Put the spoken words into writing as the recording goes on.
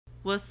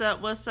What's up?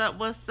 What's up?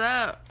 What's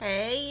up?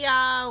 Hey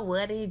y'all,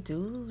 what it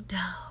do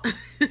though?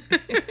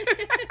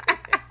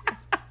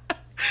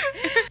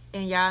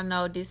 And y'all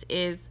know this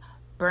is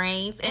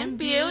Brains and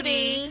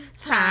Beauty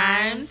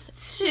times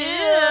 2.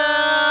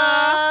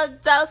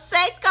 Dos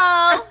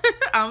Seco.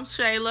 I'm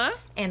Shayla.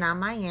 And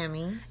I'm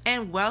Miami.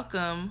 And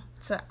welcome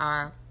to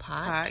our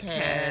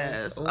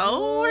podcast.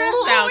 Oh,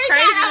 that sounds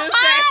crazy to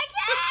say.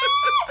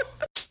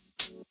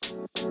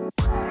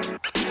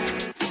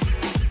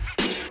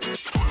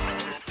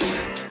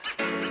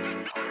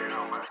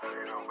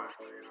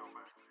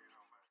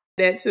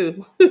 That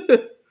too.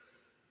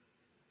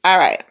 All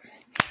right.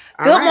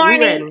 Good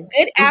morning,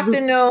 good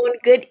afternoon,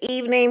 good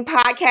evening,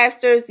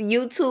 podcasters,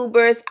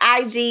 YouTubers,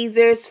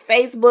 IGzers,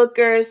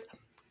 Facebookers,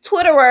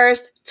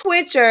 Twitterers,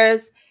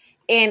 Twitchers,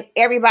 and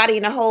everybody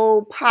in the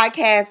whole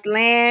podcast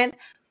land.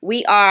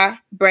 We are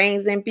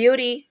Brains and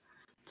Beauty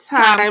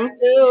times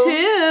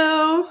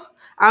 2.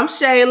 I'm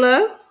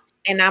Shayla.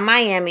 And I'm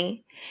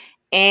Miami.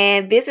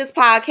 And this is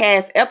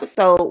podcast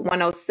episode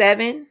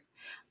 107.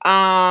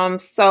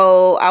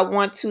 So I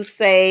want to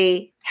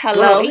say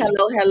hello.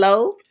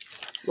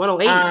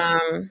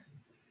 108.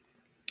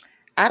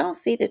 I don't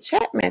see the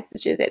chat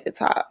messages at the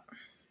top.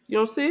 You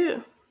don't see it?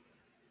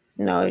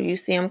 No, you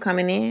see them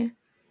coming in?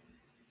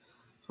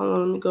 Hold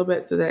on, let me go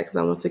back to that because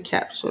I went to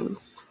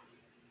captions.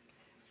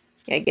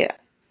 Yeah,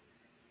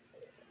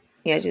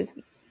 just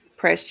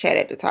press chat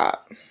at the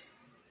top.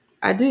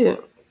 I did.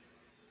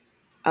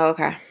 Oh,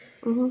 okay.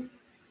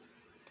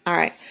 All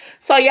right.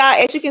 So, y'all,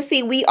 as you can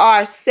see, we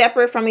are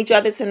separate from each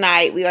other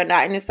tonight. We are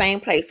not in the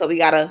same place. So, we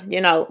got to,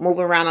 move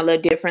around a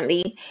little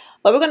differently.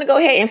 But we're going to go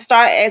ahead and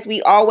start as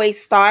we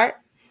always start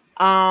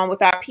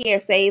with our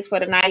PSAs for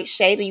tonight.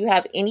 Shay, do you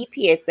have any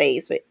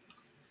PSAs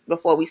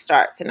before we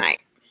start tonight?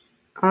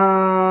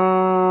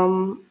 I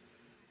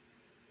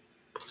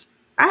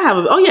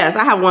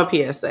have one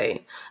PSA.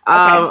 Okay.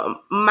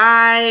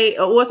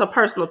 It's a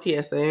personal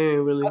PSA,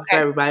 ain't really for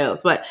everybody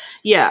else. But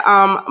yeah,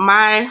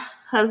 my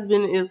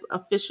husband is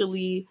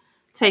officially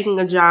taking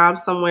a job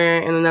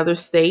somewhere in another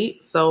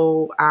state.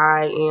 So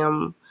I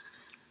am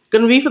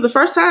gonna be for the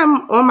first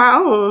time on my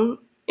own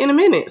in a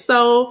minute.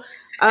 So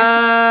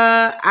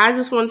I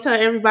just want to tell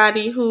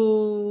everybody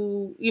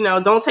who,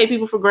 don't take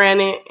people for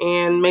granted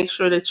and make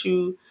sure that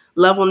you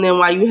love on them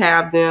while you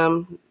have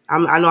them.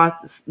 I know I'm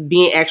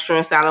being extra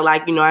and sounding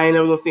like, I ain't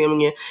never gonna see him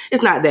again.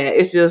 It's not that.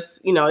 It's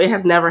just, it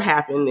has never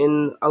happened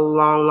in a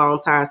long,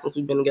 long time since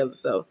we've been together.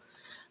 So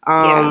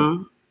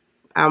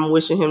I'm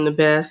wishing him the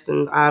best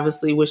and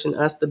obviously wishing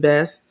us the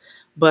best.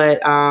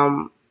 But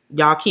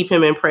y'all keep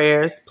him in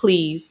prayers,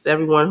 please.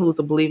 Everyone who's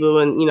a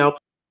believer, and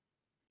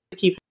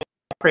keep him in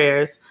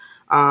prayers.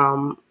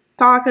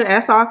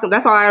 That's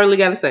all I really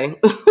gotta say.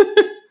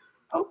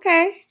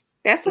 Okay.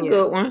 That's a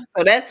good one.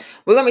 So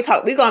we're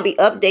gonna be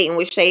updating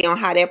with Shay on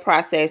how that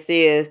process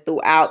is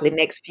throughout the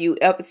next few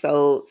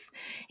episodes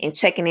and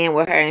checking in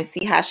with her and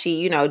see how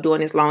she,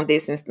 doing this long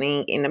distance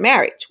thing in the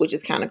marriage, which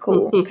is kind of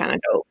cool, kind of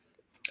dope.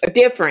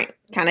 Different.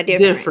 But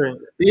it's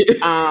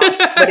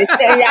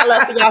setting y'all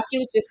up for y'all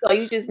future, so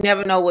you just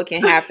never know what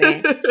can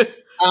happen.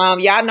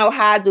 Y'all know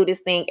how I do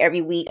this thing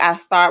every week. I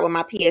start with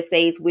my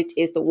PSAs, which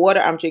is the water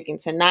I'm drinking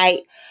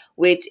tonight,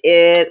 which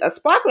is a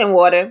sparkling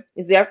water,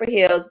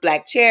 Zephyrhills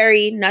Black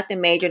Cherry,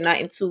 nothing major,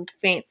 nothing too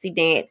fancy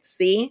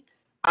dancy.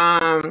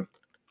 But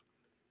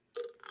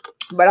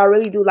I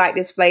really do like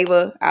this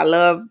flavor. I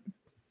love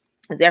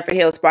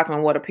Zephyrhills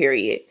sparkling water,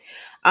 period.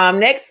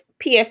 Next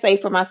PSA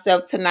for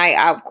myself tonight,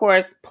 I, of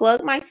course,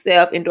 plug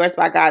myself,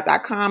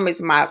 endorsedbygod.com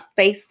is my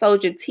Faith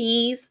Soldier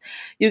tees.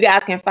 You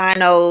guys can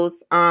find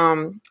those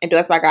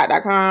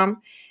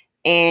endorsedbygod.com.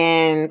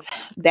 And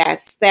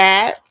that's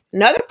that.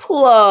 Another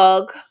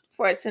plug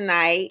for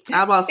tonight.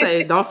 I was about to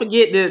say, don't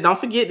forget it.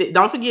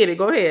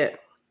 Go ahead.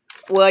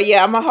 Well,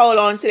 yeah, I'm going to hold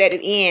on to that at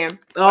the end.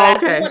 Oh,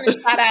 okay. I do want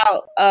to shout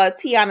out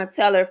Tiana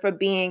Teller for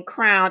being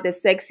crowned the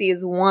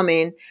sexiest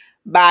woman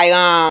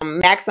by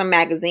Maxim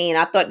magazine.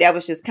 I thought that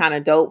was just kind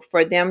of dope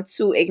for them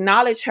to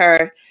acknowledge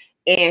her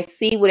and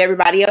see what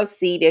everybody else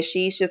see, that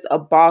she's just a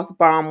boss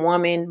bomb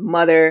woman,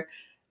 mother,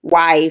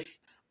 wife.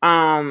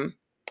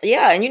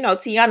 Yeah, and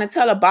Tiana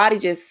Teller body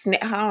just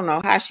I don't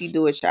know how she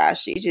do it, child.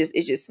 It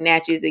just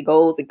snatches, it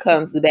goes, it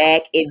comes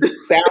back, it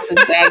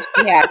bounces back.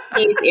 She has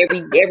kids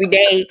every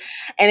day,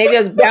 and it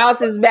just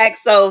bounces back.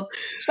 So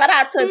shout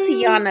out to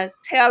Tiana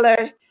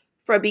Teller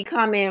for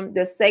becoming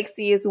the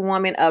sexiest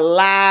woman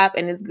alive,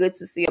 and it's good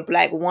to see a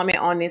Black woman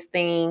on this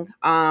thing.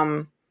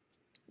 Shout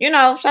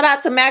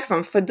out to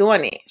Maxim for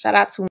doing it. Shout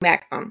out to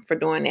Maxim for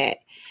doing that.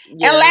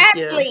 Yeah, and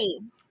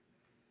lastly,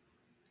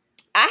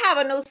 I have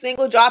a new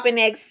single dropping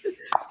next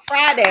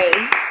Friday.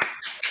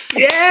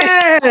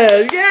 Yeah.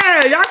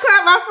 Y'all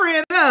clap my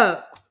friend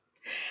up.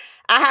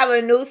 I have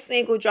a new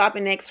single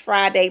dropping next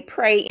Friday,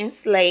 Pray and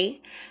Slay.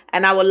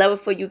 And I would love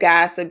it for you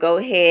guys to go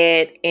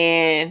ahead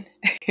and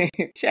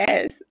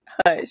Chaz,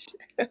 hush.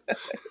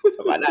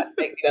 I'm not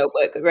sexy though,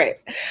 but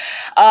congrats.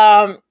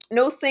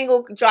 New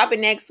single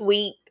dropping next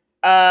week.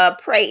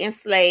 Pray and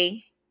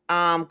Slay.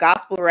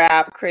 Gospel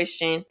rap,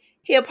 Christian.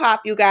 hip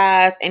hop, you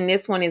guys, and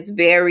this one is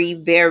very,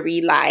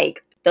 very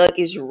like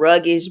thuggish,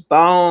 ruggish,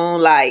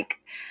 bone. Like,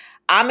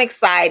 I'm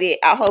excited.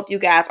 I hope you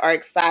guys are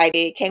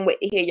excited. Can't wait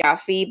to hear y'all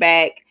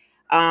feedback.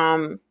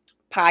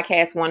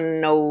 Podcast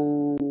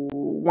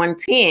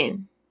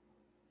 110.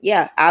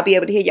 Yeah, I'll be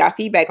able to hear y'all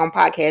feedback on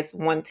podcast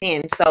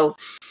 110. So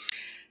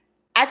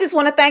I just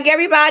want to thank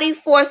everybody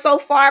for so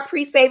far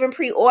pre-saving,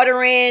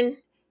 pre-ordering,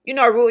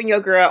 rooting your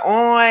girl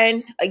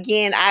on.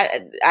 Again,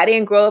 I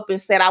didn't grow up and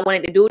said I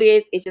wanted to do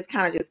this. It just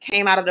kind of just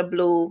came out of the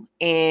blue,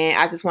 and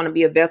I just want to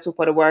be a vessel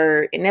for the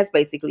word, and that's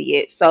basically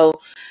it. So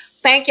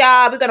thank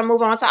y'all. We're gonna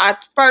move on to our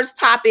first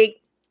topic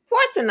for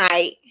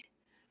tonight.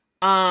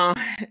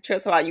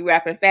 Trust, while you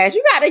rapping fast,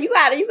 you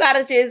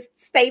gotta just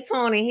stay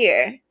tuned in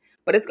here.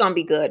 But it's gonna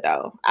be good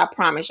though. I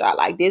promise y'all.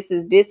 Like, this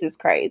is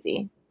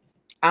crazy.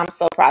 I'm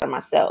so proud of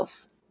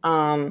myself.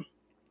 And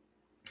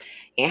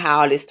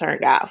how this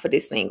turned out for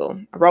this single.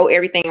 I wrote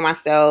everything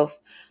myself.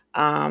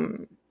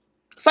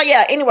 So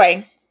yeah,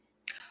 anyway,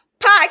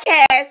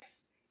 podcast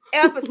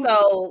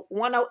episode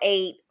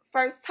 108.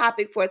 First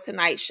topic for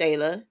tonight,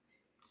 Shayla,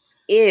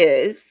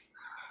 is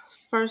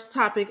first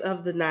topic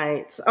of the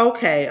night.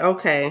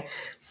 Okay.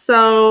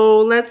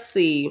 So let's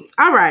see.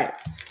 All right.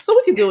 So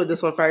we can deal with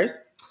this one first.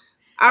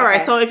 All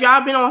right. So if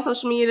y'all been on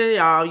social media,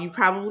 y'all, you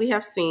probably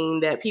have seen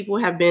that people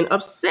have been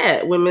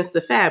upset with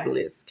Mr.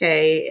 Fabulous.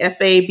 Okay.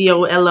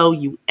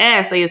 Fabolous.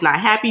 They is not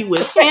happy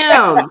with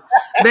him.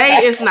 They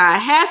is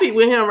not happy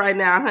with him right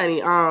now,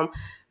 honey.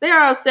 They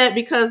are upset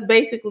because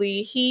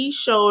basically he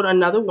showed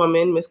another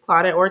woman, Miss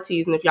Claudette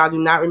Ortiz, and if y'all do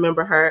not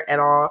remember her at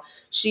all,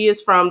 she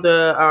is from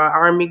the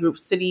R&B group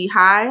City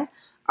High.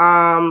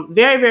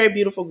 Very, very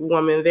beautiful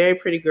woman, very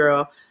pretty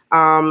girl.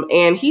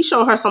 And he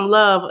showed her some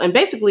love, and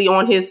basically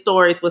on his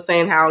stories was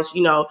saying how,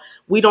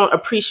 we don't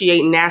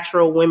appreciate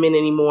natural women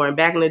anymore. And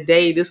back in the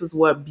day, this is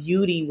what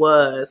beauty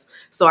was.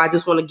 So I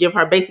just want to give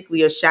her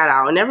basically a shout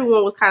out. And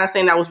everyone was kind of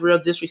saying that was real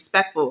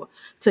disrespectful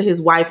to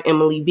his wife,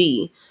 Emily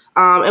B.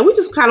 And we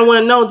just kind of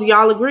want to know, do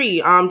y'all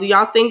agree? Do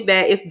y'all think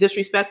that it's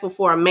disrespectful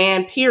for a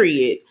man,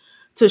 period,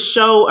 to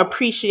show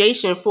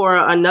appreciation for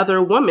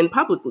another woman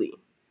publicly?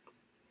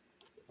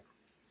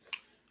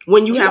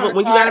 When you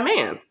got a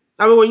man.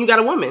 When you got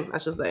a woman, I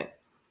should say.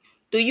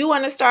 Do you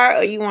want to start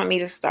or you want me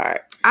to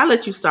start? I'll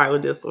let you start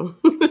with this one.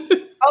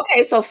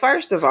 Okay, so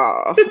first of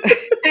all,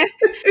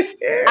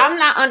 I'm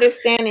not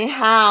understanding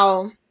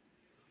how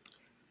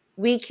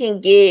we can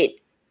get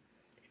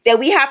that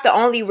we have to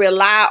only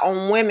rely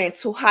on women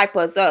to hype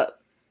us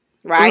up,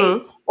 right?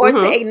 Mm-hmm. Or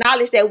to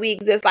acknowledge that we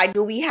exist. Like,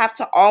 do we have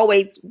to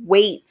always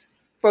wait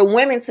for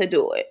women to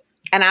do it?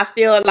 And I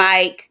feel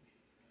like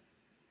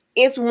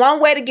it's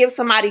one way to give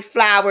somebody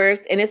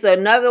flowers, and it's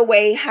another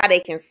way how they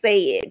can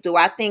say it. Do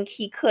I think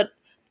he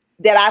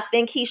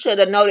should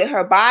have noted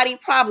her body?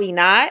 Probably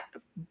not.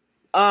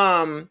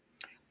 But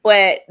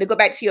to go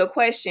back to your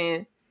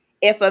question,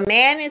 if a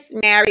man is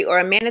married or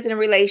a man is in a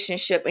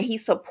relationship and he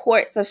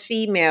supports a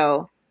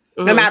female,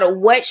 no matter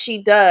what she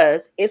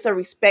does, it's a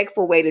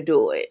respectful way to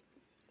do it.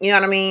 You know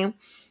what I mean?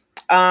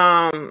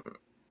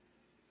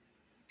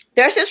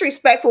 There's just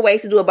respectful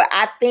ways to do it, but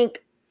I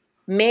think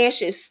men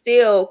should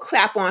still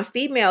clap on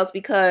females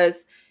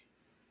because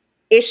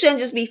it shouldn't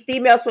just be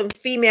females from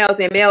females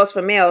and males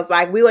from males.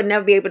 Like, we would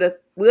never be able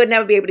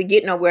to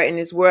get nowhere in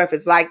this world if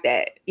it's like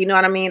that. You know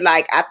what I mean?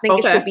 Like, I think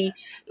it should be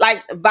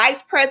like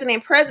vice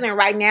president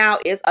right now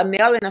is a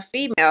male and a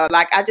female.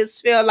 Like, I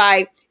just feel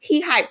like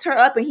he hyped her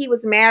up and he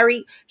was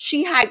married.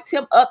 She hyped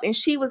him up and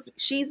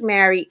she's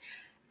married.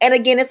 And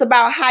again, it's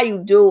about how you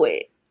do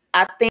it.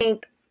 I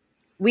think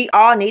we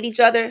all need each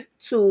other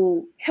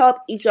to help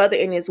each other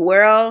in this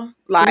world.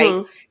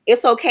 Like,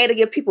 it's okay to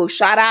give people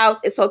shout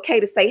outs. It's okay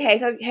to say, hey,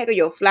 heck are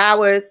your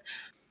flowers.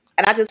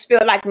 And I just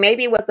feel like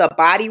maybe it was a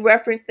body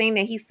reference thing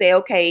that he said,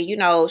 okay,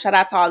 shout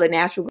out to all the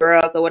natural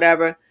girls or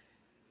whatever.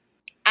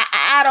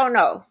 I don't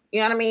know. You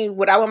know what I mean?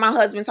 Would I want my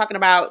husband talking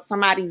about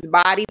somebody's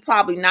body?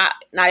 Probably not.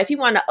 Now, if you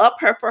want to up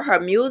her for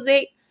her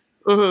music,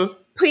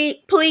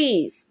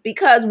 please,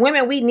 because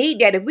women, we need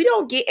that. If we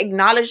don't get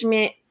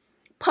acknowledgement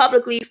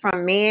publicly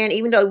from men,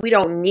 even though we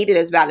don't need it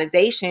as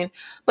validation,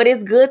 but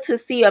it's good to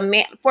see a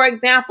man. For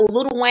example,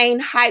 Lil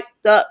Wayne hyped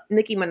up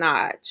Nicki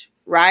Minaj,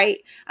 right?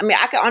 I mean,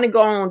 I can only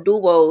go on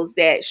duos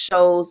that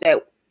shows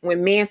that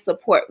when men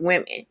support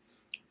women,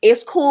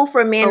 it's cool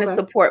for men to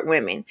support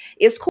women.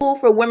 It's cool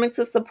for women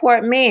to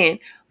support men,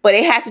 but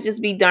it has to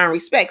just be done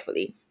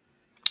respectfully.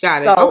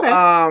 Got it. So,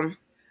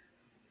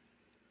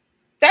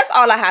 that's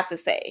all I have to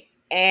say.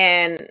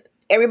 And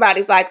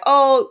everybody's like,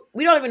 oh,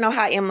 we don't even know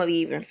how Emily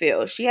even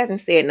feels. She hasn't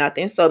said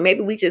nothing. So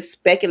maybe we just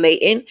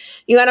speculating.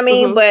 You know what I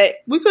mean? But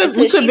we could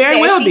very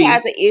well be. She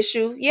has an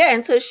issue. Yeah,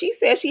 until she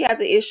says she has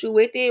an issue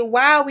with it.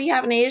 Why are we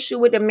having an issue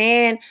with a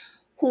man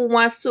who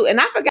wants to?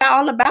 And I forgot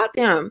all about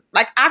them.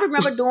 Like, I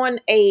remember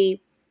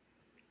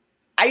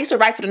I used to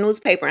write for the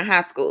newspaper in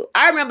high school.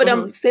 I remember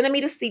them sending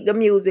me to see the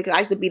music. I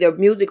used to be the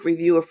music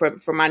reviewer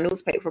for my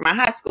newspaper, for my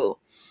high school.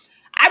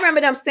 I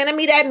remember them sending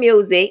me that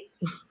music,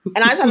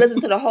 and I used to listen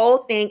to the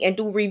whole thing and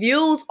do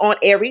reviews on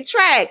every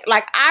track.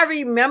 Like, I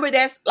remember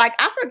that's like,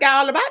 I forgot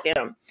all about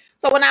them.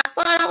 So when I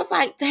saw it, I was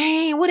like,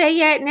 dang, where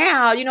they at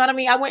now? You know what I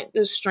mean? I went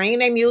to stream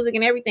their music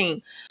and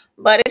everything.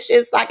 But it's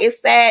just like,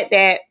 it's sad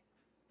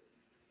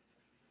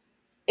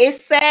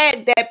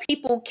that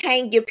people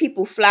can't give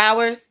people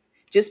flowers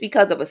just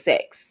because of a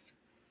sex.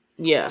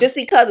 Yeah. Just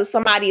because of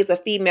somebody is a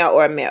female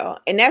or a male.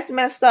 And that's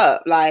messed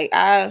up. Like,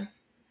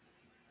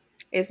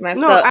 it's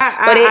messed up.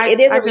 But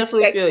it is a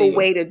respectful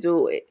way to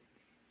do it.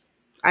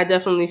 I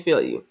definitely feel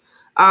you.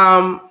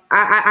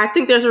 I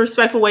think there's a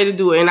respectful way to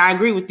do it, and I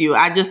agree with you.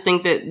 I just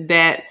think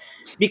that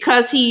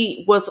because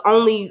he was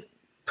only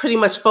pretty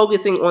much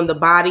focusing on the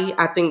body,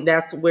 I think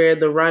that's where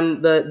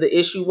the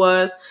issue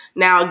was.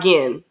 Now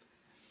again,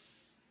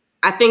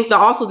 I think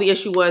the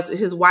issue was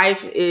his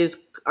wife is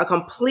a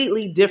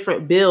completely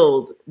different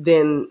build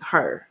than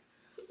her.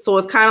 So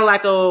it's kind of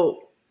like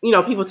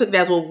people took it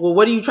as, well,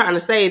 what are you trying to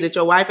say? That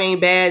your wife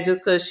ain't bad just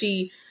because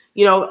she,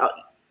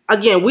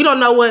 again, we don't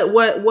know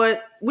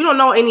what we don't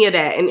know any of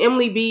that. And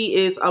Emily B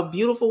is a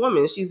beautiful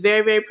woman. She's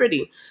very, very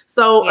pretty.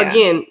 So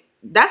again,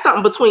 that's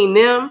something between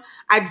them.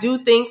 I do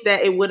think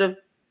that it would have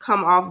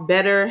come off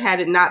better had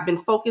it not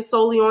been focused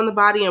solely on the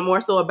body and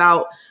more so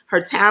about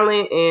her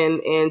talent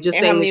and just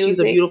saying that she's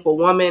a beautiful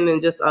woman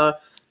and just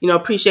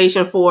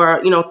appreciation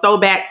for,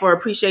 throwback for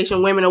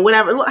appreciation women or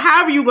whatever,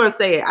 however you're going to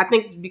say it. I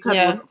think because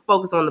it was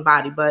focused on the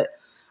body. But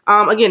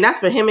again, that's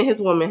for him and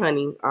his woman,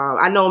 honey.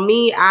 I know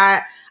me,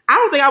 I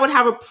don't think I would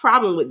have a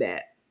problem with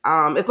that.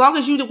 As long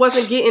as you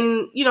wasn't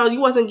getting, you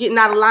wasn't getting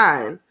out of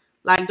line.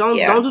 Like, don't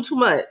do too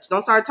much.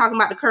 Don't start talking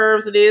about the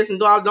curves of this and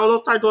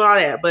don't start doing all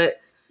that. But,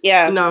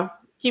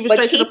 keep it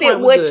straight to the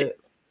point.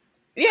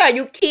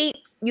 Good.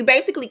 You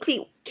basically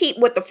keep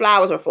what the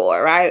flowers are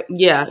for, right?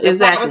 Yeah, exactly.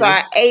 The flowers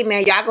are, hey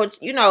man, y'all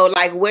go,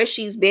 like where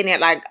she's been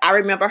at. Like, I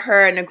remember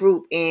her in the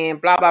group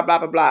and blah, blah, blah,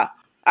 blah, blah.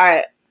 All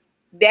right.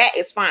 That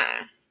is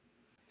fine.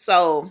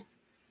 So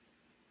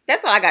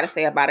that's all I got to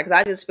say about it. Because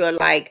I just feel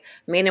like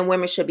men and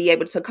women should be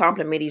able to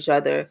compliment each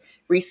other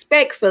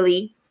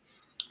respectfully.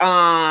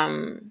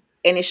 And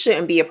it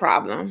shouldn't be a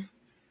problem.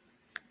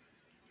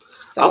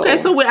 So. Okay,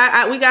 so we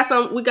got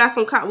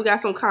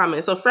some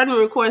comments. So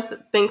Fredman, of course,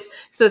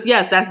 says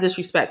yes, that's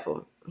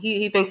disrespectful.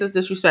 He thinks it's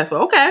disrespectful.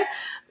 Okay.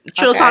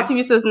 Trill Talk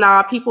TV says,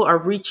 nah, people are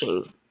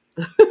reaching.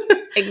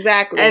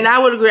 Exactly. And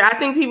I would agree. I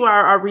think people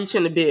are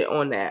reaching a bit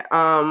on that.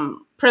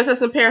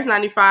 Princess in Paris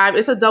 95,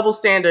 it's a double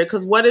standard,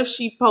 because what if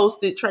she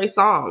posted Trey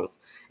Songz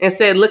and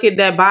said, look at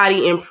that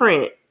body in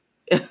print?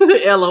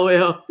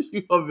 LOL,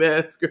 you a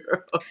mess,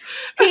 girl.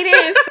 He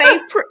didn't say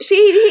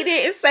he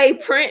didn't say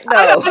print though.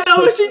 I know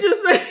what she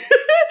just said.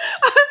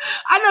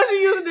 I know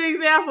she used the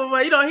example,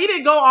 but he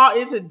didn't go all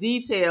into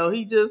detail.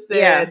 He just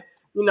said,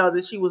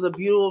 that she was a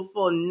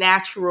beautiful,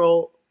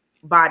 natural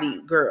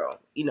body girl.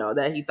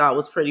 That he thought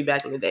was pretty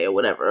back in the day or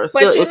whatever.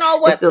 But you know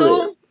what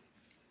too?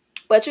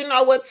 But you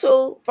know what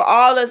too? For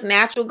all us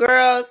natural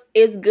girls,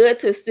 it's good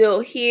to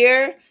still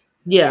hear.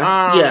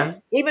 Yeah.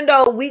 Even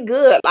though we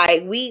good,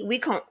 like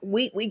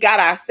we got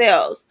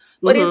ourselves,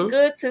 but it's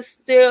good to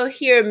still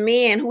hear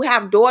men who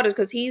have daughters,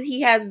 because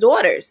he has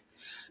daughters.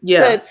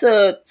 Yeah.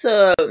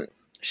 To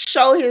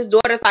show his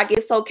daughters like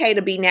it's okay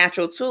to be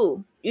natural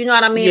too. You know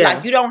what I mean? Yeah.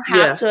 Like, you don't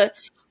have to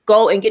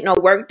go and get no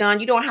work done.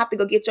 You don't have to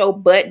go get your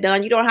butt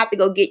done. You don't have to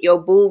go get your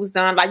boobs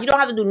done. Like, you don't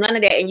have to do none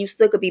of that, and you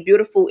still could be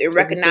beautiful and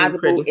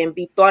recognizable and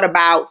be thought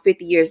about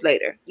 50 years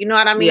later. You know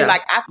what I mean? Yeah.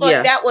 Like, I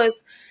thought that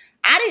was.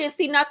 I didn't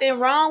see nothing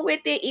wrong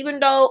with it, even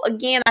though,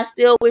 again, I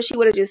still wish he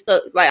would have just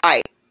stuck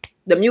like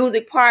the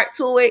music part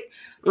to it.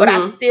 But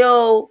I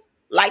still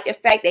like the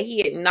fact that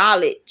he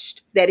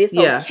acknowledged that it's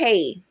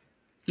okay.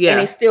 Yeah.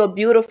 And it's still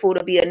beautiful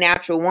to be a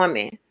natural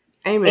woman.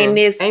 Amen. In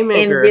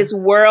this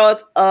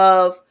world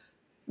of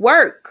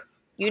work.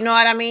 You know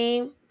what I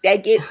mean?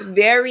 That gets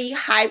very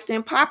hyped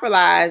and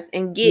popularized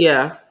and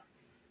gets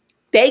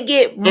they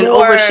get more and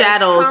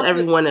overshadows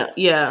everyone else.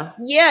 Yeah.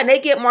 Yeah, and they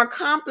get more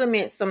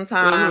compliments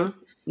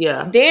sometimes.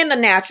 Than the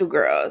natural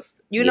girls.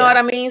 You know what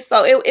I mean?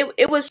 So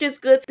it was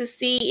just good to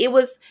see. It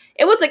was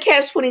a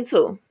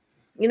catch-22.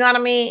 You know what I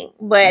mean?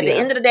 But at the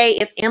end of the day,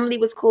 if Emily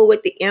was cool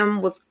with it,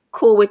 M was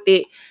cool with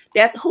it,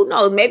 that's, who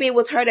knows? Maybe it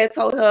was her that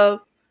told her,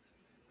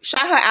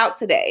 shout her out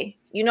today.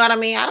 You know what I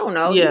mean? I don't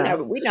know. Yeah.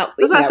 We know.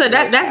 As I said,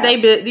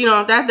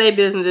 that's their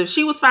business. If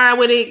she was fine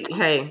with it,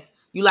 hey,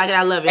 you like it,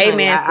 I love it.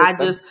 Amen, I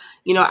just,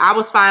 I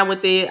was fine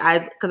with it.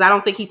 Because I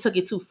don't think he took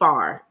it too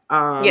far.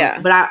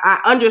 But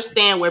I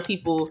understand where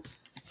people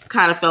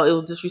kind of felt it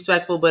was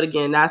disrespectful, but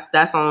again,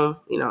 that's on,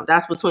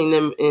 that's between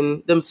them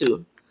and them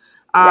two.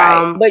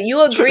 Right. But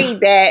you agree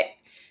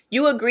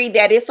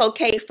that it's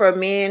okay for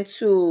men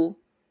to,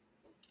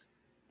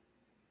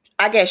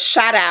 I guess,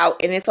 shout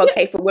out, and it's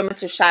okay for women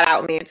to shout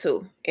out men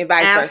too, and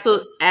vice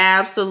versa.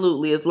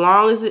 Absolutely. As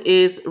long as it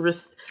is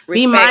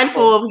be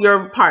mindful of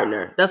your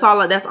partner. That's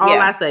all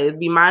I say is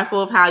be mindful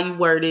of how you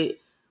word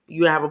it.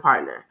 You have a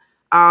partner.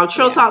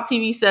 Trill Talk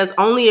TV says,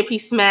 only if he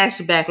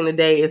smashed back in the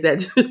day is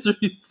that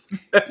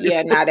disrespect.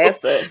 Yeah, now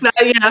that's a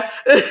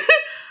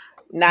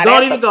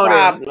don't even go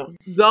problem.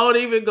 There. Don't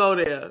even go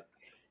there.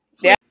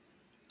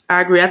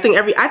 I agree. I think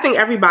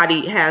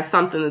everybody has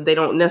something that they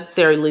don't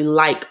necessarily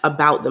like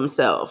about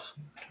themselves.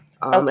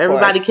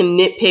 Everybody can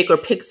nitpick or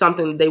pick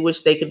something that they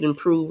wish they could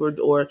improve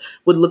or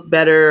would look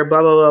better,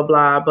 blah, blah, blah,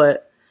 blah.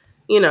 But,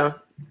 you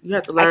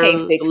have to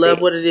learn to love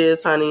what it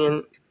is, honey.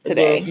 And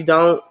today, again, if you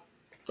don't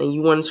and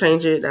you want to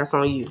change it, that's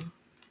on you.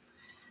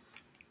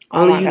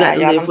 Only you got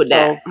to live with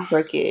that.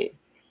 Crooked.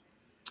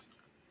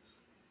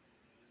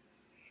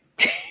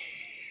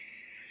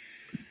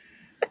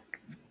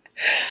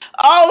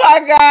 Oh my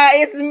God,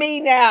 it's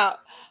me now.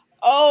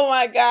 Oh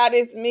my God,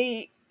 it's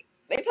me.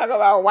 They talk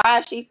about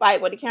why she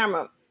fight with the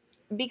camera.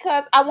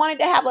 Because I wanted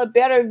to have a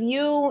better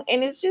view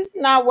and it's just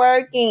not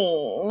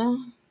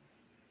working.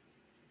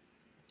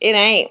 It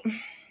ain't.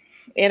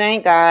 It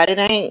ain't God. It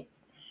ain't.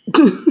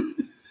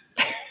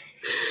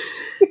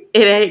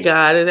 It ain't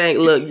God. It ain't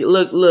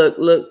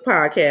look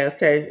podcast,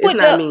 okay? It's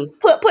not me.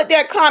 Put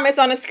their comments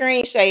on the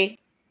screen, Shay.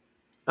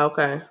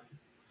 Okay.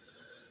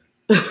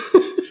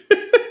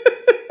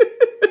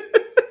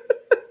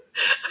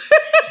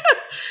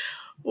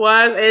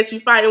 Why is Angie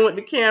fighting with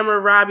the camera,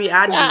 Robbie?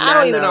 I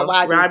don't even know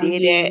why I just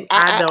did that.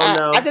 I don't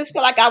know. I just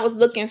feel like I was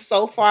looking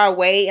so far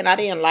away and I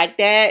didn't like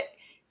that.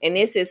 And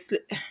this is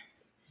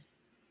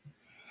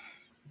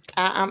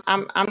I'm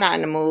not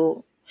in the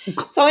mood.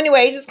 So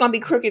anyway, it's just gonna be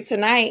crooked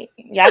tonight.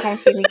 Y'all gonna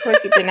see me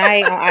crooked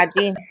tonight on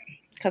IG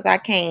because I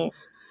can't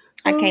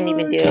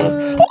even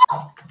deal.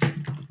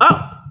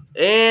 Oh,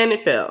 and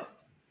it fell.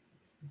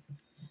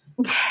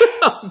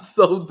 I'm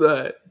so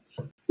done.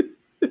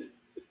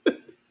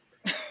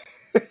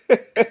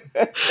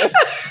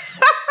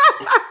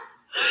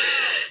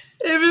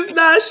 If it's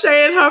not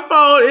Shay and her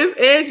phone,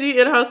 it's Angie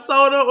and her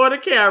soda or the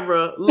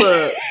camera.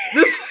 Look,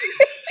 this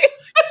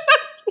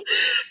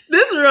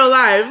is real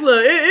life.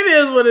 Look, it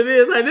is what it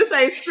is. Like, this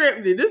ain't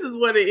scripted. This is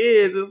what it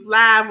is. It's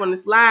live. When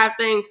it's live,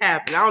 things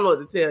happen. I don't know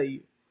what to tell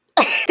you.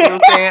 You know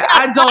what I'm saying?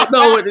 I don't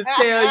know what to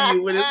tell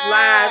you. When it's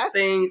live,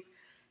 things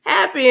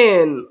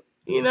happen.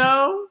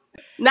 Now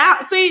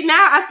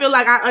I feel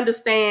like I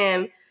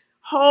understand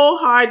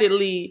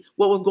wholeheartedly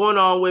what was going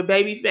on with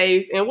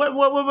Babyface and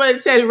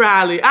what Teddy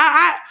Riley.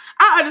 I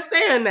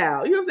understand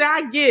now. You know what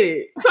I'm saying? I get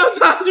it.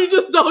 Sometimes you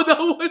just don't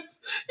know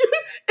it's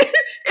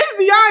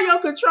beyond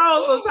your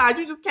control sometimes.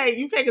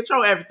 You can't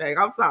control everything.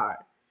 I'm sorry.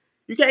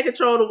 You can't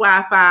control the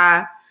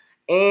Wi-Fi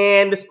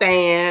and the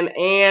stand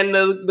and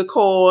the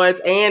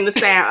cords and the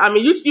sound. I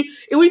mean,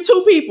 we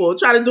two people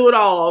try to do it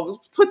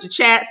all. Put your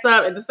chats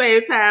up at the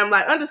same time.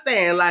 Like,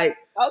 understand. Like,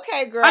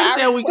 okay, girl.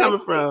 Understand where we coming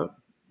from.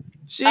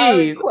 Jeez.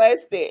 I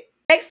requested.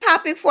 Next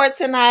topic for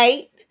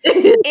tonight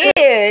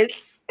is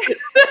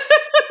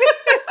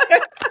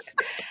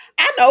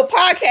I know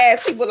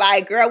podcast people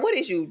like, girl, what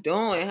is you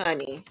doing,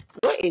 honey?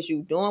 What is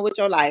you doing with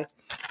your life?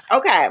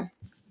 Okay.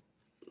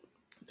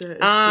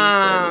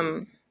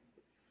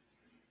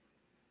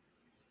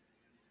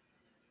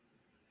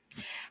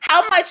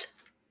 How much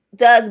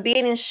does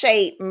being in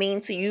shape mean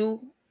to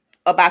you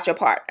about your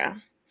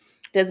partner?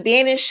 Does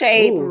being in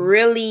shape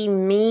really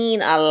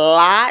mean a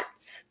lot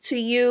to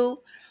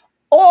you?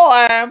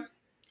 Or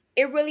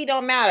it really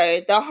don't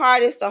matter? The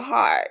heart is the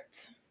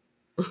heart.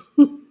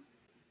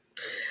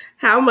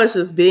 How much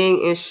does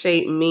being in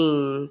shape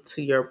mean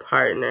to your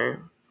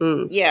partner?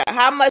 Yeah,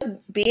 how much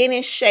being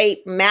in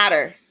shape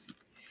matter?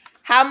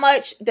 How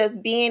much does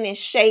being in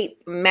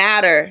shape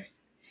matter?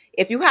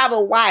 If you have a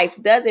wife,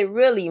 does it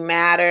really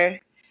matter?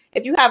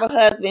 If you have a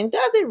husband,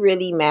 does it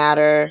really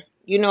matter?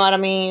 You know what I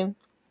mean?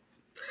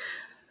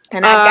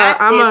 And I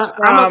got this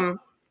from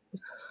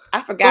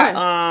I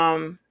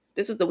forgot.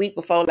 This was the week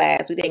before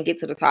last. We didn't get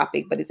to the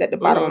topic, but it's at the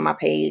bottom of my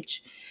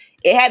page.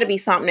 It had to be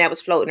something that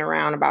was floating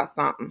around about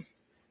something.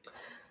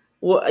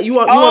 Well, you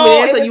want me to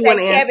answer? You want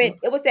to answer?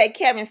 It was that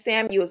Kevin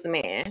Samuels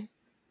man.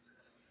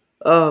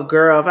 Oh,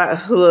 girl! I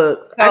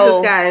was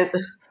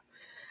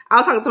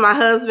talking to my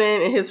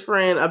husband and his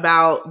friend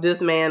about this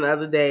man the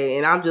other day,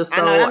 and I'm just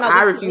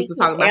I refuse to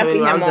talk about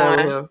him. I'm done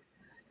with him.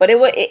 But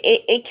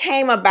it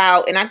came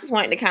about, and I just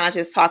wanted to kind of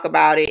just talk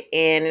about it,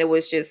 and it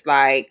was just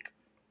like,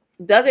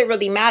 does it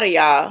really matter,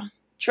 y'all?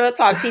 Trill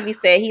Talk TV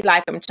said he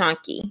like him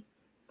chunky.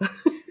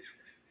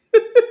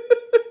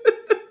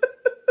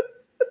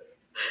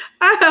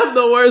 I have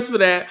no words for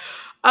that.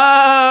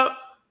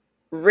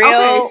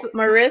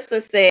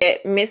 Marissa said,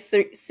 Miss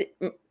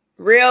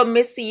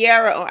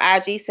Sierra on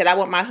IG said, I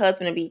want my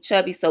husband to be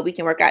chubby so we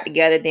can work out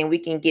together, then we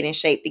can get in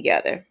shape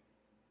together.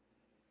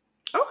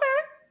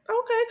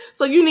 Okay.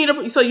 So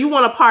you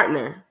want a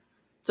partner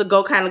to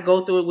go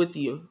through it with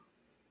you.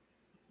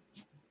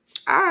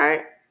 All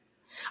right.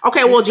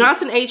 Okay, well,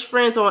 Johnson H.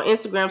 Friends on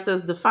Instagram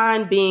says,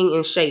 define being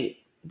in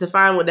shape.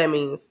 Define what that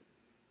means.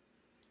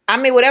 I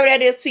mean, whatever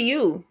that is to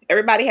you.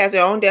 Everybody has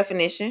their own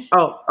definition.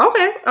 Oh,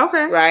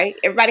 okay. Right?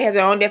 Everybody has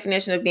their own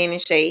definition of being in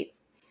shape.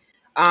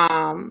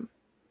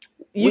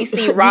 We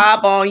see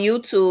Rob on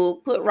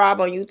YouTube. Put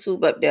Rob on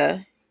YouTube up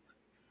there.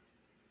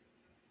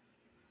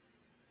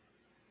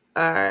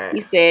 All right.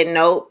 He said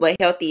no, but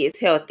healthy is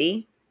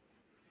healthy.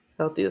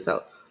 Healthy is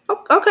healthy.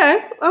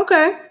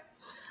 Okay.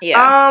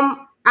 Yeah.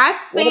 I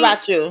think. What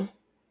about you?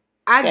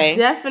 I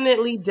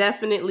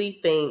definitely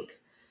think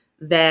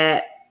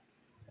that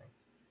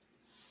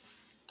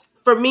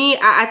for me,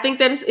 I think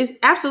that it's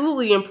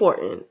absolutely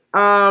important.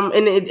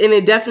 And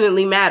it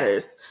definitely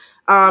matters.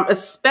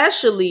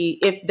 Especially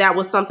if that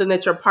was something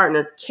that your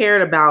partner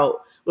cared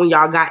about when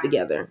y'all got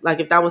together. Like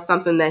if that was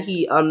something that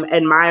he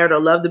admired or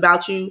loved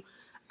about you,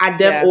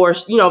 or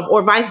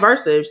or vice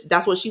versa. If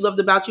that's what she loved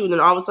about you, and then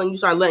all of a sudden you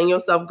start letting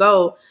yourself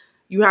go,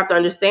 you have to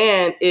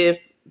understand if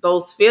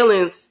those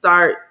feelings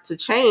start to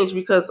change,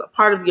 because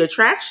part of the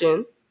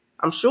attraction,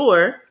 I'm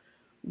sure,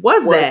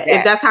 was that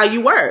if that's how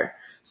you were.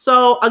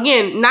 So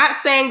again, not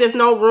saying there's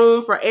no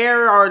room for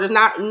error, or there's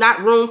not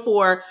room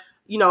for,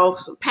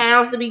 some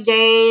pounds to be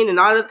gained and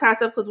all that kind of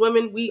stuff, because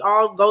women, we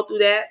all go through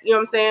that, you know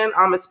what I'm saying?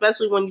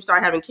 Especially when you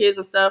start having kids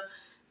and stuff,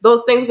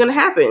 those things are going to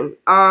happen.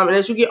 And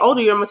as you get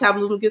older, your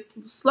metabolism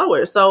gets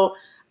slower. So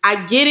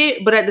I get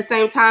it, but at the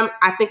same time,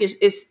 I think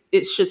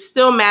it should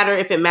still matter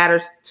if it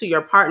matters to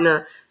your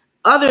partner,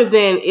 other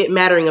than it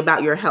mattering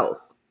about your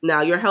health.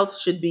 Now, your health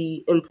should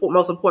be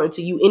most important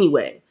to you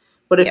anyway.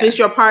 But if it's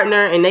your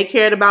partner and they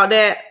cared about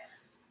that,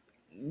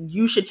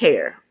 you should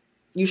care.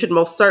 You should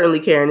most certainly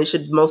care, and it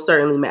should most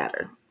certainly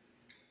matter.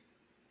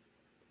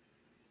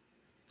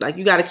 Like,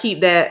 you got to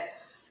keep that.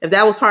 If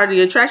that was part of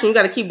the attraction, you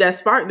got to keep that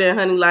spark there,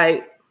 honey.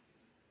 Like,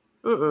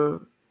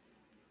 you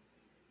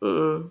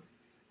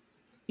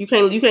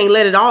can't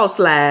let it all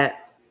slide.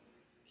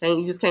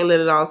 You just can't let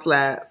it all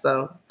slide.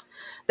 So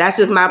that's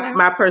just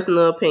my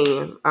personal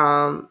opinion.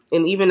 And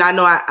even I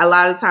know a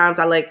lot of times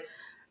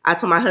I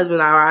told my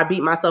husband I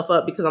beat myself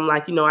up because I'm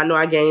like, I know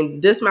I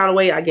gained this amount of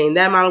weight, I gained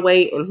that amount of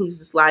weight, and he's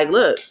just like,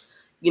 look,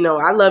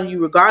 I love you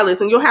regardless.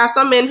 And you'll have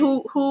some men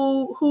who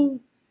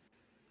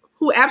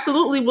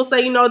absolutely will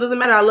say, it doesn't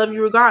matter, I love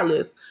you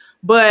regardless.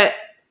 But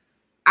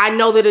I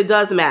know that it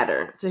does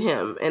matter to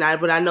him,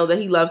 but I know that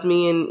he loves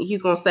me, and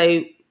he's gonna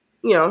say,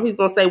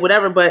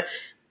 whatever. But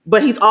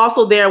he's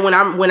also there when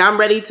I'm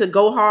ready to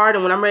go hard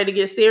and when I'm ready to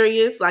get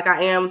serious, like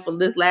I am for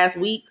this last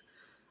week.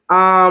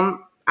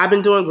 I've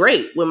been doing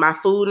great with my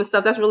food and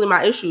stuff. That's really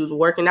my issue.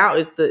 Working out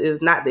is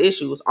not the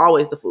issue. It's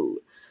always the food.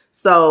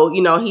 So,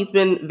 he's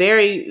been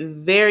very,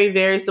 very,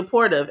 very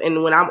supportive.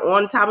 And when I'm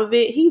on top of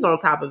it, he's on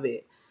top of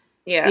it.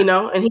 Yeah.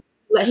 And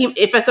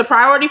if it's a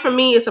priority for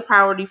me, it's a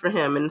priority for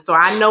him. And so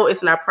I know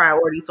it's not a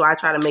priority, so I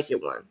try to make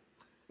it one.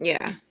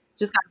 Yeah.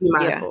 Just gotta be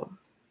mindful.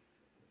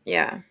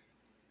 Yeah.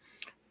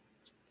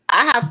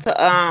 I have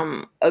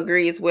to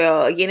agree as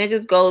well. Again, it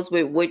just goes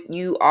with what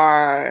you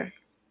are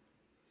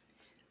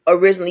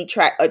originally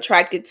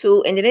attracted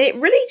to, and then it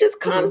really just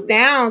comes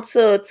down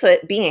to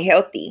being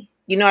healthy.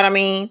 You know what I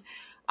mean?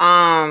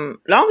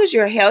 Long as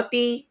you're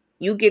healthy,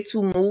 you get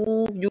to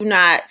move. You're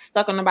not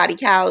stuck on nobody's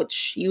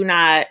couch. You're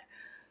not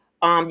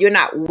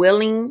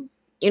willing.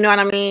 You know what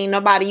I mean?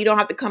 You don't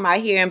have to come out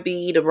here and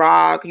be The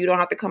Rock. You don't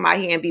have to come out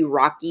here and be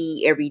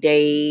Rocky every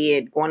day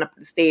and going up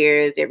the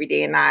stairs every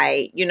day and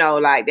night.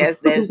 Like that's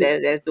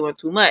doing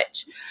too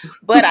much.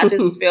 But I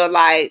just feel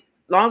like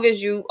long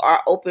as you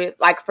are open,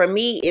 like for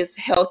me, it's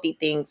healthy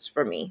things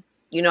for me.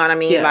 You know what I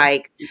mean? Yeah.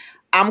 Like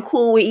I'm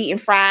cool with eating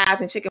fries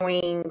and chicken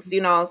wings,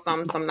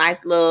 some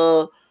nice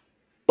little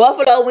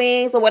buffalo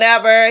wings or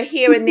whatever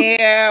here and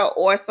there,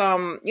 or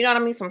some,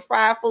 some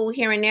fried food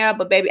here and there.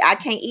 But baby, I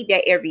can't eat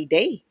that every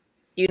day.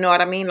 You know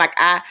what I mean? Like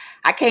I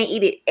can't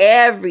eat it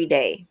every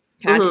day.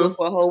 Can I do it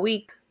for a whole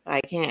week? I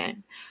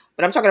can.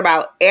 But I'm talking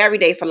about every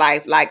day for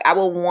life. Like I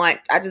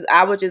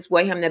would just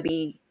want him to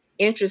be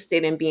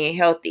interested in being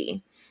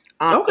healthy.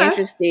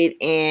 Interested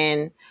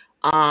in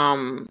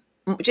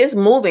just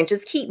moving,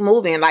 just keep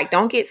moving. Like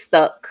don't get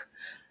stuck.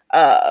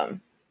 Don't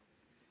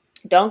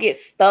get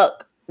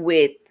stuck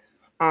with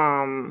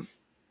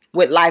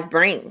what life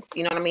brings.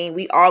 You know what I mean?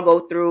 We all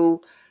go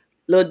through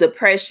little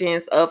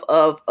depressions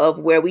of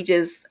where we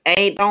just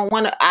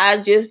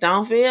I just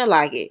don't feel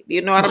like it.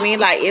 You know what I mean?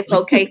 Like it's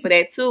okay for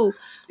that too.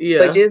 Yeah.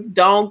 But just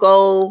don't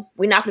go.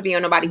 We're not gonna be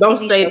on nobody's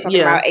TV show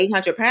talking about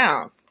 800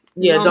 pounds.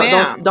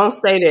 Yeah, don't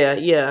stay there.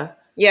 Yeah.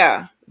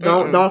 Yeah.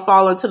 Don't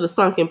fall into the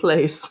sunken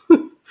place.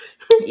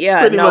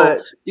 Yeah,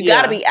 much. You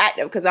gotta be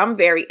active, because I'm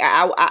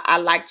I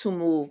like to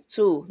move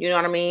too. You know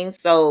what I mean?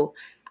 So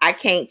I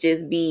can't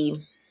just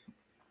be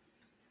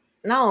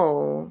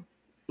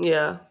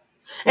Yeah.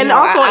 And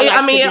also,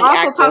 it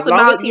also talks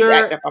about your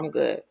active, I'm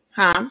good.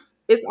 Huh?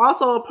 It's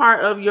also a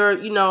part of your,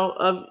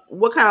 of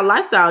what kind of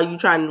lifestyle you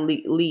trying to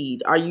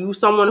lead. Are you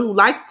someone who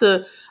likes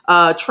to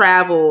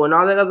travel and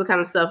all that other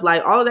kind of stuff?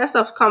 Like all of that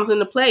stuff comes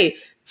into play.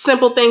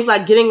 Simple things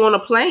like getting on a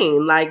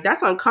plane, like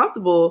that's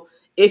uncomfortable.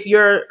 If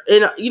you're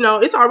in,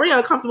 it's already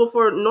uncomfortable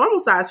for normal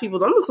sized people.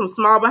 Those are some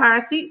small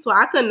behind seats, so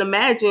I couldn't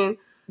imagine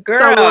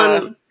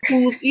someone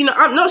who's,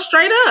 no,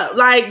 straight up,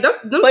 like them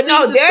seats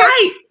is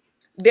tight.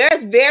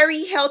 There's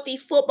very healthy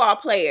football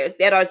players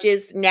that are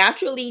just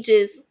naturally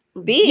just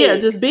big. Yeah,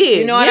 just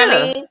big. You know what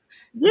I mean?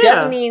 Yeah.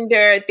 Doesn't mean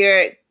they're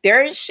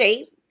in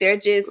shape. They're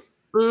just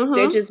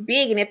they're just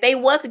big. And if they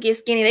was to get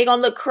skinny, they're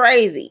gonna look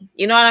crazy.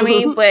 You know what I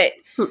mean? But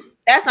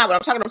that's not what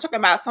I'm talking about. I'm talking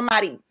about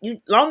somebody,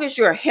 long as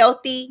you're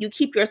healthy, you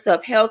keep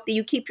yourself healthy,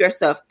 you keep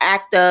yourself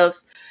active.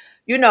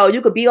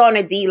 You could be on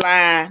a D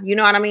line, you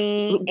know what I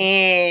mean?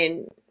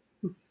 And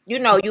you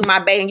know, you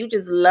my baby and you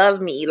just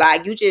love me.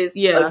 Like, you just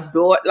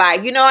adore,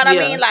 like, you know what I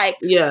mean? Like,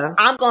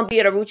 I'm going to be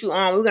able to root you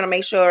on. We're going to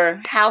make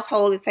sure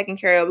household is taken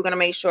care of. We're going to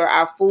make sure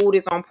our food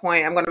is on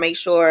point. I'm going to make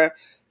sure,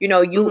 you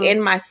know, you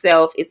and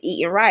myself is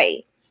eating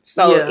right.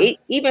 So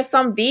even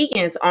some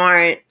vegans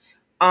aren't,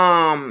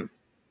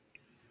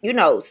 you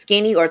know,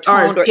 skinny or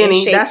toned or in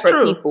shape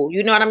for people.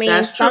 You know what I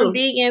mean? Some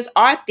vegans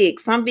are thick.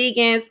 Some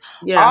vegans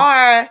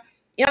are,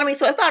 you know what I mean?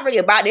 So it's not really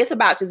about this. It's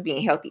about just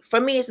being healthy. For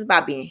me, it's just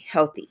about being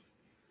healthy.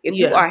 If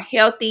you are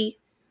healthy,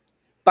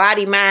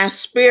 body, mind,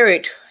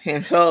 spirit,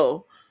 and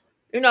soul,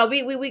 you know,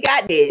 we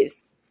got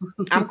this.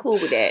 I'm cool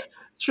with that.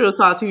 True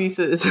Talk TV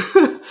says,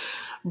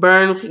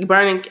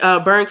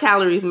 burn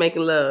calories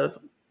making love.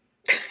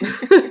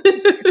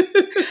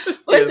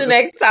 What's the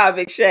next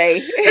topic,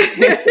 Shay?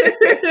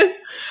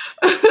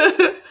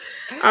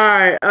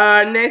 All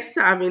right. Next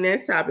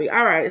topic.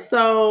 All right.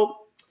 So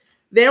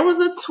there was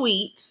a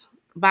tweet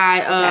by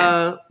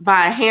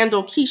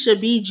handle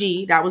Keisha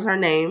BG, that was her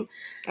name.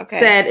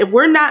 Said, if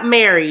we're not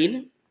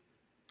married,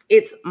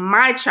 it's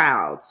my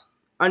child,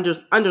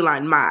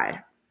 underline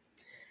my.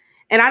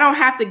 And I don't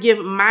have to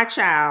give my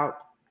child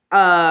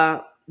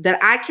that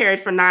I carried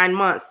for 9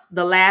 months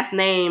the last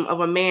name of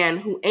a man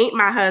who ain't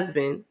my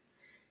husband.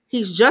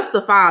 He's just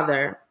the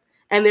father,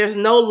 and there's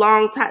no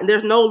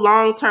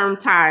long-term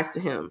ties to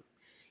him.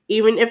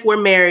 Even if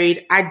we're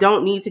married, I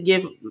don't need to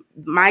give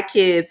my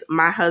kids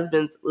my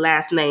husband's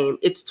last name.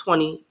 It's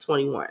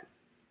 2021.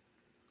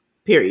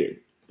 Period.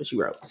 What she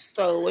wrote.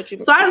 So I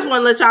just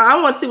want to let y'all. I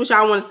want to see what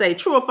y'all want to say.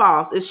 True or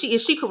false? Is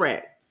she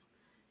correct?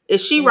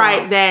 Is she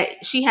right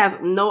that she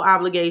has no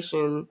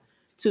obligation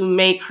to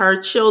make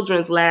her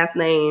children's last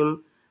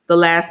name the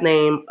last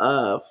name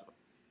of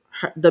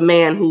the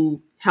man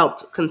who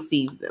helped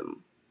conceive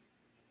them?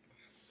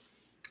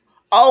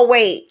 Oh,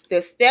 wait. The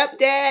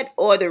stepdad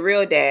or the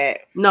real dad?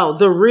 No,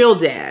 the real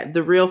dad,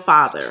 the real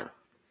father.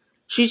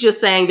 She's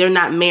just saying they're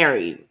not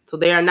married. So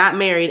they are not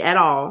married at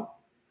all,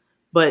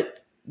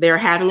 but they're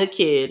having a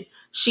kid.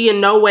 She in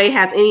no way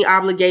has any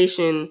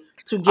obligation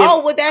to give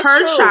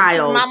her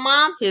child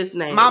his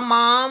name. My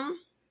mom,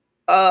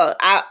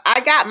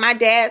 I got my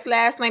dad's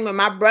last name, and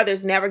my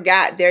brothers never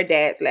got their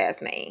dad's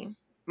last name.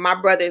 My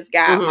brothers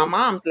got my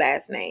mom's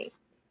last name.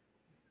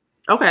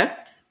 Okay.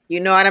 You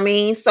know what I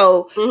mean?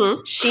 So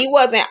she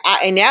wasn't,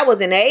 and that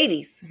was in the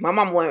 80s. My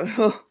mom went,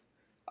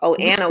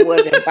 Anna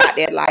wasn't about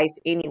that life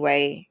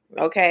anyway.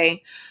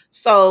 Okay.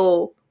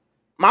 So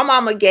my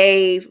mama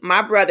gave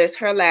my brothers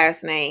her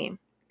last name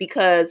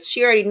because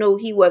she already knew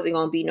he wasn't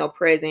going to be no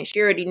present. She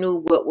already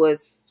knew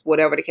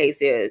whatever the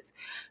case is.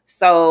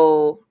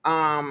 So,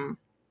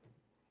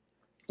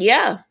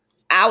 yeah,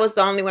 I was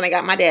the only one that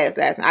got my dad's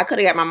last name. I could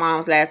have got my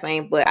mom's last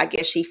name, but I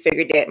guess she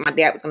figured that my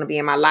dad was going to be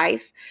in my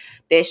life,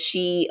 that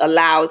she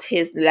allowed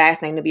his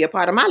last name to be a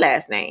part of my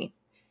last name.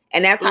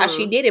 And that's how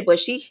she did it. But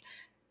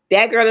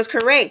that girl is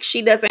correct.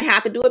 She doesn't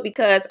have to do it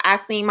because I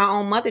seen my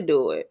own mother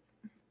do it.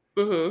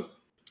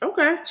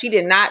 Okay. She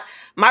did not.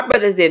 My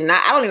brothers did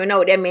not. I don't even know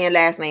what that man's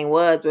last name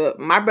was, but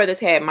my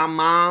brothers had my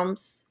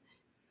mom's,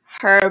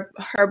 her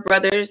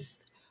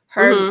brothers,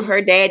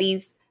 her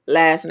daddy's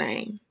last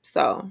name.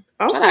 So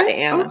shout out to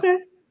Anna.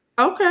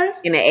 Okay.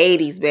 In the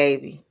 80s,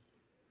 baby.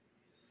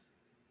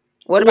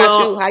 What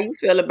about you? How you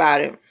feel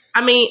about it?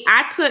 I mean,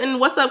 I couldn't.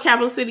 What's up,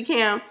 Capital City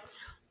Cam?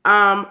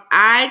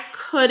 I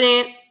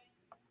couldn't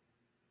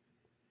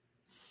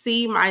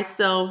see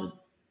myself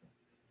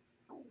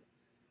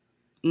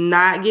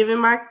not giving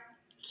my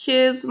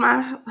kids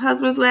my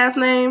husband's last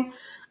name.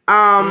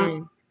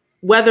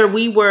 Whether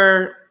we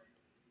were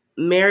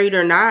married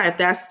or not, if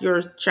that's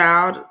your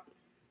child,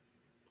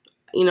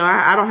 you know,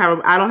 I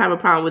don't have a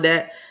problem with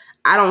that.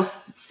 I don't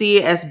see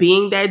it as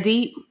being that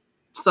deep.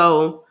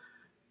 So,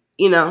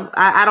 you know,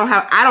 I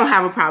don't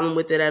have a problem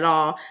with it at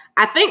all.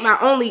 I think my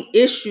only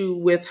issue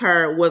with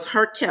her was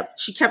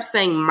she kept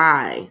saying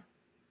my.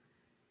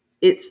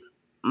 It's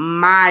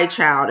my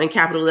child in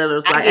capital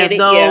letters, like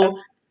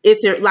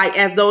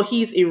as though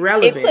he's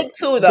irrelevant. It took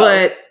two though.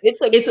 But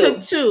it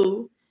took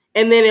two.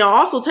 And then it'll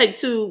also take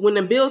two when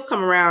the bills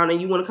come around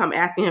and you want to come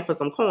asking him for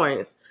some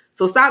coins.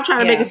 So stop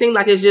trying to make it seem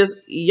like it's just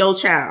your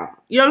child.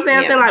 You know what I'm saying?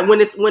 I'm saying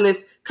like when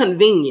it's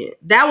convenient.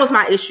 That was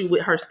my issue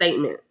with her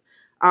statement.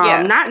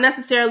 Not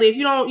necessarily if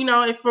you don't, you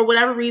know, if for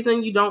whatever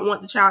reason you don't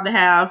want the child to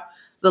have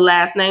the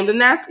last name, then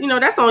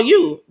that's on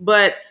you.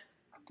 But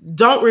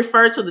don't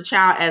refer to the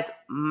child as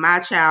my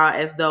child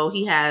as though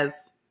he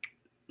has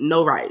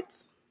no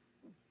rights.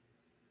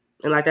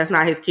 And like that's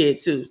not his kid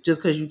too,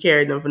 just because you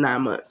carried them for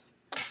 9 months.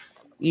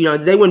 You know,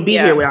 they wouldn't be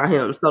here without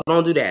him. So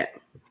don't do that.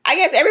 I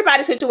guess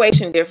everybody's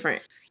situation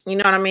different. You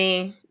know what I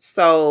mean?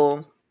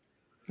 So,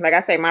 like I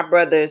say, my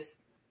brothers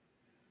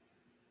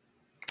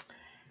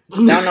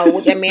don't know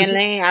what that man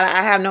name.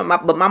 I have no,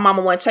 but my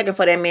mama wasn't checking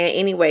for that man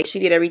anyway. She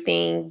did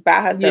everything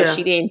by herself. Yeah.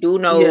 She didn't do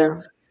no.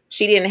 Yeah.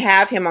 She didn't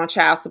have him on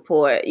child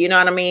support. You know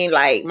what I mean?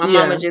 Like my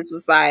mama just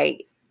was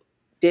like,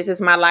 "This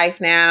is my life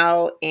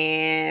now,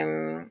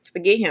 and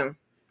forget him."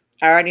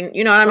 I already,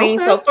 you know what I mean.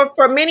 So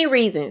for many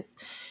reasons.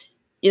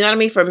 You know what I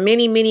mean? For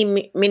many,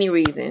 many, many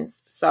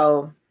reasons.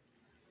 So,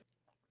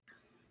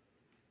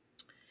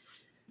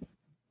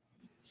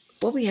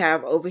 what we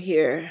have over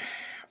here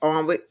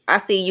on. I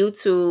see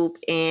YouTube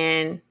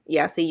and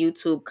I see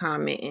YouTube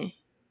commenting.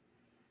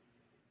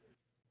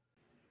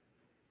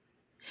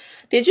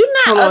 Did you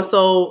not? Hold on.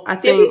 So I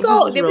think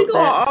did we go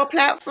on all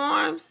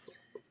platforms?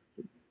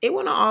 It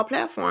went on all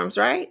platforms,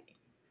 right?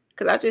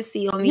 Because I just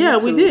see on YouTube. Yeah,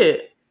 we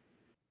did.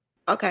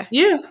 Okay.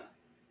 Yeah.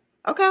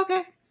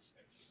 Okay.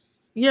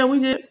 Yeah, we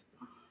did.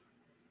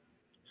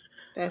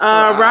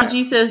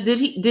 Raji says, did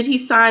he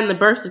sign the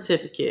birth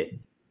certificate?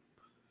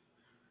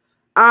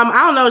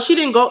 I don't know. She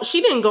didn't go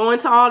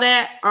into all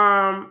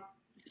that.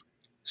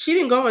 She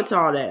didn't go into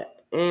all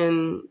that.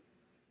 And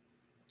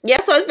yeah,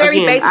 so it's very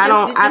basic. I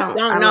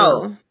don't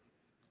know.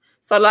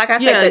 So like I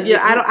said,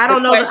 I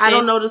don't know. I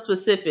don't know the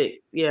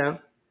specifics. Yeah.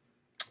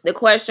 The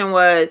question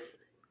was,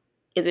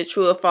 is it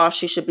true or false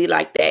she should be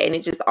like that? And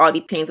it just all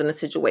depends on the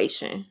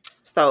situation.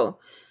 So,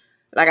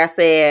 like I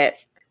said,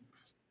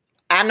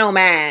 I know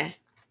mine.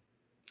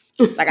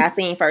 Like I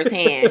seen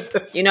firsthand.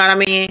 You know what I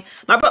mean?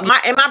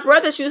 My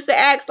brothers used to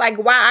ask like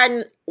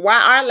why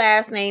our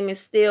last name is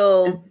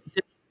still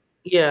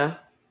yeah.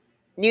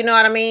 You know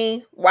what I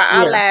mean? Why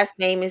our last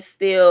name is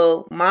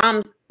still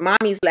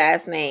mommy's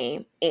last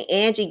name, and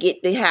Angie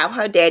get to have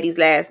her daddy's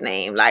last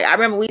name. Like I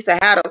remember we used to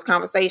have those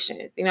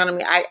conversations. You know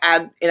what I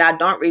mean? I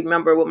don't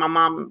remember what my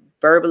mom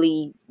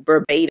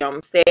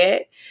verbatim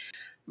said,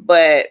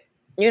 but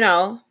you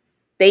know,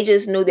 they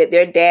just knew that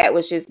their dad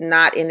was just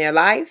not in their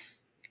life,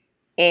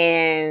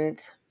 and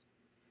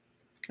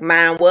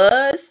mine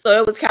was. So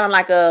it was kind of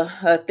like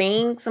a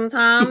thing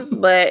sometimes,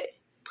 but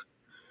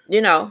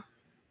you know.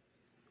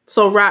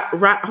 So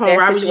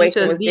Robert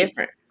situation was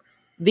different.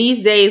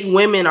 These days,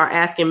 women are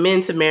asking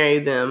men to marry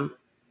them.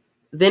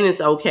 Then it's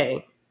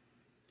okay.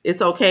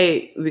 It's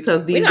okay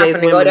because these days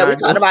women go there. We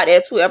talked about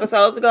that 2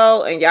 episodes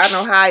ago, and y'all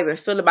know how I even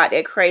feel about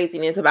that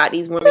craziness about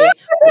these women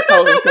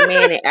proposing to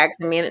men and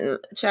asking men.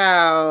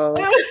 Child,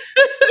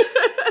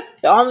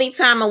 the only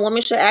time a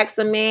woman should ask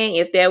a man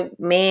if that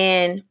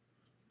man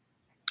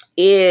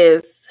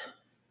is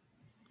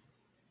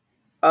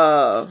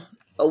a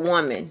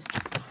woman.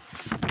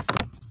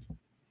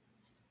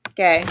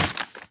 Okay,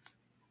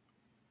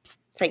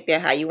 take that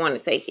how you want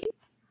to take it.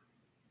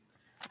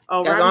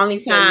 Oh, that's the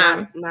only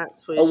time not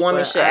Twitch, a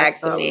woman should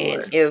ask a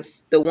man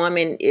if the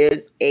woman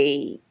is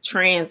a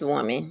trans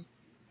woman,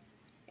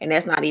 and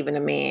that's not even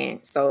a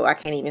man. So I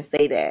can't even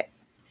say that.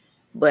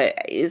 But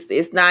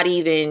it's not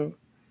even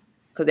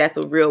because that's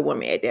a real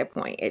woman at that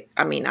point.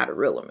 I mean, not a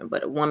real woman,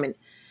 but a woman.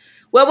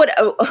 Well, with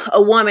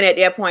a woman at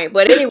that point.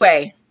 But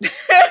anyway,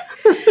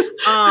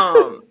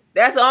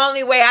 that's the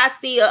only way I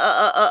see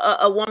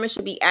a woman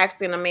should be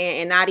asking a man,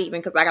 and not even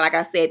because, like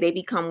I said, they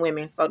become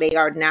women, so they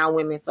are now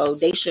women, so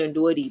they shouldn't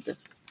do it either.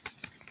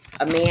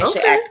 A man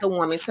should ask a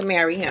woman to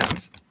marry him.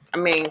 I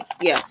mean,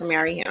 to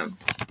marry him.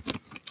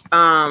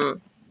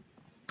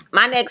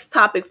 My next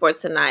topic for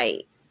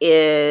tonight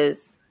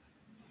is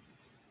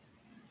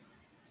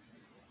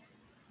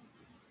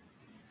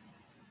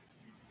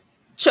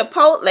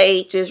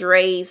Chipotle just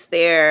raised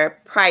their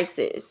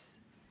prices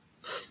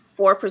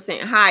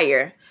 4%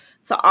 higher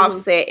to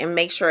offset and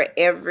make sure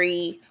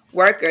every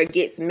worker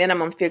gets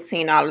minimum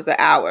 $15 an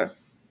hour.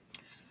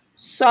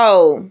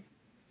 So,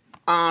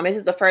 this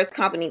is the first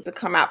company to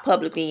come out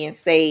publicly and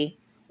say,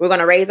 we're going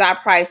to raise our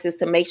prices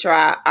to make sure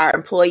our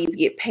employees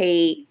get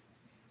paid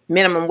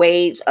minimum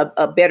wage,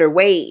 a better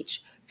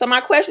wage. So my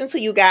question to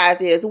you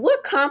guys is,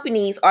 what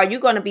companies are you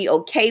going to be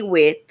okay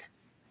with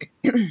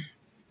when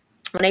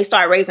they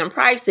start raising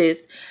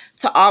prices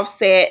to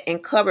offset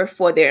and cover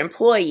for their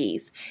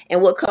employees?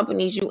 And what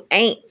companies you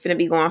ain't finna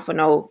be going for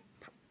no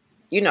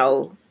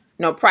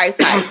price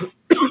hike?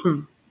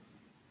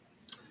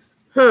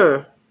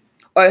 Or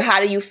how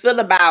do you feel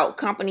about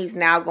companies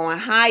now going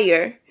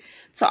higher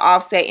to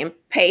offset and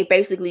pay?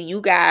 Basically, you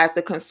guys,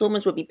 the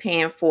consumers, will be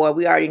paying for.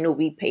 We already knew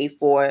we pay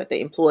for the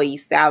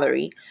employee's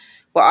salary.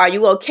 But are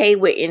you okay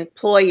with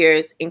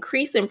employers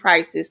increasing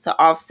prices to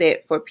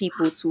offset for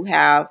people to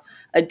have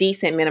a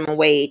decent minimum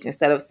wage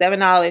instead of $7,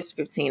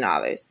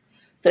 $15?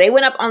 So they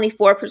went up only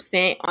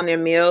 4% on their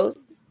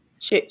meals,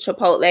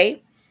 Chipotle.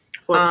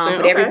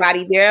 But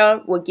everybody there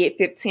will get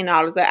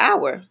 $15 an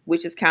hour,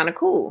 which is kind of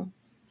cool.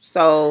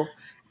 So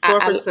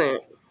 4%.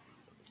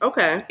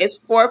 Okay. It's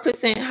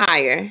 4%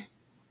 higher.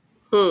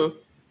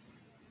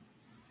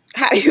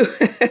 How do you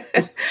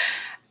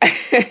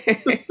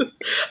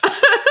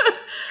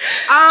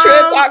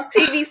True Talk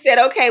TV said,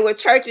 okay, well,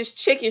 Church's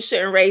Chicken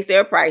shouldn't raise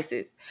their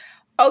prices.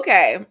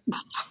 Okay.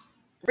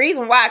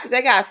 Reason why, because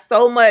they got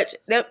so much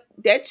that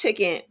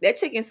chicken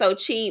so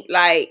cheap,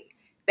 like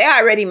they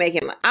already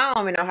making money. I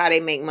don't even know how they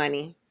make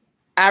money.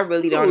 I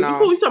really don't know.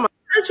 Who you talking about,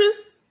 Church's?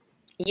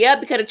 Yeah,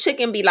 because the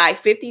chicken be like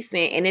 50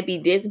 cents and it be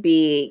this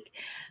big.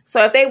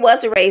 So if they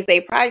was to raise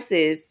their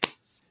prices,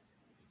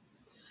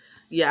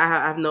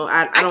 I don't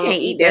can't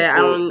eat that.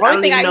 I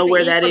don't even know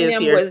where that is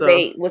here.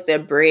 Was their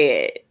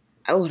bread.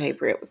 Oh, their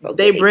bread was so good.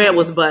 Their bread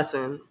was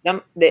bussin'.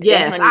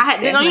 Yes,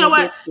 you know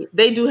what?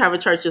 They do have a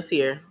Church's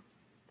here,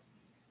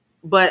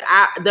 but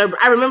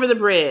I remember the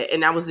bread,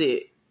 and that was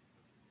it.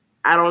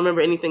 I don't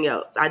remember anything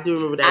else. I do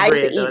remember that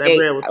bread though. That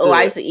bread was good.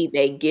 I used to eat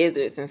their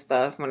gizzards and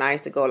stuff when I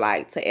used to go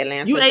like to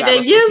Atlanta. You ate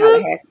their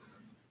gizzards?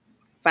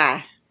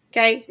 5.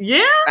 Okay.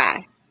 Yeah.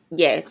 5.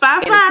 Yes.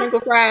 5. And the crinkle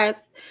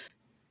fries.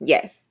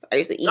 Yes. I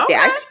used to eat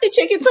that.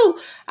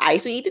 I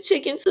used to eat the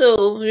chicken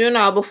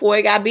too. Before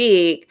it got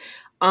big.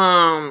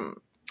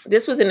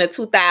 This was in the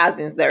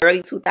 2000s, the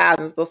early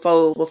 2000s,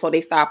 before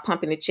they started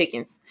pumping the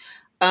chickens.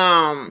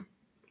 But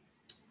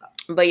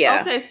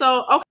yeah. Okay,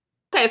 so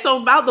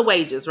about the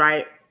wages,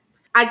 right?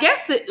 I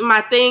guess that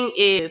my thing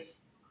is,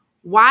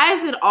 why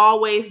is it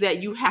always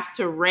that you have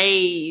to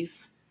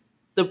raise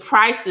the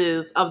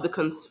prices of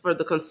for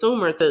the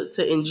consumer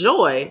to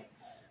enjoy,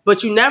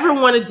 but you never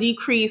want to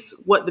decrease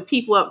what the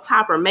people up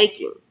top are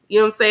making? You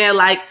know what I'm saying?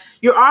 Like,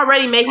 you're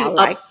already making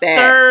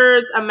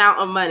absurd amount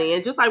of money.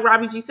 And just like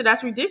Robbie G said,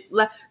 that's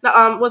ridiculous.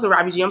 No, it wasn't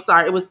Robbie G. I'm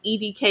sorry. It was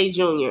EDK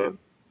Jr.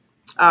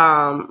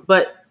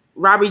 But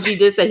Robbie G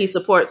did say he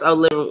supports a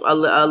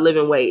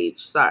living wage.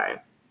 Sorry.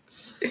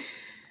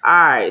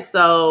 All right.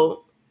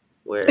 So,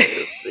 where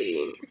is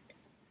see?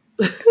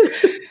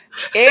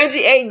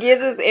 Angie ate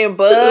gizzards and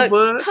bugs.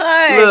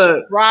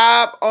 Hush,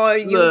 Rob on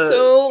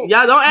YouTube.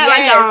 Y'all don't act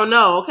like y'all don't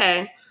know,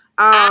 okay?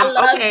 I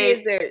love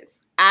gizzards.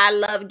 I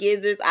love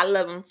gizzards. I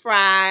love them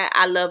fried.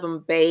 I love them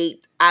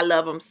baked. I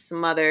love them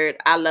smothered.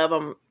 I love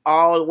them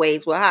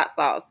always with hot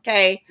sauce.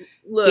 Okay,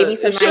 look, give me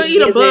some. If she'll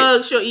eat a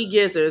bug, she'll eat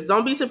gizzards.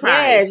 Don't be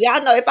surprised. Yes,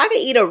 y'all know if I could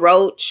eat a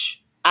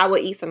roach, I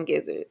would eat some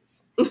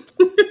gizzards.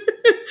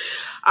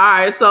 All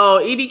right, so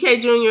EDK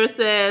Jr.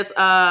 says,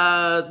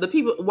 the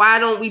people. Why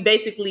don't we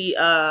basically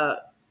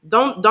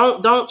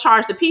don't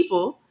charge the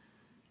people?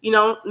 You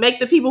know, make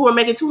the people who are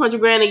making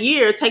 $200,000 a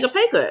year take a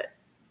pay cut.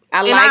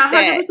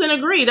 I 100%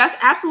 agree. That's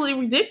absolutely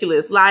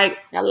ridiculous. Like,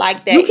 I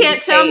like that. You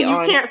can't tell me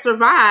you can't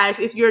survive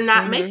if you're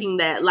not making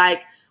that.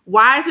 Like,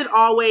 why is it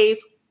always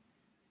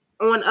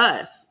on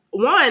us?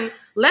 One,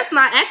 let's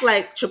not act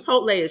like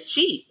Chipotle is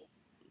cheap.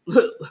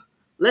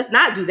 Let's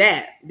not do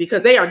that,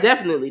 because they are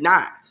definitely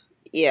not.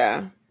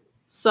 Yeah.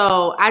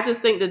 So I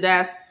just think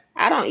that's.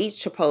 I don't eat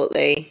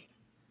Chipotle.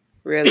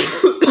 Really?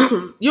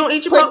 You don't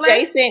eat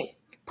Chipotle?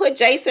 Put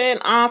Jason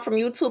from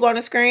YouTube on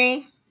the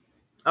screen.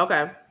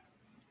 Okay.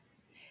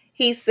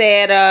 He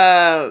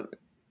said,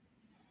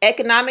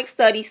 economic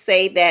studies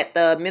say that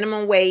the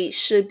minimum wage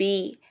should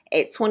be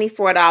at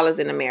 $24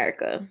 in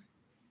America.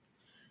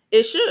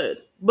 It should.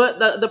 But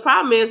the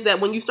problem is that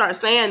when you start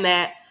saying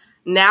that,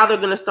 now they're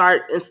going to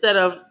start, instead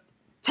of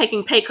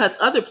taking pay cuts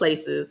other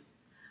places,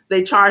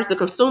 they charge the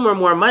consumer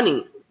more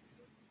money.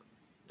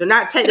 They're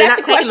not taking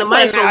the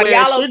money from where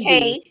it should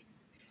be.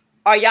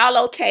 Are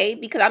y'all okay?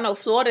 Because I know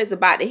Florida is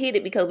about to hit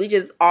it, because we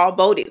just all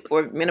voted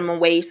for minimum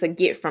wage to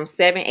get from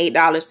 $7,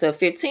 $8 to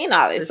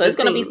 $15. So it's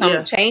going to be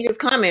some changes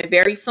coming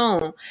very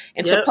soon.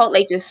 And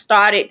Chipotle just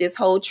started this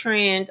whole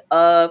trend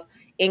of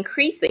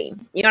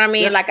increasing. You know what I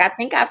mean? Like, I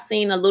think I've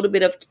seen a little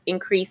bit of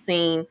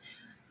increasing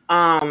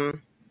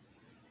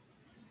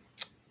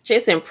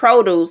just in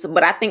produce,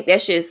 but I think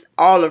that's just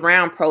all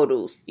around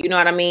produce. You know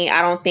what I mean?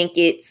 I don't think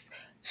it's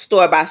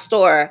store by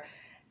store.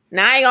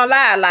 Now, I ain't gonna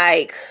lie,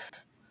 like,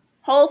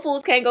 Whole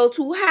Foods can't go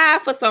too high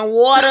for some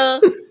water.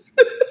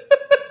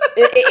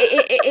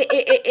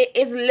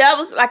 It's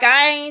levels. Like,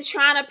 I ain't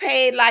trying to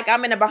pay like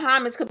I'm in the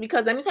Bahamas,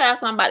 because let me tell you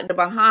something about the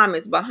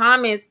Bahamas.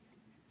 Bahamas,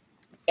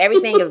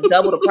 everything is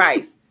double the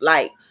price.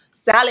 Like,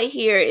 salad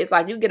here is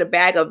like, you get a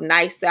bag of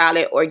nice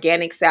salad,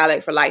 organic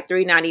salad, for like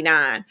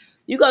 $3.99.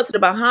 You go to the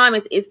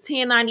Bahamas, it's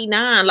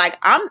 $10.99. Like,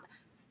 I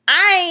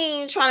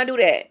ain't trying to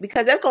do that,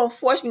 because that's going to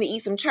force me to eat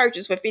some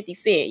churches for 50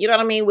 cents. You know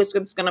what I mean? Which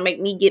is going to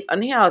make me get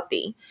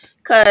unhealthy.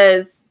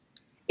 Because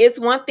it's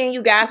one thing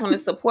you guys want to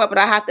support, but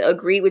I have to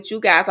agree with you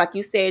guys. Like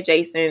you said,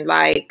 Jason,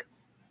 like,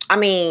 I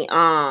mean,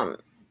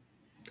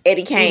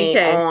 Eddie Kane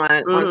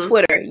on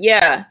Twitter.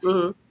 Yeah.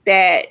 Mm-hmm.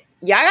 That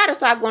y'all got to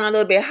start going a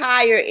little bit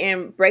higher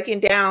and breaking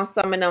down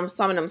some of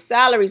them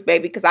salaries,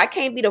 baby. Because I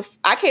can't be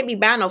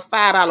buying no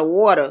 $5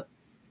 water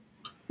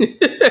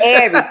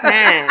every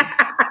time.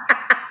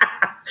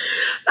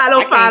 I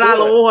don't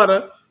 $5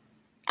 water.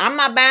 I'm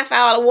not buying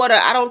 $5 water.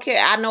 I don't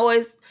care. I know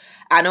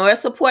it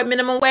support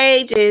minimum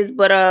wages,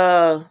 but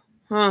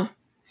and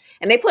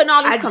they putting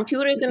all these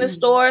computers in the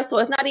store, so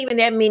it's not even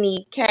that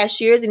many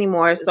cashiers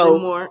anymore.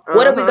 So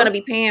what are we going to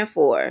be paying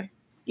for?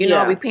 You know,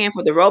 are we paying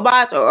for the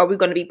robots, or are we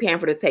going to be paying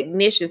for the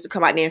technicians to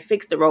come out there and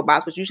fix the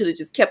robots? But you should have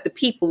just kept the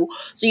people,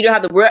 so you don't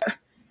have to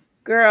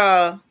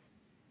girl.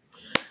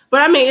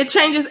 But I mean, it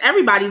changes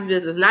everybody's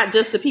business, not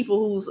just the people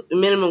whose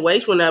minimum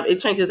wage went up. It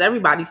changes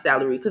everybody's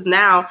salary, because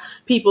now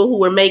people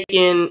who are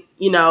making,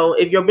 you know,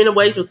 if your minimum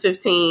wage was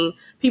 15,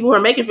 people who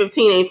are making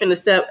 15 ain't finna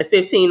sell at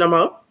 15 no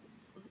more.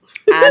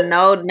 I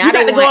know. Now you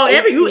got to go up.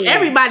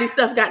 Everybody's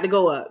stuff got to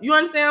go up. You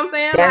understand what I'm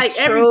saying? That's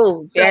like,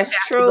 true.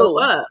 That's true.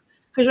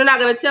 Because you're not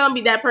going to tell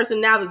me that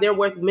person now that they're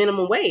worth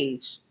minimum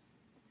wage.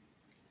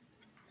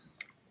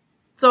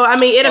 So I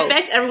mean, it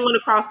affects everyone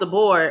across the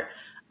board.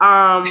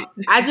 I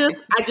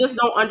just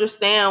don't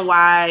understand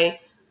why,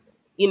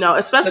 you know,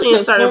 especially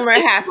in certain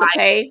places has to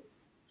pay.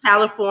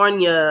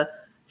 California,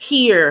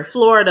 here,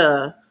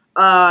 Florida,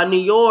 New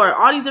York,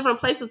 all these different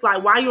places.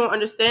 Like, why you don't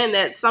understand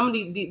that some of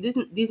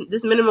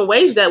this minimum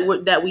wage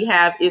that we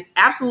have is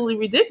absolutely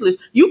ridiculous.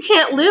 You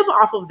can't live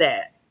off of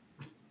that.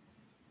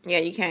 Yeah,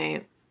 you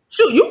can't.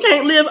 Shoot, you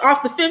can't live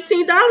off the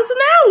 $15 an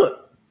hour.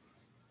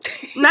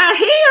 Not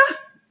here.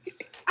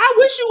 I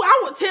wish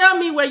I would tell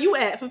me where you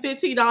at for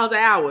 $15 an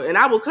hour, and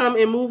I will come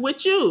and move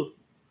with you.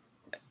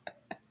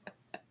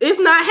 It's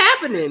not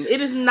happening.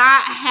 It is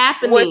not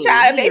happening. Well,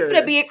 child, if they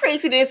finna be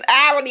increasing this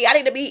hourly, I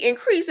need to be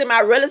increasing my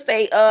real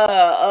estate.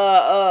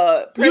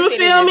 You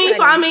feel me?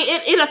 So I mean,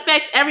 it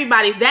affects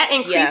everybody. That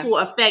increase will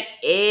affect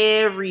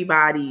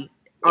everybody's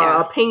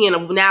opinion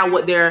of now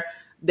what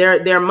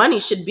their money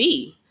should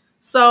be.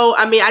 So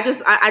I mean, I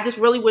just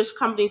really wish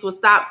companies would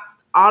stop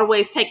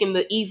always taking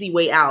the easy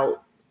way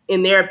out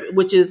in there,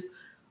 which is,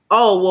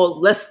 oh well,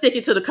 let's stick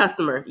it to the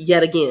customer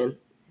yet again.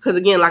 Because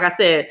again, like I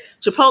said,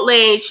 Chipotle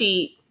ain't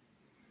cheap.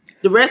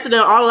 The rest of them,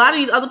 a lot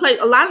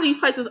of these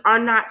places are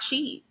not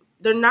cheap.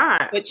 They're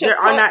not. They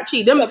are not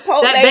cheap.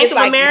 That Bank of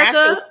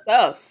America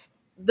stuff.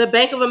 The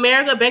Bank of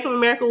America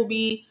will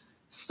be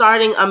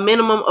starting a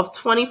minimum of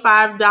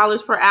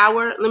 $25 per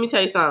hour. Let me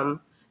tell you something.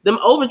 Them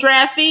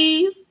overdraft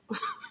fees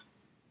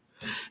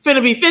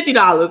finna be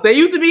 $50. They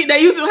used to how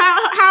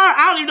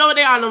I don't even know what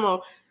they are no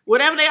more.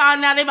 Whatever they are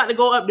now, they about to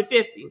go up to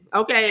 50.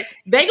 Okay,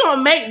 they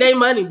gonna make their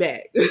money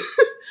back.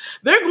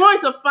 They're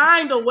going to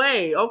find a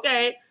way.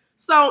 Okay.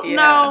 So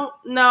no,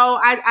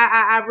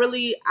 I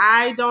really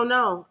don't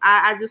know.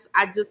 I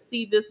just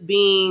see this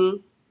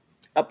being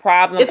a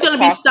problem. It's going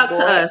to be stuck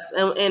to us,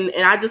 and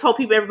I just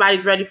hope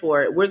everybody's ready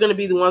for it. We're going to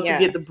be the ones who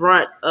get the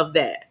brunt of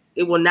that.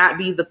 It will not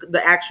be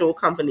the actual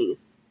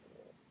companies.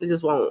 It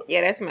just won't. Yeah,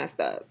 that's messed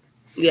up.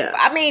 Yeah,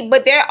 I mean,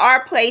 but there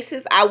are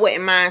places I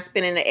wouldn't mind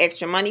spending the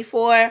extra money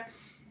for.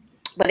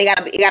 But it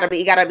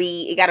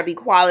gotta be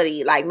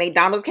quality. Like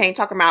McDonald's can't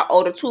talk about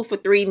the 2 for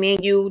 $3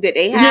 menu that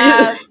they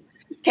have.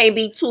 Can't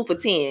be 2 for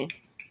 $10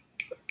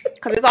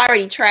 because it's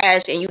already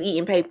trashed and you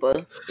eating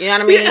paper. You know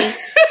what I mean? Yeah.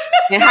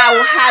 And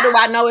how do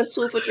I know it's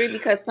 2 for $3?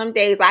 Because some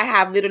days I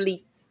have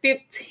literally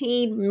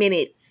 15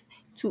 minutes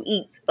to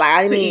eat.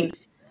 Like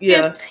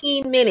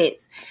 15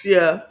 minutes.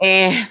 Yeah.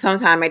 And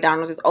sometimes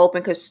McDonald's is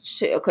open because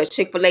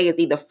Chick-fil-A is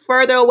either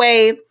further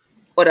away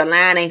or the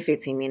line ain't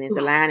 15 minutes.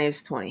 The line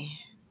is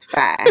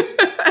 25. You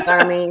know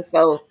what I mean?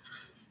 So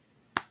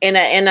in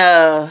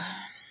a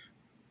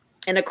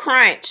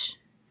crunch.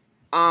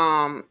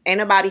 Ain't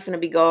nobody finna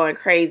be going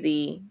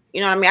crazy. You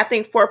know what I mean? I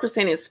think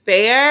 4% is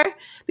fair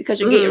because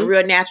you're getting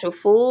real natural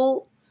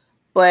food,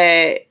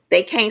 but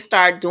they can't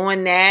start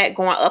doing that,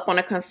 going up on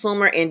the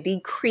consumer and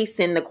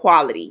decreasing the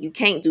quality. You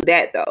can't do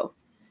that though.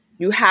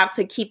 You have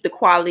to keep the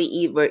quality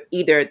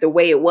either the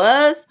way it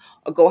was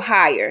or go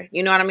higher.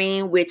 You know what I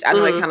mean? Which I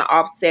know it kind of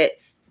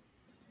offsets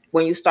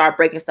when you start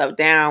breaking stuff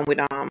down with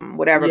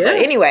whatever. Yeah. But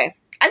anyway,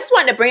 I just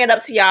wanted to bring it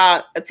up to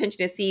y'all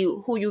attention and see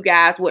who you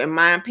guys wouldn't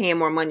mind paying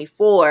more money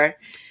for.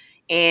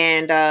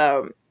 And,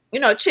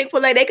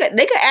 Chick-fil-A, they could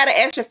add an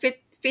extra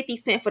 50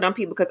 cents for them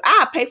people because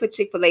I pay for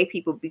Chick-fil-A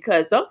people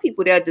because them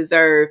people there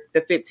deserve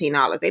the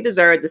 $15. They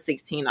deserve the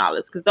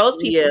 $16 because those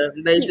people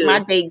keep my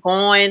day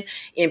going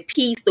in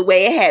peace the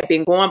way it had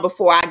been going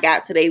before I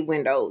got to their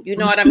window. You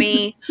know what I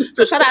mean?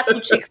 So shout out to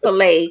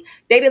Chick-fil-A.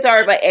 They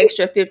deserve an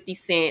extra 50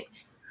 cents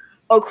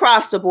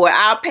across the board.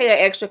 I'll pay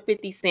an extra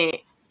 50 cents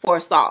for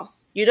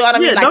sauce. You know what I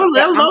mean? Yeah,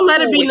 don't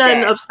let it be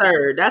nothing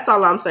absurd. That's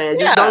all I'm saying.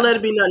 Just don't let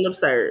it be nothing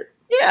absurd.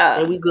 Yeah.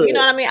 And we good. You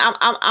know what I mean?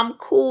 I'm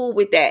cool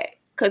with that.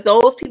 Because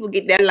those people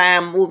get that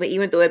line moving,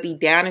 even though it be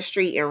down the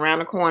street and around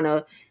the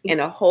corner in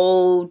a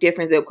whole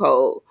different zip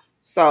code.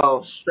 So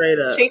straight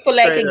up.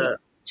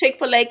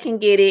 Chick-fil-A can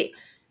get it,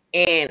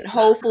 and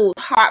Whole Foods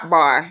Hot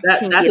Bar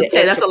can get it.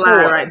 That's a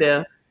line right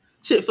there.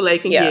 Chick-fil-A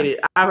can get it.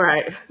 All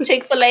right.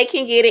 Chick-fil-A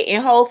can get it,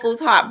 and Whole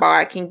Foods Hot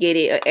Bar can get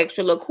it, an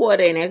extra little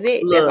quarter, and that's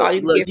it. That's all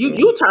you can get.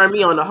 You turn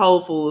me on the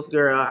Whole Foods,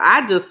 girl.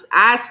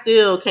 I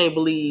still can't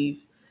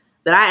believe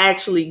that I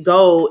actually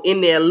go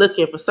in there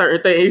looking for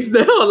certain things.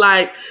 Though,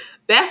 like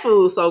that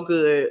food's so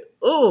good.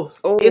 Ooh,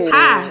 it's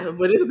high,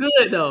 but it's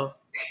good though.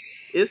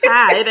 It's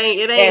high. It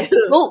ain't. That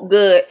soup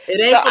good. It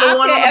ain't for the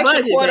one on the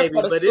budget, baby,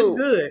 but it's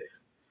good.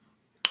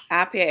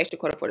 I'll pay an extra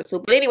quarter for the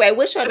soup. But anyway,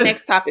 what's your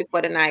next topic for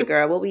tonight,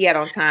 girl? Where we at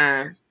on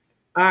time?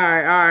 All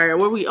right.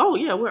 Where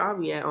are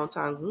we at on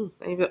time?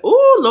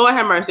 Lord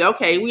have mercy.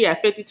 Okay, we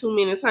at 52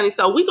 minutes, honey.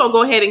 So we gonna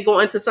go ahead and go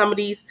into some of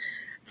these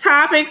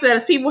topics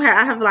that people have.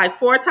 I have like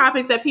 4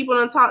 topics that people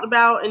done talked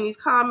about in these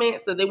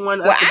comments that they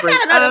want us to bring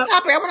up. I got another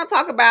topic I want to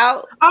talk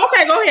about.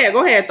 Okay, go ahead.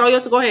 Go ahead,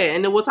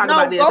 and then we'll talk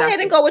about this. Go ahead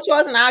and go with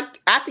yours, and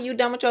after you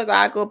done with yours,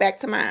 I'll go back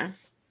to mine.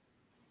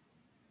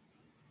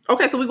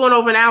 Okay, so we're going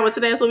over an hour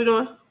today. That's what we're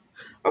doing.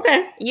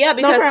 Okay. Yeah,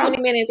 because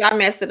 20 minutes I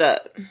messed it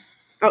up.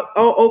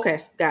 Oh,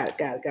 okay. Got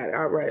it.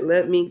 All right.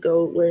 Let me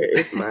go. Where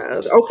is my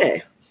other?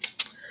 Okay.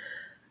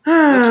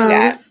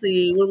 Let's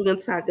see. What are we going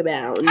to talk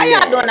about? How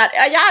y'all doing?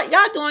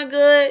 Y'all doing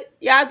good?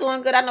 Y'all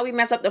doing good? I know we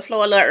messed up the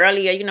floor a little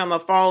earlier. You know, my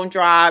phone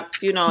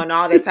dropped, and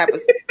all that type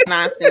of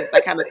nonsense.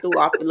 I kind of threw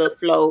off the little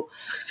flow.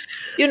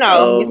 We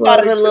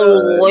started a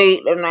little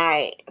late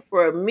tonight.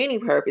 for many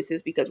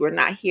purposes because we're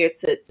not here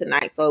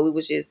tonight. So we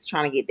was just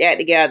trying to get that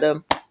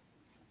together.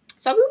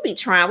 So we'll be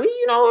trying. I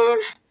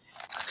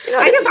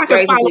guess I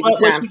can follow up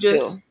what you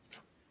just.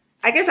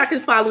 I guess I can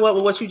follow up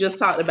with what you just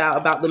talked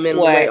about the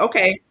minimum wage.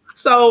 Okay,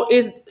 so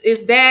is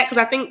that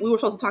because I think we were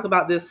supposed to talk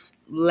about this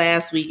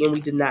last week and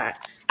we did not.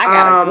 I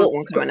got a good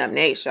one coming up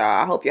next, y'all.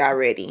 I hope y'all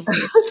ready.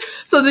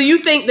 So do you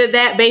think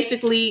that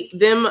basically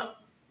them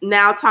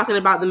now talking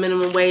about the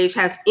minimum wage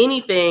has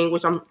anything,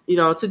 which I'm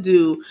to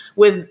do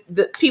with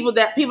the people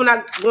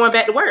not going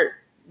back to work?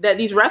 That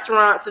these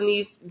restaurants and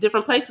these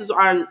different places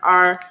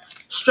are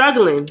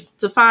struggling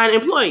to find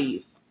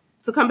employees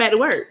to come back to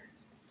work.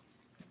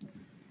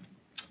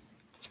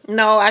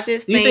 No, I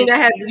just you think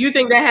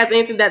that has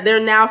anything that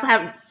they're now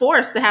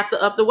forced to have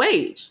to up the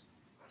wage?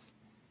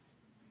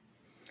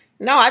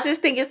 No, I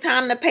just think it's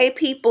time to pay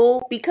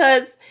people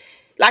because,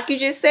 like you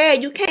just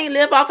said, you can't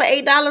live off of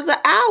 $8 an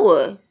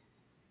hour.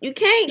 You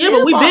can't. Yeah,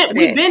 but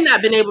we've been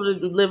not been able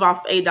to live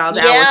off $8 an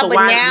hour. So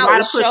why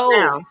the push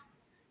now?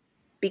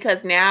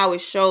 Because now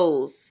it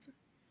shows.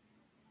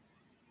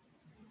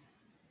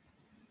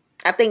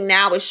 I think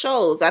now it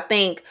shows. I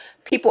think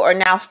people are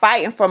now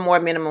fighting for more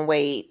minimum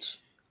wage.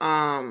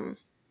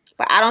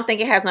 But I don't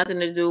think it has nothing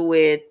to do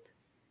with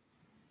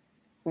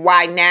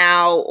why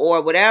now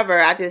or whatever.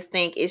 I just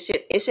think it's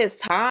just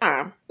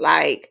time.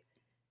 Like,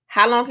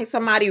 how long can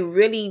somebody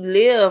really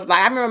live? Like,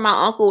 I remember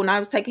my uncle, when I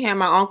was taking care of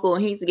my uncle,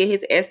 and he used to get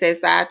his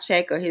SSI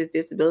check or his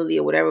disability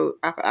or whatever.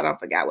 I don't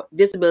forget what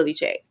disability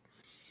check.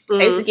 Mm-hmm.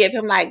 They used to give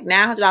him like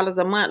 $900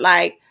 a month.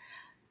 Like,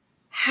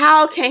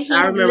 how can he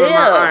live? I remember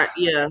my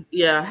aunt.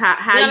 Yeah.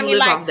 How you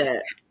live off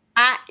that?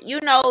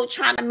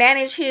 Trying to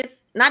manage his.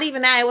 Not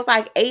even that, it was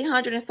like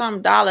 $800 and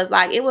some dollars.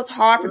 Like, it was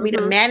hard for me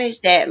to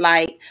manage that.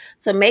 Like,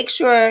 to make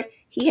sure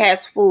he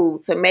has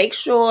food, to make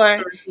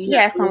sure he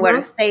has somewhere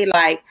to stay.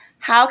 Like,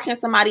 how can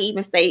somebody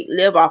even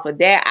live off of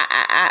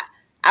that?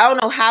 I don't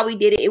know how we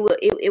did it.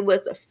 It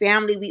was a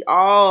family. We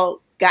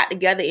all got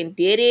together and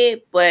did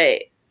it.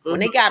 But when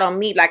they got on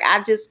me, like,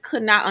 I just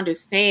could not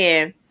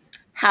understand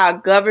how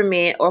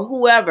government or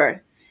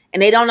whoever,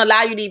 and they don't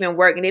allow you to even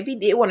work. And if he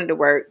did want to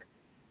work,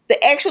 the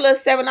extra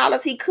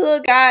 $7 he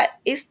could got,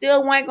 it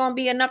still wasn't going to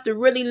be enough to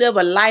really live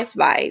a life.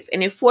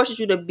 And it forces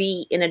you to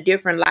be in a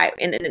different life,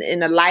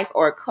 in a life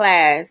or a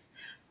class.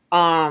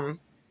 That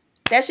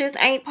just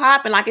ain't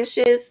popping. Like, it's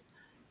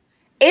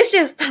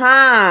just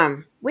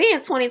time. We in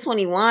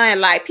 2021.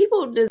 Like,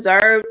 people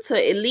deserve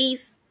to at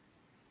least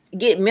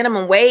get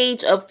minimum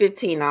wage of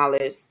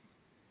 $15.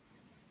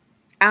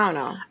 I don't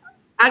know.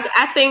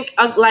 I think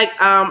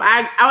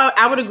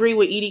I would agree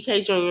with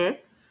EDK Jr.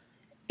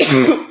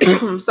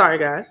 Sorry,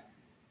 guys.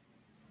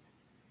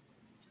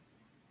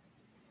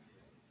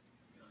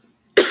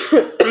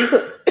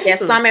 Yeah,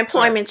 some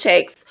employment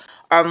checks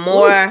are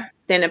more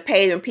than the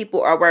pay when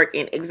people are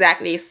working.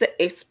 Exactly,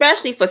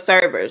 especially for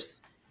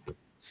servers.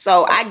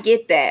 So I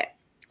get that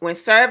when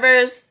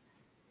servers,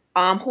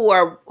 who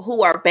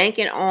are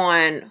banking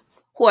on,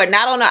 who are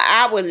not on an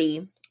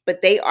hourly,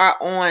 but they are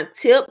on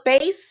tip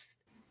base.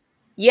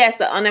 Yes,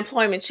 the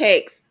unemployment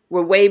checks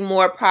were way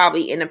more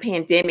probably in the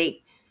pandemic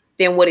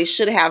than what it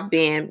should have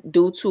been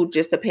due to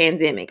just the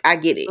pandemic. I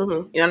get it. You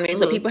know what I mean?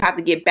 So people have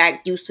to get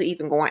back used to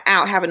even going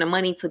out, having the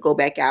money to go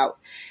back out.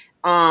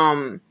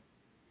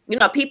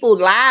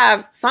 People's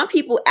lives, some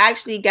people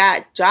actually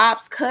got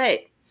jobs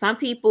cut. Some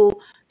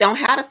people don't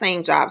have the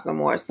same jobs no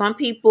more. Some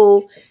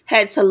people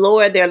had to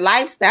lower their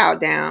lifestyle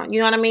down. You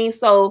know what I mean?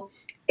 So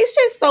it's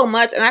just so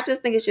much. And I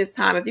just think it's just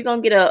time. If you're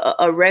going to get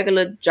a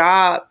regular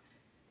job,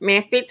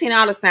 man,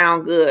 $15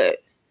 sound good.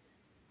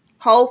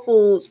 Whole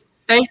Foods.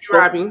 Thank you,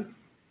 Robbie.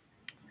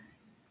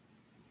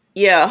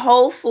 Yeah,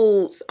 Whole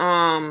Foods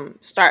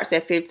starts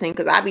at 15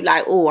 because I'd be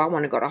like, oh, I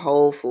want to go to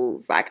Whole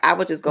Foods. Like, I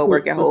would just go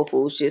work at Whole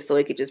Foods just so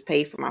it could just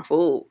pay for my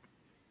food.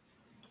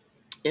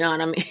 You know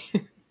what I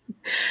mean?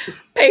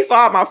 Pay for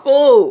all my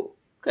food.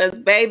 Because,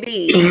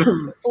 baby,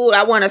 food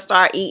I want to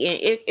start eating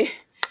it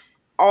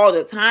all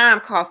the time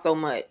costs so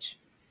much.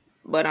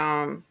 But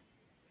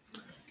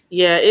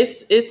yeah,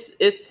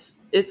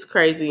 it's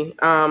crazy.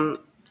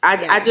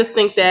 I just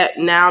think that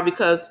now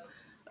because,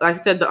 like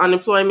I said, the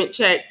unemployment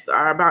checks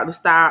are about to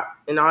stop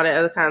and all that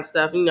other kind of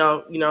stuff,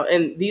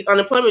 and these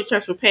unemployment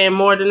checks were paying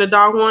more than the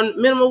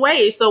doggone minimum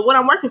wage. So what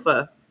I'm working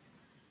for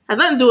has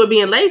nothing to do with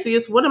being lazy.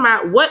 It's what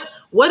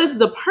is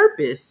the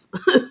purpose?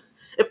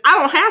 If I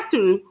don't have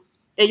to,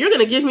 and you're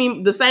going to give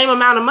me the same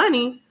amount of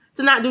money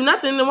to not do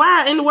nothing, then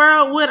why in the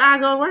world would I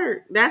go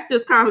work? That's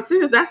just common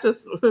sense. That's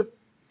just, that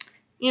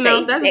don't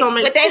make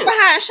sense. But they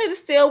behind should have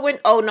still went,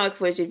 oh no,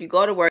 because if you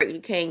go to work, you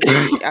can't get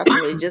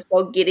it. Just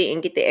go get it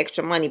and get the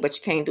extra money, but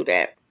you can't do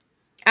that.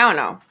 I don't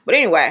know. But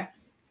anyway,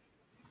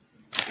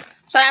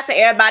 shout out to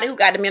everybody who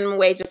got the minimum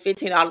wage of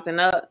 $15 and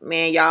up.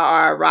 Man, y'all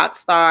are rock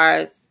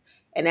stars,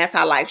 and that's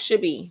how life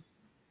should be.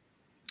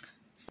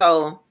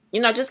 So,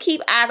 just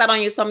keep eyes out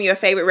on some of your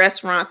favorite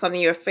restaurants, some of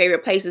your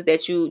favorite places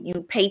that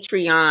you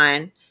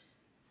patron.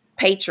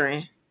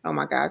 Oh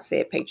my God, I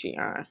said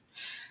Patreon.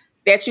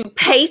 That you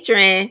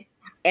patron,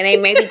 and they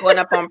may be going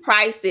up on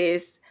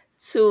prices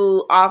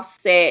to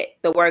offset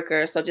the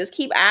worker. So just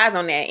keep eyes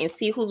on that and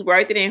see who's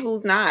worth it and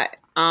who's not.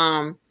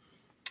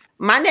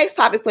 My next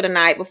topic for the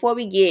night, before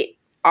we get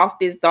off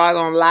this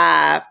doggone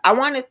live, I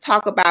want to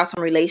talk about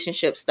some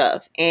relationship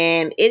stuff.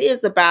 And it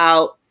is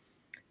about,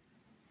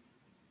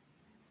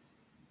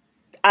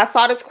 I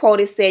saw this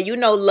quote. It said,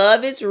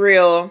 love is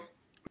real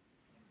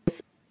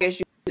as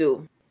you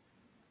do.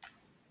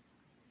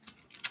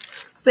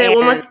 Say it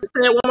one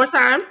more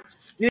time.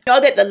 You know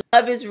that the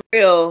love is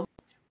real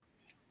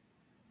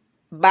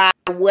by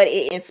what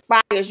it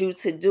inspires you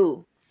to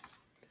do.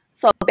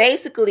 So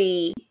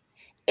basically,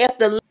 if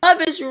the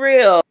love is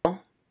real,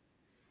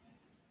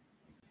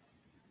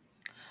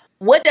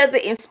 what does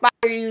it inspire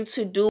you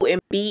to do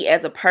and be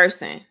as a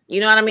person?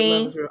 You know what I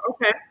mean?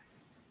 Okay.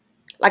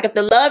 Like if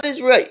the love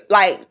is real,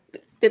 like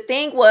the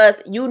thing was,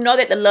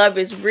 that the love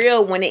is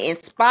real when it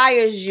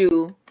inspires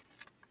you.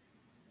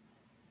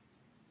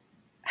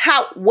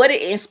 What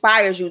it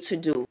inspires you to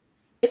do.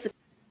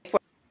 For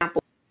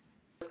example,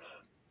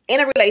 in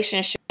a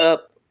relationship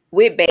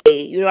with Bae,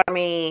 you know what I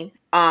mean?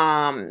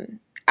 Out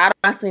of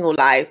my single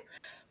life,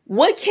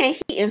 what can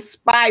he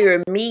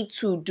inspire me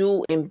to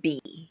do and be?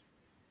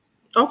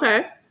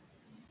 Okay.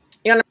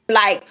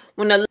 Like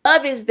when the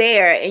love is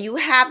there and you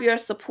have your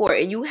support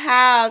and you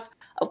have,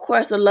 of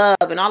course, the love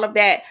and all of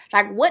that,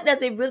 like what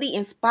does it really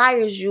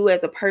inspires you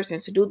as a person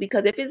to do?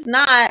 Because if it's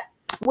not,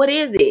 what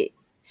is it?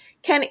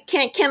 Can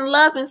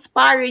love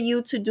inspire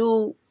you to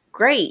do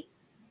great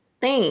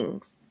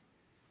things?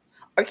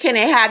 Or can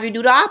it have you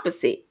do the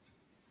opposite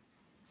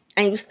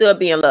and you still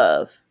be in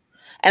love?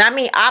 And I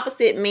mean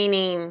opposite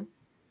meaning,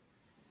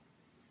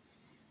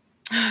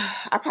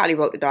 I probably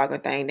wrote the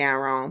doggone thing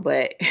down wrong,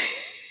 but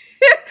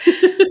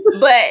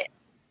but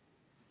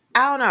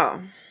I don't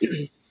know.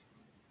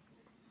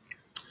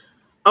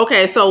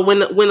 Okay, so when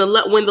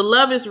the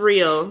love is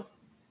real,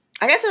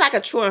 I guess it's like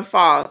a true and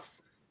false.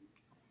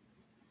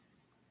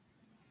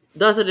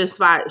 Does it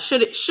inspire?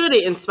 Should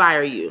it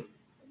inspire you?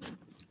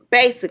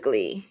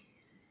 Basically.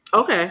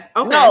 Okay.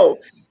 No,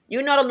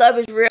 the love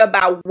is real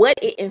about what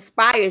it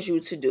inspires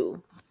you to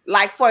do.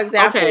 Like for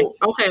example,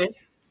 okay.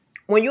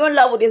 When you're in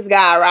love with this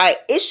guy, right?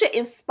 It should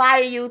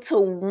inspire you to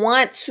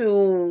want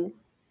to,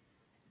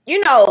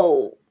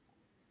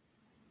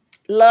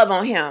 love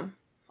on him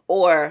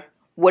or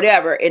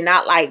whatever, and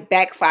not like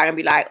backfire and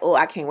be like, oh,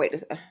 I can't wait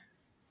to.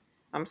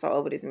 I'm so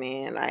over this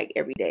man, like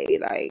every day,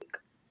 like,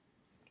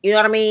 you know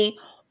what I mean?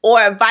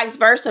 Or vice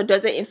versa.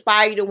 Does it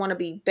inspire you to want to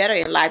be better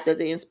in life? Does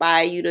it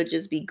inspire you to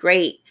just be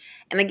great?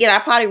 And again, I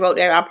probably wrote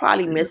that. I'm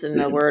probably missing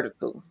a word or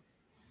two.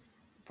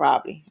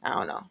 Probably. I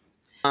don't know.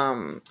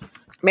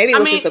 Maybe it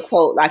was just a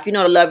quote. Like, the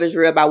love is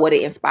real about what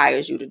it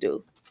inspires you to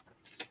do.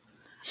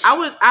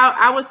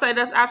 I would say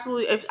that's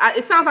absolutely,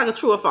 it sounds like a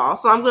true or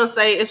false. So I'm going to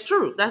say it's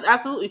true. That's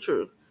absolutely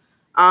true.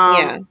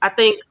 I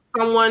think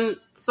someone,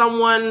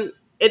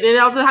 it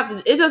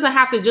doesn't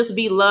have to just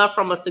be love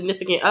from a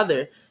significant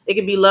other. It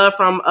could be love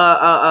from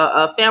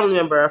a family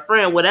member, a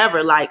friend,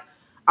 whatever. Like,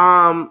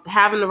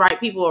 having the right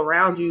people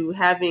around you,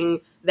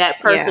 having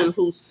that person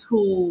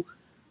who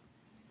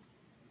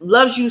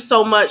loves you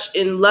so much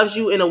and loves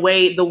you in the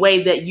way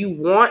that you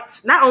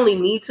want, not only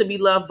need to be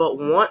loved, but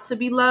want to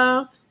be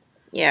loved.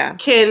 Yeah.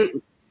 Can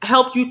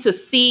help you to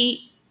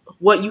see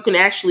what you can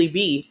actually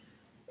be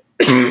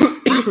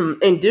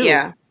and do.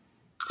 Yeah.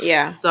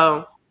 Yeah.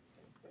 So,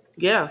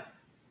 yeah.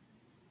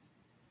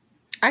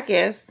 I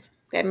guess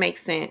that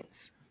makes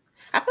sense.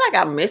 I feel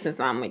like I'm missing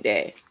something with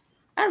that.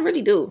 I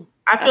really do.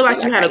 I feel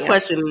like you had a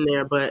question in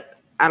there, but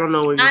I don't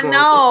know where you're going.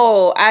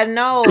 I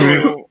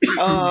know.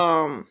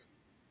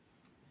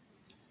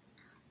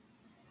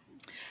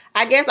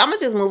 I guess I'm going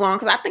to just move on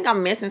because I think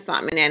I'm missing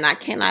something in there and I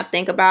cannot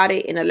think about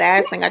it. And the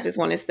last thing I just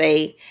want to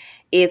say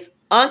is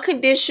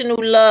unconditional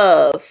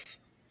love,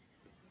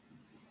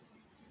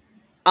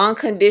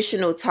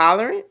 unconditional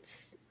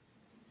tolerance.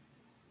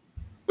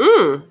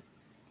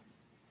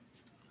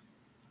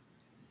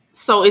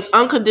 So it's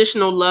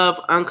unconditional love,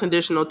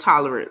 unconditional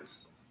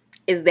tolerance.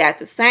 Is that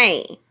the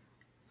same?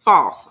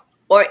 False.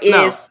 Or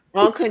is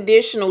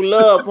unconditional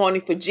love only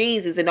for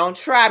Jesus and don't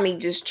try me,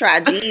 just try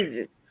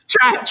Jesus?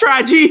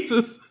 Try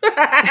Jesus.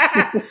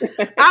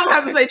 I would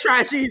have to say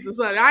try Jesus,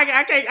 honey.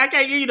 I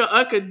can't give you the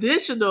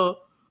unconditional.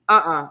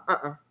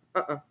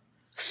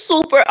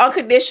 Super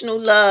unconditional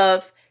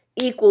love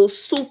equals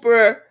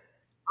super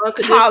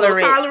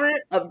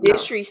tolerant of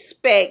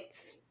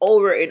disrespect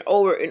over and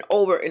over and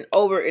over and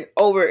over and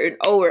over and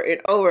over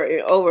and over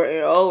and over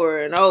and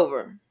over and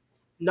over.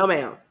 No,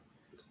 ma'am.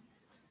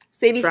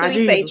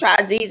 CBC say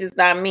try Jesus,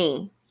 not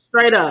me.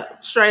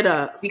 Straight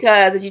up.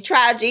 Because if you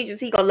try Jesus,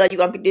 he gonna love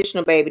you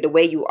unconditional, baby, the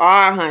way you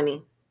are,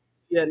 honey.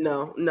 Yeah,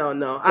 no.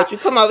 But you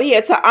come over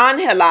here to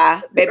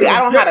Angela, baby. I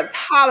don't have a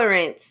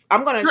tolerance.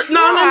 I'm gonna try.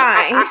 No.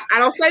 I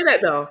don't say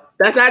that though.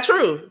 That's not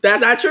true.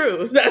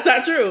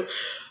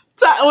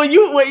 So when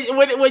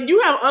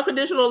you have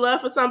unconditional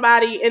love for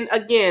somebody, and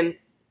again,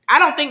 I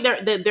don't think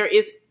there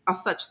is a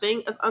such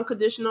thing as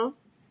unconditional.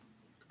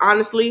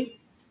 Honestly,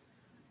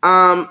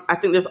 I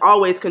think there's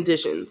always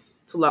conditions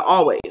to love.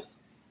 Always.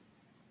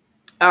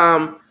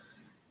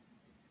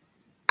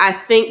 I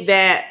think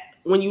that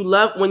when you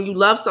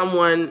love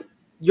someone,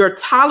 your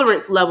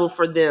tolerance level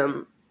for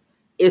them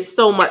is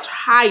so much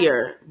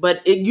higher.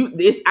 But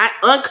it's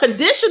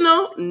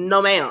unconditional.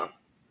 No, ma'am.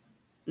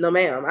 No,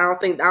 ma'am. I don't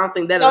think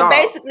that at So all.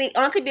 basically,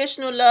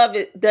 unconditional love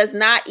does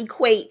not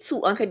equate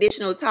to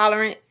unconditional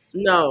tolerance.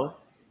 No.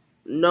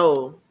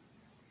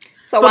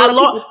 So why do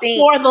people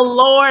think for the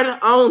Lord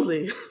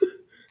only?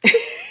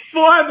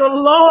 For the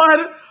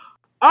Lord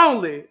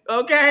only.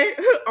 Okay?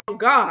 Oh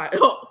God.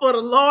 For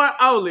the Lord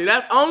only.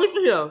 That's only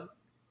for him.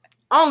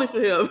 Only for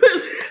him.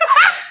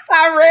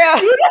 For real?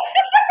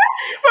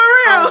 For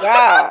real. Oh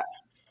God.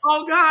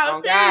 Oh God.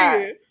 Oh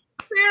God.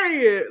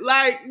 Period.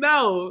 Like,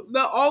 no,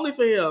 only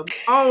for him.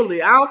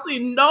 Only. I don't see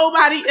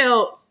nobody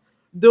else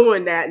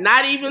doing that.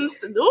 Not even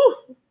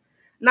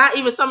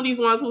some of these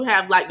ones who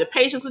have like the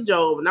patience of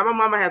Job. Now my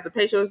mama has the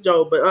patience of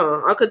Job, but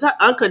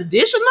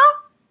unconditional?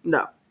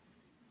 No.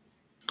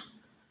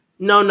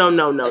 No.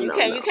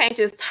 You can't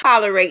just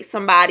tolerate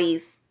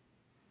somebody's.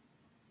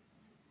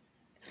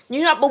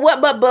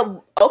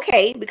 But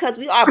okay, because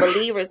we are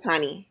believers,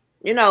 honey.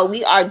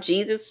 We are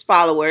Jesus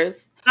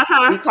followers.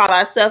 We call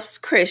ourselves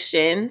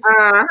Christians.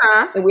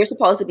 And we're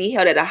supposed to be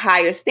held at a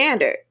higher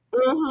standard.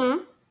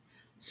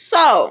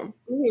 So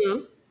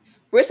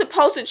we're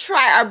supposed to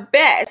try our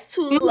best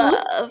to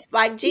love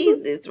like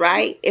Jesus,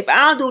 right? If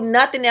I don't do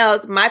nothing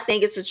else, my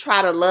thing is to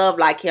try to love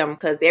like him,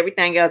 because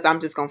everything else, I'm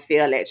just going to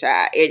fail at,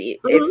 child.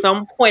 At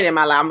some point in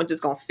my life, I'm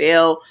just going to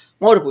fail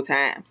multiple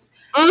times.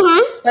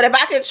 But if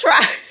I can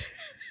try...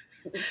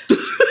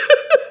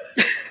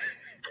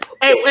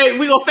 Hey,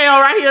 we gonna fail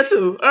right here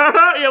too.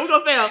 Yeah, we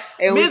gonna fail.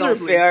 And we gonna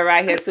fail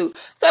right here too.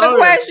 So the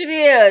question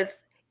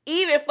is,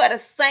 even for the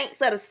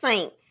saints of the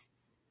saints,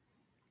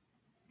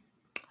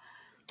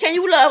 can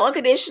you love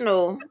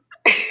unconditional?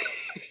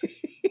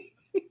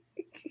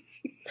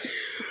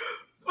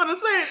 For the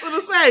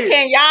saints.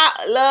 Can y'all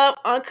love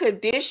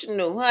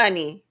unconditional,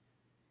 honey?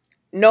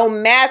 No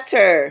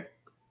matter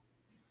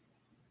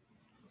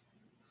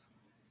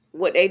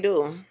what they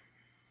do.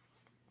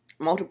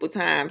 Multiple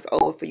times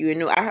over for you.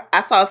 And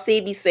I saw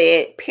CB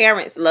said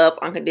parents love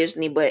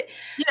unconditionally, but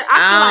yeah,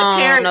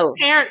 I feel like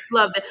parents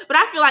love that. But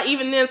I feel like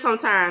even then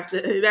sometimes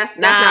that's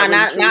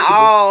not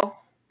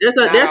all. There's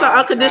an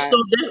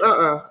unconditional.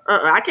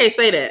 I can't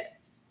say that.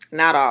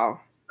 Not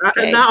all.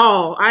 Okay. Not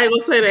all. I ain't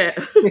gonna say that.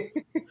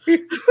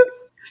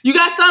 You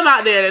got some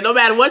out there that no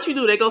matter what you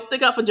do, they gonna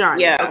stick up for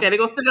Johnny. Yeah. Okay, they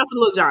gonna stick up for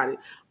little Johnny.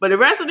 But the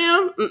rest of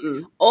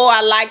them, Oh,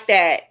 I like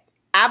that.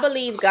 I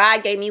believe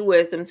God gave me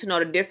wisdom to know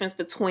the difference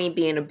between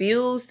being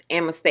abused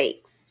and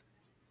mistakes.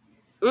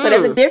 So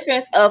there's a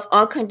difference of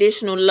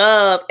unconditional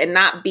love and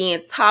not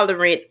being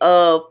tolerant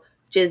of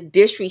just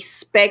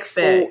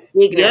disrespectful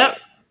ignorance. Yep.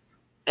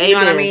 You know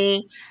what I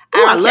mean? Ooh,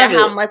 I don't care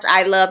how much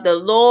I love the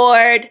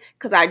Lord,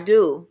 because I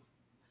do.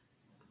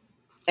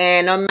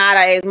 And no matter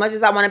as much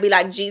as I want to be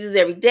like Jesus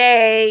every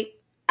day,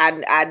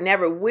 I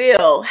never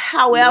will.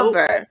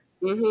 However,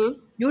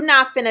 you're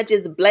not finna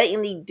just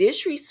blatantly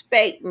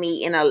disrespect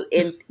me and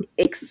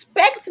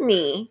expect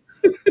me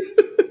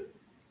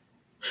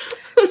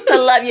to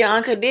love you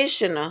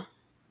unconditional.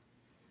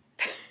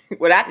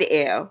 Without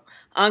the L.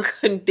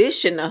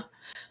 Unconditional.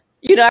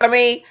 You know what I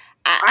mean?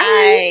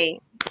 I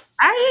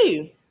hear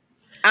you.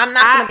 I'm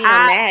not gonna be no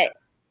mad.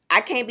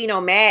 I can't be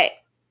no mad.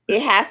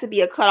 It has to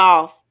be a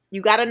cutoff.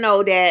 You gotta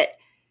know that.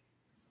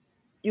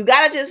 You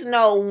gotta just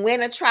know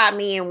when to try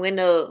me and when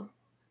to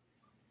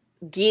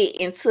get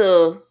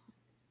into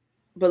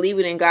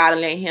believing in God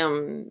and let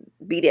him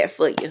be there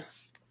for you.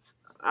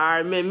 All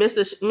right, man.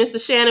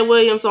 Mr. Shannon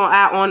Williams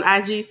on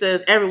IG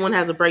says everyone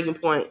has a breaking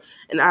point,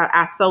 and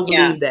I so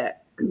believe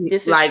that.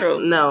 This is true.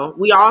 No,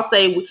 we all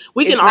say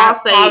we can all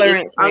say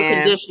it's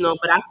unconditional,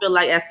 but I feel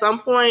like at some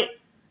point,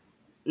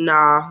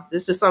 nah,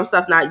 this is some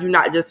stuff you're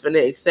not just gonna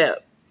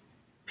accept.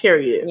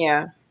 Period.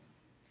 Yeah,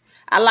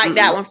 I like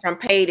that one from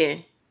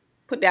Payton.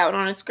 Put that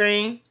one on the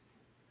screen.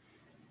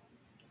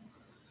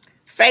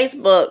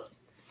 Facebook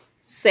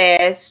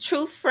says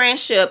true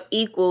friendship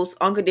equals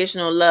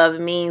unconditional love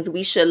means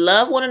we should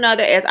love one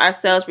another as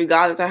ourselves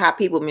regardless of how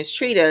people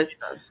mistreat us,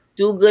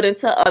 do good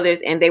unto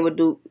others, and they would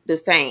do the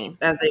same.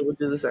 As they would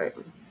do the same.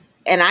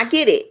 And I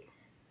get it.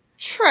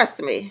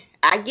 Trust me.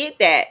 I get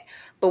that.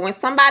 But when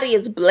somebody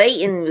is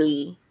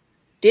blatantly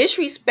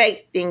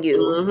disrespecting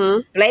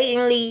you,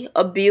 blatantly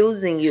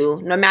abusing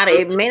you, no matter,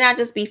 it may not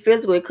just be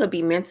physical, it could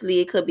be mentally,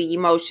 it could be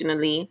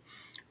emotionally,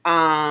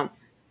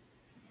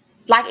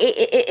 like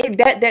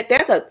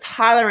there's a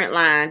tolerant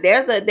line.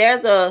 There's a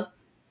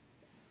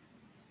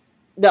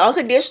the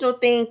unconditional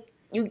thing.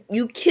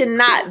 You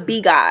cannot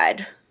be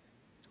God.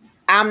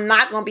 I'm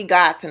not gonna be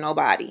God to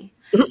nobody,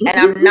 and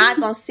I'm not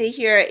gonna sit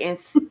here and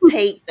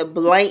take the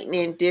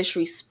blatant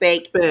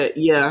disrespect.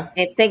 Yeah,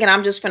 and thinking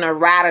I'm just gonna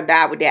ride or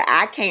die with that.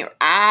 I can't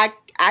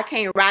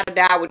ride or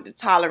die with the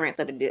tolerance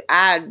of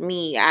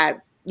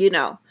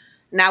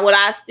Now, will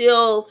I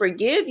still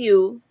forgive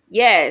you?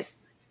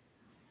 Yes.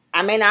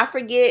 I may not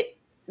forget,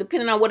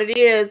 depending on what it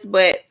is,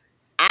 but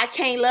I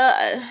can't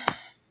love,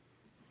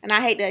 and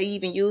I hate to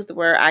even use the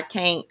word I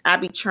can't. I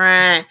be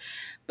trying,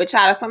 But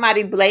child, if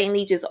somebody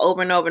blatantly just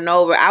over and over and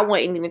over, I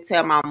wouldn't even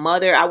tell my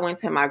mother. I wouldn't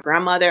tell my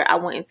grandmother. I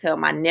wouldn't tell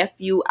my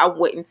nephew. I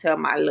wouldn't tell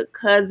my little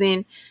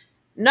cousin.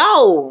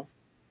 No,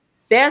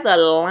 there's a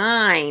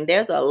line.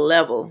 There's a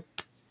level.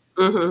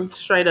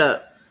 Straight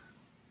up.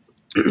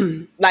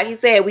 Like he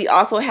said, we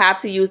also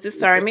have to use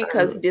discernment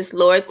because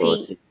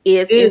disloyalty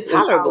is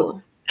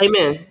intolerable.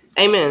 Amen.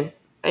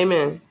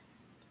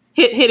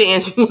 Hit it,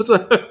 Angie. What's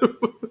up?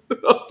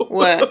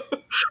 What?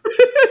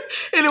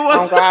 And it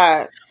was. Oh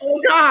God.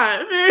 Oh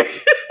God.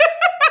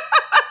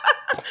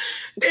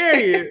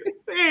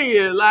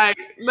 Period. Like,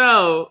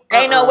 no.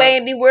 Ain't no way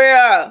in the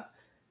world.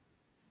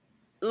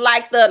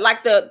 Like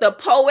the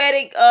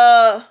poetic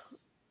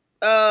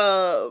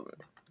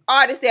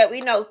artist that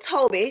we know,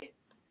 Toby,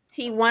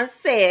 he once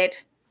said,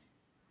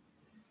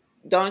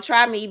 "Don't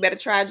try me, you better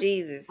try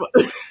Jesus."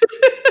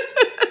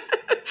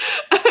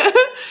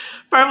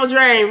 Purple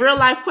Drain, real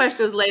life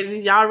questions,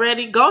 ladies. Y'all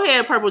ready? Go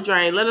ahead, Purple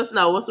Drain. Let us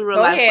know what's a real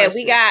life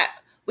question.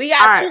 We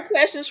got two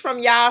questions from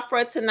y'all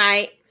for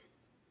tonight,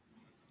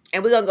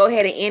 and we're gonna go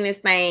ahead and end this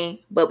thing.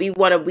 But we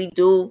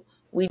do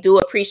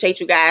appreciate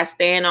you guys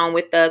staying on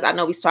with us. I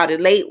know we started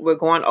late. We're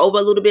going over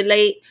a little bit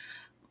late,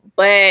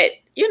 but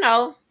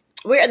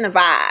we're in the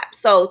vibe.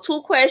 So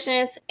 2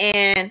 questions,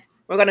 and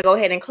we're gonna go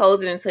ahead and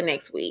close it until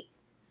next week.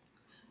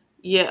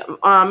 Yeah,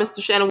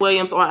 Mr. Shannon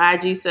Williams on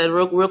IG said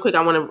real quick.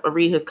 I want to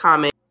read his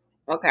comment.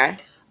 Okay.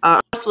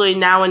 Actually,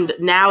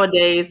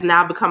 nowadays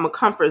now become a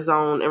comfort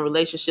zone in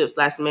relationships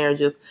 /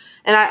 marriages,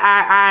 and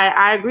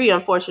I agree.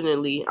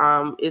 Unfortunately,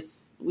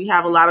 we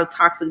have a lot of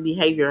toxic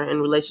behavior in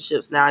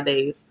relationships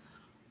nowadays,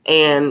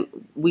 and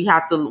we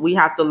have to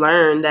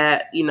learn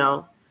that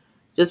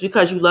just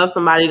because you love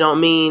somebody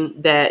don't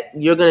mean that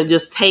you're gonna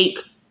just take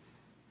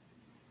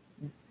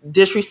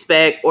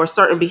disrespect or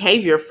certain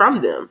behavior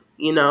from them.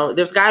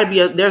 There's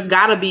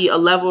gotta be a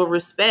level of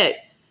respect.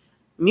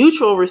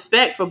 Mutual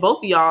respect for both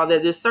of y'all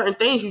that there's certain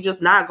things you're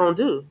just not gonna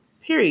do.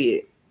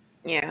 Period.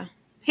 Yeah.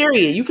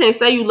 Period. You can't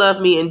say you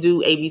love me and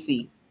do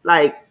ABC.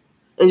 And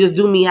just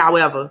do me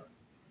however.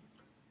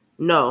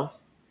 No.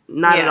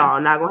 Not at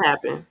all. Not gonna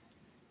happen.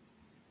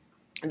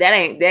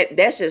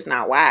 That's just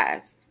not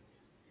wise.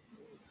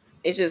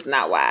 It's just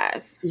not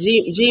wise.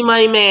 G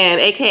Money Man,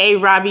 aka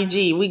Robbie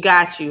G, we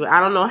got you. I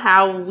don't know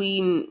how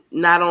we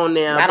not on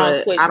there. Not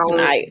on Twitch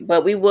tonight,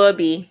 but we will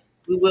be.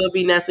 We will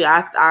be next week.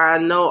 I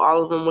know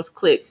all of them was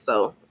clicked,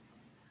 so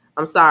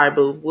I'm sorry,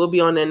 boo. We'll be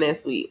on there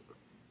next week.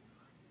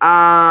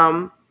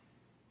 Purple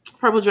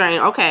Drain.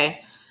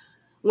 Okay.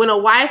 When a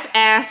wife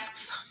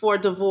asks for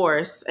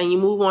divorce and you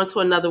move on to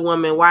another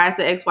woman, why is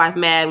the ex-wife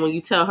mad when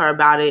you tell her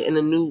about it and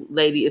the new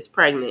lady is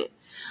pregnant?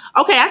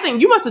 Okay, I think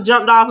you must have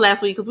jumped off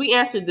last week because we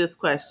answered this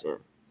question.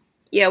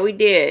 Yeah, we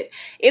did.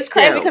 It's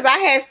crazy because I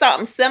had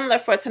something similar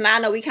for tonight. I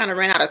know we kind of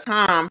ran out of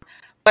time.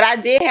 But I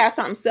did have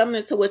something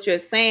similar to what you're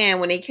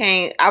saying when it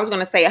came. I was going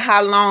to say,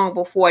 how long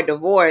before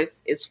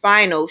divorce is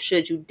final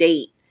should you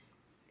date?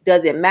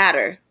 Does it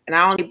matter? And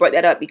I only brought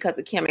that up because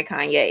of Kim and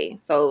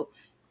Kanye. So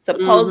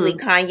supposedly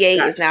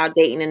Kanye is now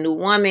dating a new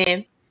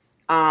woman.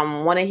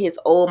 One of his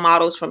old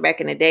models from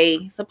back in the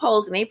day.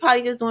 Supposedly, they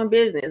probably just doing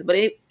business. But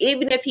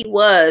even if he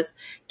was,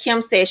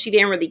 Kim said she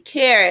didn't really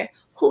care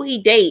who he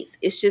dates.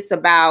 It's just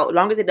about, as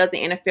long as it doesn't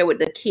interfere with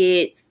the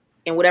kids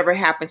and whatever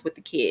happens with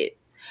the kids.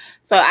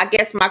 So I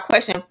guess my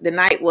question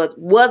tonight was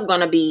going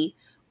to be,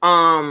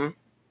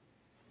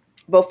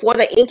 before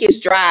the ink is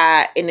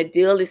dry and the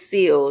deal is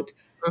sealed,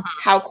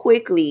 how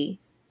quickly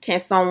can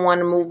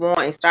someone move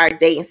on and start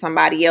dating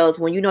somebody else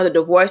when the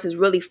divorce is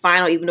really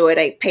final, even though it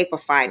ain't paper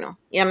final?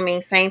 You know what I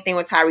mean? Same thing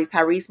with Tyrese.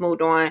 Tyrese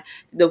moved on.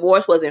 The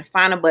divorce wasn't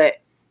final,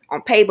 but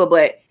on paper,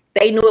 but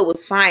they knew it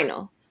was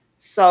final.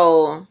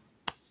 So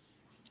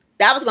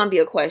that was going to be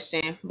a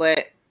question,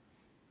 but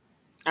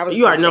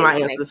you already know my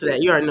answer to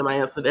that. You already know my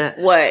answer to that.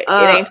 What?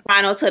 It ain't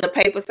final till the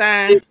paper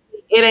sign?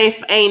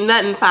 It ain't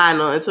nothing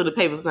final until the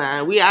paper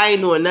sign. I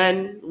ain't doing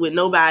nothing with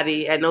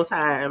nobody at no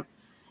time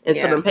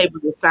until the paper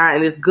gets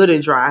signed. It's good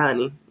and dry,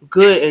 honey.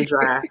 Good and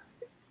dry.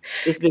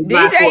 It's been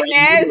dry DJ for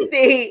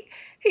Nasty.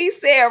 He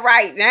said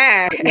right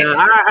now.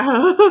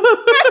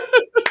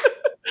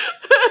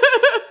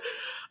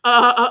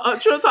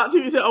 Trill Talk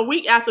TV said a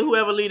week after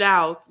whoever leave the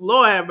house.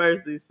 Lord have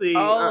mercy. See.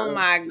 Oh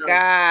my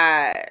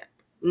God.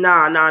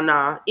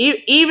 Nah.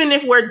 Even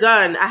if we're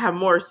done, I have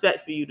more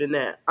respect for you than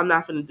that. I'm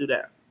not gonna do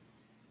that.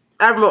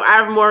 I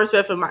have more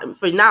respect for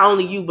not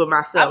only you but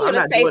myself. I'm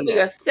gonna say for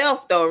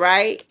yourself though,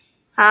 right?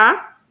 Huh?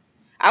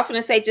 I was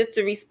gonna say just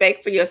the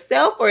respect for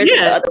yourself, or is it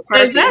the other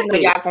person?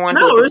 Exactly. Y'all going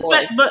through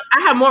respect, but I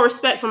have more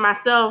respect for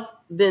myself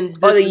than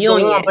just the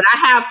union. But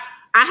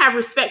I have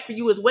respect for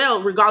you as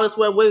well, regardless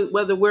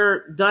whether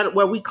we're done,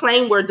 where we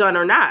claim we're done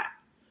or not.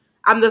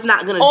 I'm just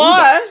not gonna do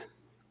that.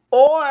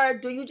 Or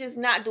do you just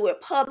not do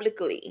it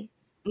publicly?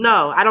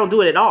 No, I don't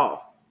do it at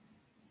all.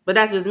 But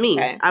that's just me.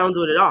 Okay. I don't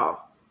do it at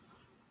all.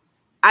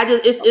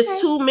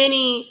 It's too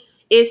many.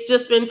 It's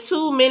just been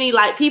too many.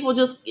 Like people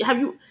just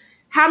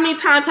How many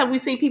times have we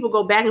seen people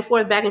go back and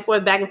forth, back and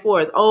forth, back and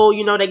forth? Oh,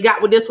 they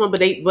got with this one,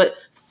 but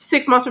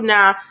 6 months from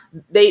now,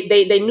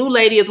 they new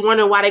lady is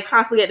wondering why they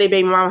constantly at their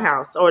baby mama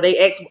house or they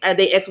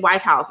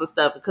ex-wife house and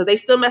stuff because they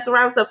still mess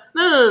around and stuff.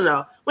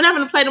 No. We're not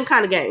going to play them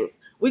kind of games.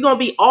 We're going to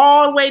be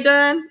all the way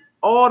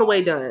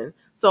done.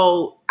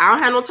 So I don't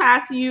have no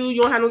ties to you.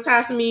 You don't have no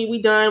ties to me.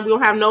 We done. We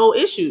don't have no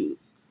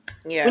issues.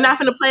 Yeah. We're not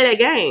going to play that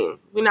game.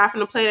 I'm not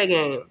going to play that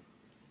game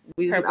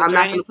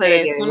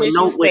with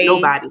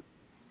nobody.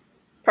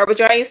 Purple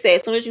Dragon said,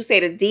 as soon as you say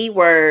the D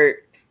word,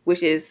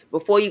 which is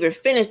before you even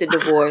finish the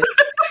divorce,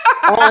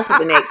 on to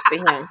the next for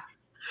him.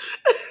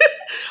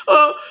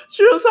 Well,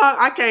 true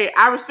talk. Okay,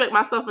 I respect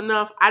myself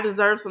enough. I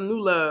deserve some new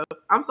love.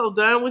 I'm so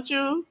done with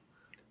you.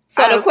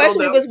 So the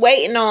question we was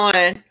waiting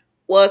on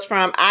was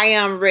from I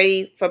Am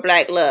Ready for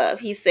Black Love.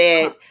 He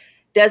said,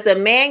 does a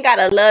man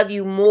gotta love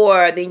you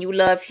more than you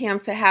love him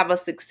to have a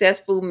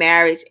successful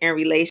marriage and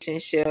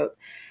relationship?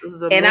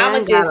 And I'm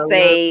gonna just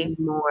say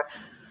more.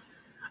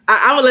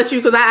 I will let you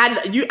because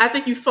I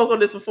think you spoke on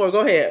this before.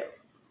 Go ahead.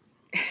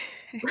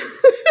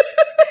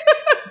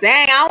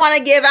 Dang, I want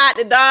to give out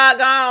the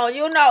doggone,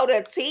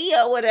 the tea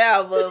or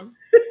whatever.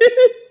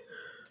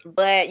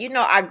 But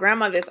our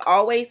grandmothers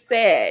always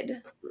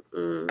said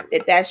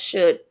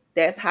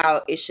that's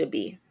how it should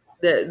be.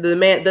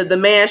 The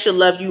man should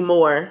love you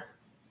more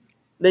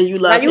than you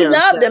love him. Now you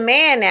love the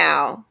man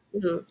now.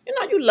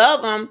 Mm-hmm. You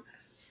love him.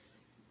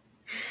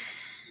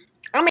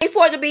 I mean,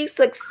 for it to be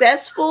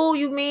successful,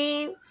 you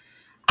mean?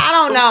 I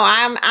don't know.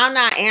 I'm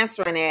not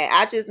answering that.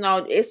 I just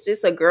know it's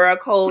just a girl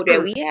code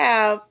that we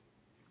have.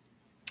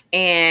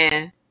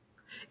 And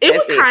it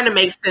would kind of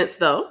make sense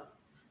though.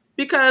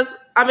 Because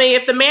I mean,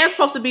 if the man's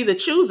supposed to be the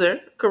chooser,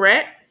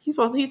 correct? He's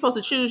supposed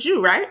to choose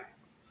you, right?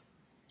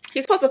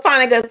 He's supposed to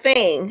find a good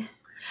thing.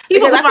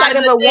 Because I feel like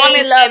if a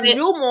woman loves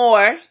you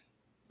more,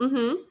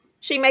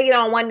 she may get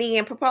on one knee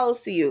and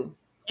propose to you.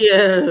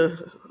 Yeah.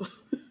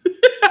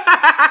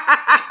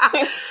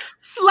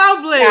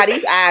 Slowly. Now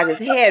these eyes is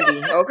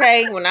heavy,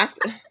 okay? When I say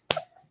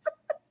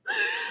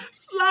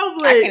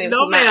slowly, I can't even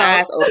put my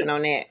eyes open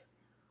on that.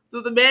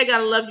 So the man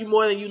gotta love you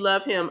more than you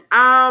love him.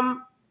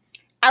 I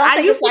don't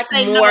think it's like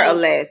more or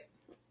less.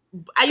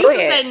 I used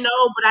to say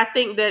no, but I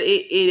think that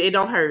it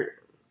don't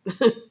hurt.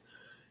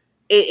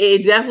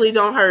 it definitely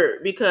don't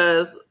hurt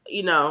because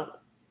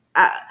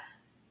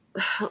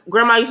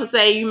grandma used to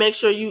say you make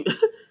sure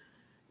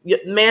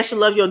man should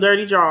love your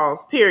dirty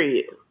draws.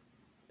 Period.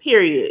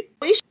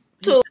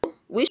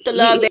 We should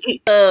love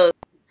that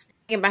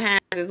sticking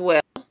behind us as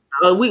well.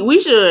 We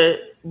should,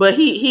 but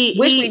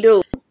we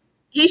do.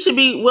 He should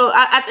be but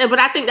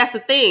I think that's the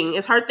thing.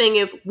 Is her thing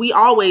is we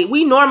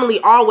normally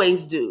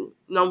always do.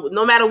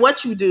 No matter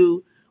what you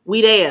do,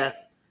 we there.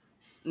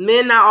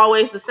 Men not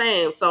always the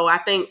same. So I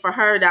think for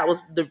her that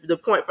was the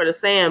point for the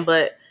saying.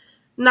 But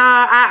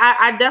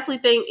I definitely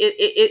think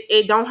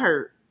it don't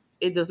hurt.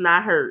 It does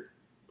not hurt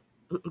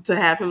to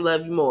have him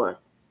love you more.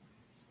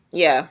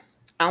 Yeah,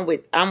 I'm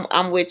with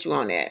you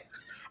on that.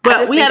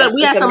 But we had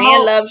some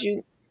man loves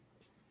you.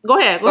 Go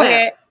ahead.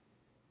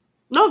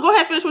 No, go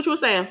ahead. Finish what you were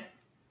saying.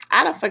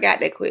 I done forgot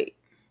that quick.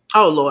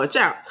 Oh Lord,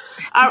 child.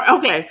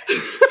 Okay.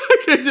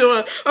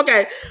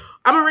 Okay.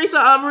 I'm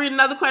gonna read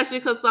another question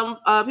because some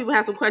people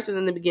had some questions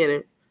in the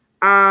beginning.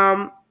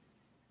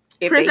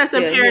 Princess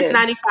in Paris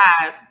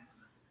 95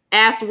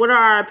 asked, "What are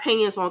our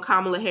opinions on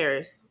Kamala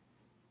Harris?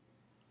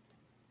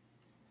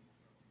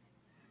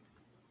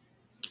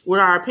 What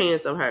are our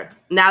opinions of her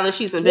now that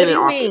she's been in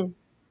office?" Mean?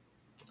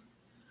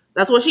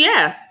 That's what she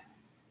asked.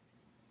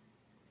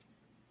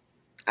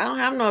 I don't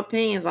have no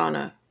opinions on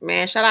her.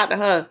 Man, shout out to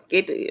her.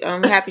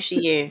 I'm happy she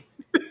in.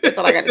 That's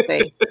all I got to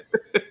say.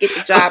 Get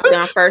the job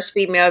done. First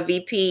female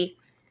VP.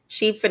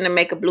 She finna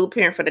make a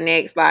blueprint for the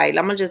next. Like,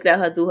 I'm gonna just let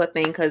her do her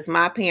thing because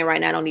my opinion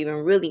right now don't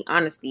even really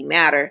honestly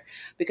matter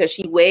because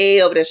she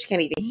way over there. She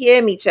can't even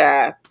hear me,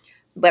 child.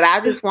 But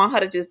I just want her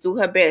to just do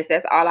her best.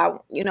 That's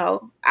all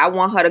I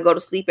want her to go to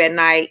sleep at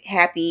night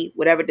happy,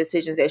 whatever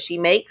decisions that she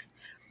makes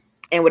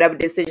and whatever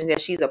decisions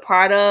that she's a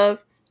part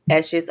of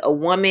as just a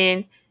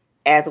woman,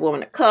 as a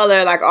woman of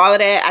color, like all of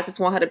that. I just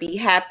want her to be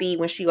happy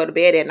when she go to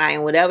bed at night.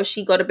 And whatever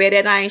she go to bed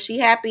at night and she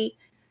happy,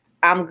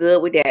 I'm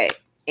good with that.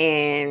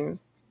 And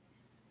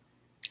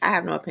I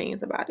have no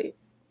opinions about it.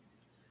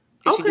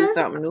 Did she do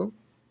something new?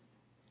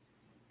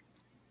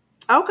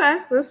 Okay,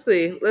 let's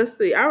see.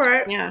 All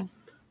right. Yeah.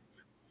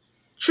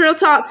 Trill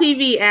Talk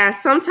TV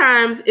asks,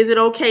 sometimes is it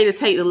okay to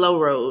take the low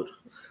road?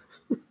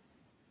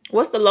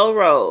 What's the low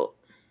road?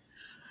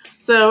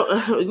 So,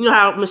 you know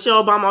how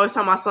Michelle Obama always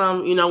talking about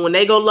some, when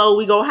they go low,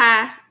 we go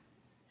high.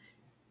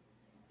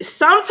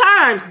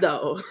 Sometimes,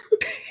 though,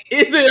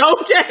 is it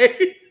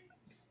okay?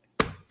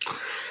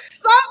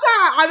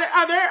 Sometimes,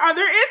 are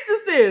there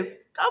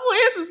instances, couple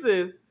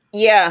instances,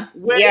 yeah,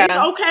 where it's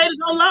okay to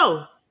go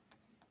low?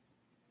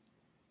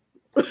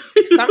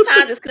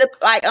 Sometimes it's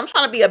like I'm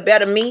trying to be a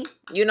better me.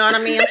 You know what I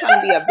mean? I'm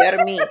trying to be a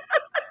better me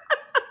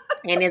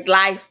in this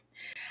life.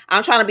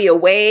 I'm trying to be a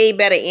way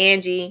better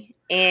Angie.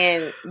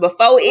 And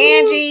before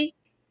Angie,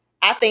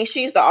 I think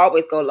she used to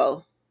always go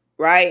low,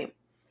 right?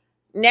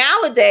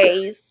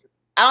 Nowadays,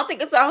 I don't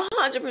think it's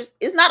 100%.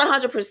 It's not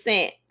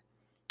 100%.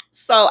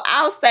 So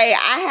I'll say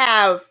I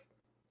have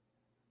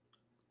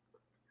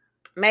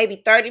maybe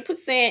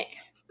 30%,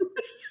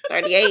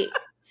 38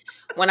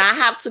 when I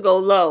have to go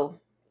low.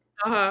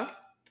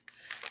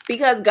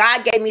 Because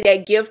God gave me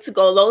that gift to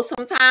go low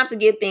sometimes to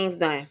get things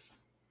done.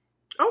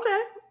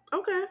 Okay.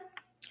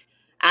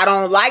 I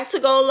don't like to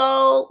go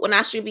low when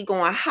I should be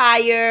going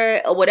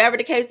higher or whatever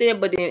the case is.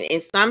 But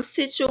in some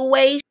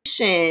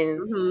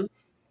situations,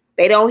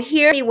 they don't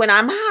hear me when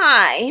I'm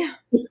high.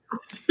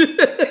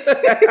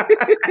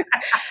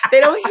 They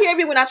don't hear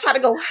me when I try to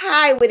go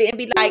high with it and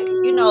be like,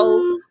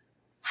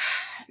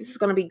 this is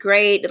going to be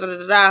great. Da, da,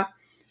 da, da.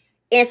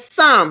 And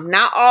some,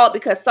 not all,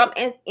 because some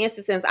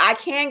instances I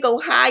can go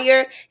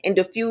higher and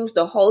diffuse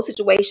the whole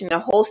situation. The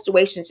whole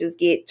situation just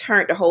get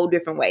turned a whole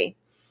different way.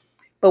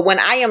 But when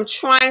I am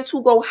trying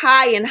to go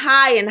high and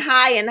high and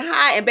high and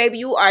high, and baby,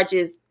 you are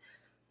just,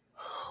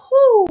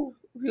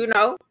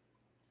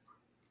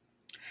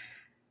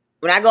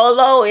 when I go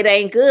low, it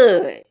ain't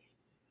good.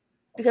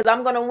 Because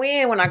I'm going to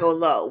win when I go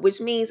low, which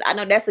means I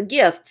know that's a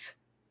gift.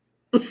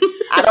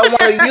 I don't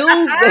want to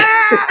use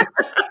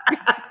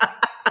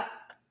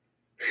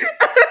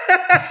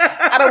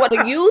I don't want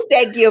to use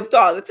that gift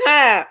all the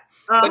time.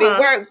 But it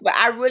works. But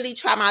I really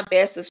try my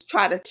best to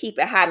try to keep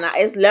it high. Now,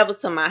 it's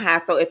levels to my high.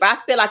 So if I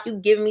feel like you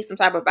giving me some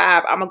type of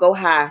vibe, I'm going to go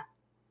high.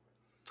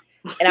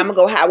 And I'm going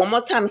to go high one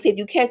more time and see if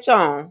you catch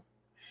on.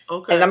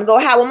 Okay. And I'm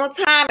going to go high one more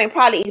time and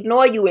probably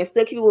ignore you and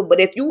still keep it. But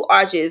if you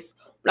are just,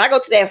 when I go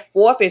to that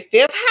fourth and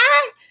fifth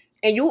high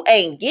and you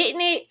ain't getting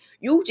it,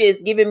 you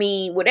just giving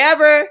me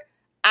whatever,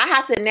 I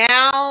have to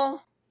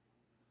now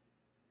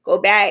go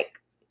back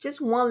just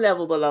one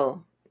level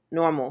below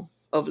normal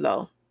of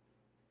low.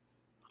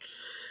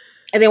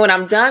 And then when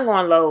I'm done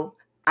going low,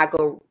 I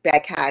go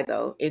back high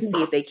though and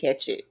see if they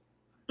catch it.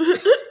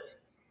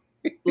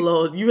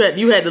 Lord, you had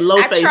the low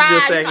face.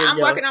 I'm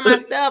working on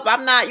myself.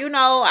 I'm not,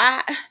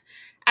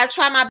 I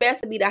try my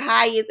best to be the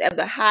highest of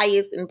the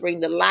highest and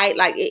bring the light.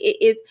 Like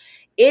it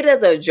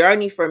is a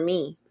journey for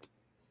me.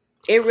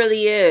 It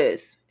really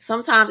is.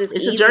 Sometimes it's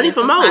a journey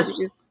for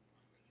most.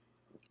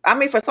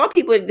 For some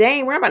people, they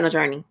ain't worried about no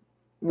journey.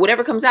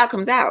 Whatever comes out,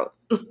 comes out.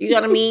 You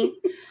know what I mean?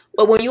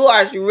 But when you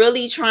are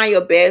really trying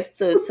your best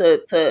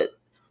to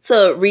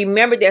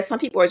remember that some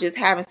people are just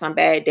having some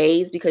bad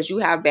days because you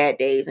have bad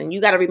days, and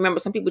you got to remember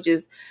some people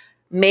just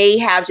may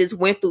have just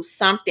went through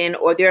something,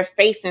 or they're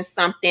facing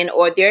something,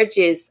 or they're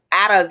just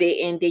out of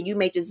it, and then you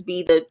may just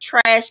be the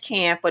trash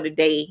can for the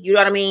day. You know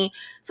what I mean?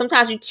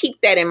 Sometimes you keep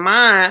that in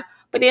mind,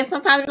 but then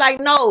sometimes you're like,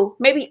 no,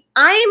 maybe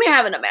I'm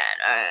having a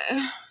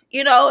bad day,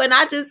 and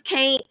I just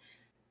can't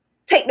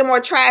take no more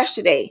trash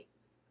today.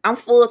 I'm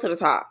full to the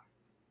top.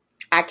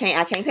 I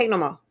can't take no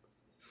more.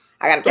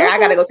 I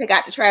gotta go take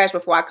out the trash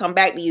before I come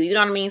back to you. You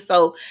know what I mean?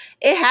 So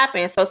it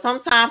happens. So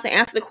sometimes to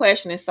answer the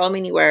question in so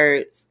many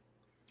words,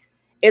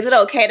 is it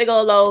okay to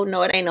go low?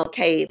 No, it ain't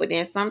okay. But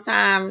then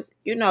sometimes,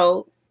 you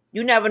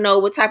never know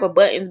what type of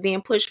buttons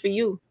being pushed for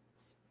you.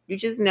 You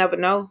just never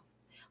know.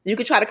 You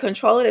can try to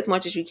control it as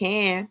much as you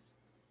can.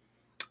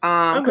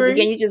 Because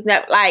again, you just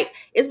never, like,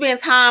 it's been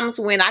times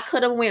when I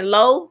could have went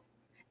low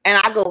and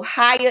I go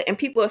higher and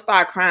people will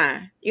start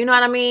crying. You know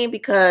what I mean?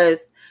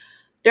 Because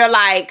they're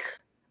like,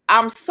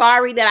 I'm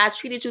sorry that I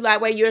treated you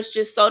that way. You're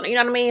just so, you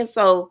know what I mean?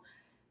 So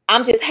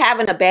I'm just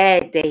having a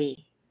bad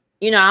day.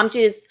 I'm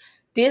just,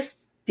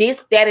 this,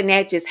 that, and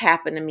that just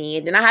happened to me.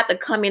 And then I have to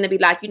come in and be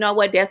like, you know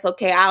what? That's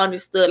okay. I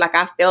understood. Like,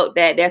 I felt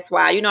that. That's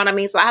why, you know what I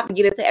mean? So I have to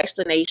get into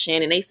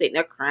explanation, and they sitting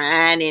there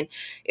crying. And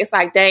it's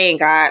like, dang,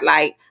 God,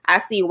 like, I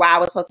see why I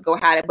was supposed to go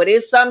hide it. But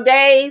it's some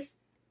days,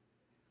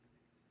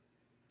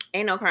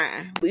 ain't no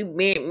crying. We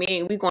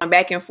going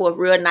back and forth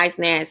real nice,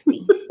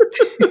 nasty.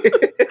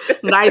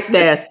 Nice,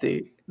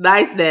 nasty.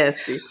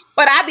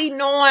 But I be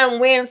knowing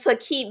when to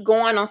keep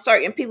going on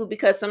certain people,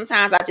 because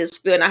sometimes I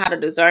just feel not how to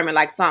discern it,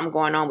 like something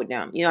going on with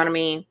them. You know what I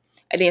mean?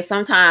 And then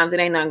sometimes it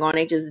ain't nothing going.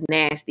 They just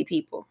nasty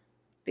people.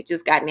 They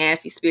just got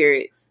nasty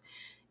spirits.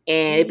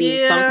 And it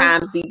be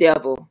sometimes the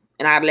devil.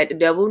 And I let the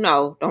devil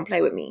know, don't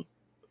play with me.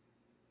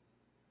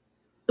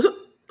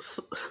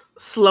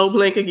 Slow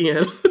blink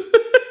again.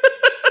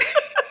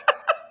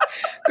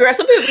 Girl,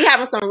 some people be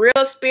having some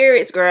real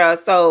spirits, girl.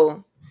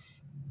 So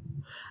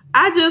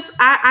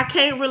I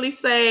can't really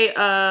say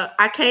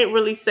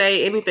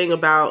anything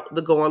about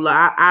the going low.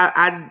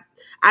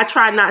 I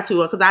try not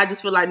to, because I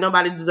just feel like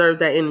nobody deserves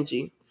that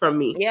energy from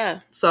me. Yeah.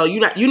 So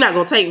you're not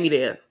gonna take me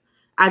there.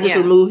 I just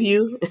remove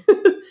you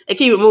and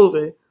keep it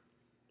moving.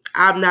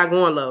 I'm not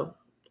going low.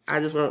 I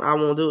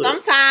won't do it.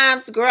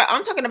 Sometimes, girl,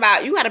 I'm talking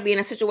about, you got to be in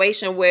a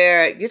situation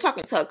where you're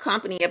talking to a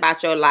company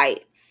about your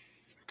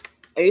lights.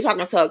 Or you're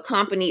talking to a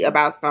company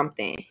about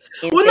something.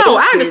 Well, no,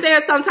 I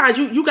understand. Sometimes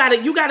you gotta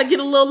get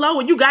a little low,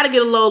 and you gotta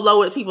get a little low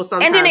with people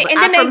sometimes.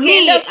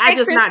 I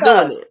just not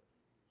doing it.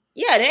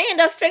 Yeah, they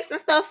end up fixing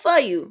stuff for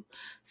you.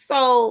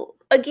 So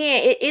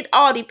again, it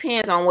all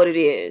depends on what it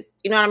is.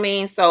 You know what I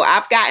mean? So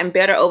I've gotten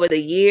better over the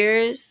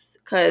years,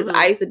 because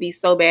I used to be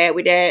so bad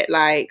with that.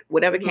 Like,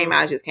 whatever came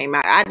out, just came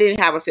out. I didn't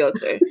have a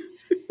filter.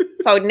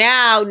 So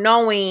now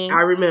knowing,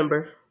 I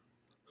remember.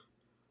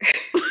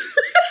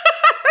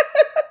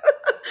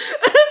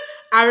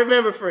 I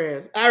remember,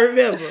 friend. I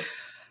remember.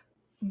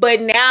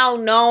 But now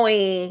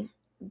knowing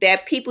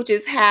that people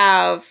just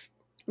have,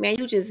 man,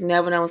 you just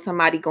never know what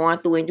somebody going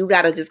through, and you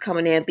gotta just come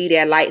in there and be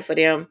that light for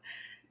them.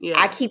 Yeah.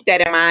 I keep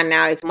that in mind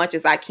now as much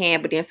as I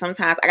can, but then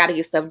sometimes I gotta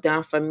get stuff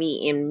done for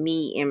me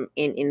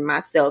and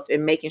myself,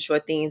 and making sure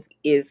things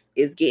is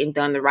getting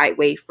done the right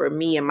way for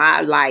me and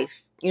my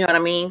life. You know what I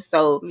mean?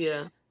 So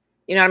yeah.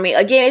 You know what I mean?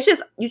 Again, it's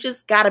just, you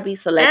just gotta be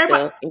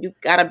selective, and you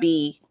gotta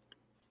be.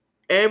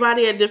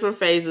 Everybody at different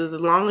phases.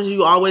 As long as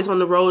you always on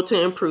the road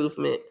to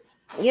improvement.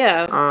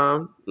 Yeah.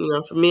 You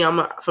know, for me, I'm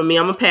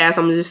a pass.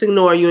 I'm gonna just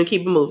ignore you and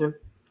keep it moving.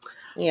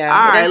 Yeah.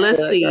 All right. Let's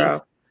see.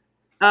 Girl.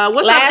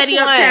 What's up, Eddie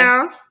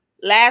Uptown?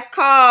 Last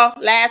call.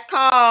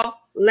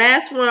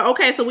 Last one.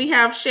 Okay, so we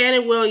have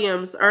Shannon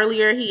Williams.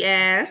 Earlier, he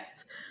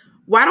asked,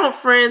 "Why don't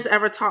friends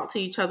ever talk to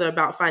each other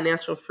about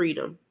financial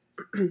freedom?"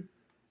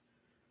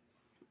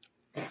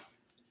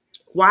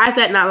 Why is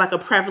that not like a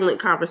prevalent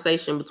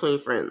conversation between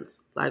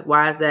friends? Like,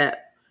 why is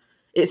that?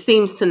 It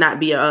seems to not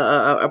be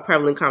a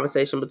prevalent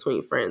conversation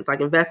between friends,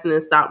 like investing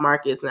in stock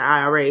markets and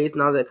IRAs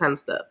and all that kind of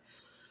stuff.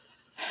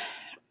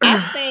 I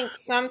think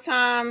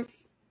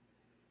sometimes,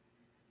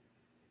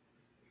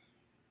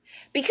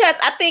 because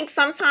I think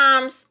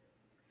sometimes,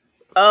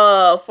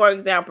 for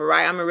example,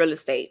 right, I'm in real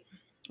estate,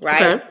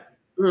 right? Okay.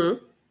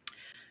 Mm-hmm.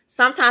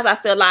 Sometimes I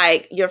feel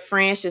like your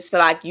friends just feel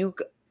like you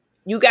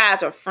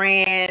guys are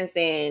friends,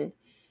 and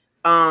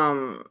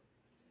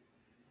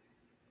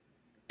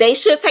they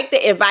should take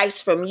the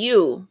advice from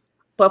you,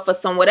 but for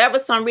some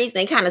reason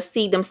they kind of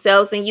see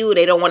themselves in you.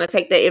 They don't want to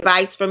take the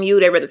advice from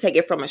you. They rather take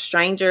it from a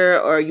stranger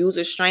or use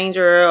a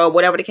stranger or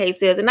whatever the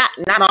case is, and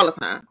not all the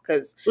time,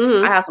 because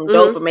I have some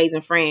dope,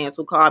 amazing friends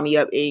who call me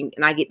up and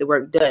I get the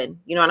work done.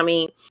 You know what I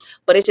mean?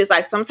 But it's just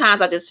like sometimes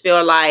I just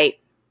feel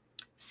like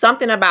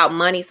something about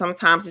money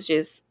sometimes is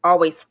just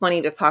always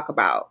funny to talk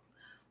about,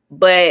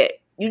 but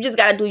you just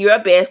got to do your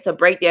best to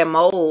break that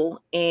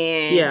mold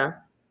and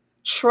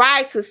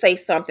try to say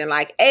something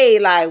like, hey,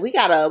 like we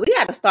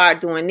gotta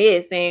start doing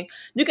this. And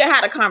you can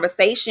have a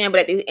conversation,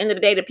 but at the end of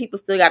the day, the people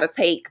still gotta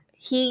take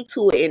heed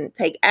to it and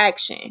take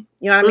action.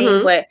 You know what I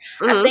mean? But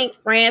I think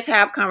friends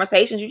have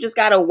conversations. You just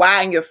gotta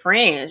widen your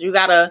friends. You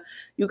gotta,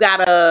 you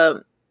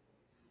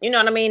know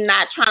what I mean?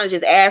 Not trying to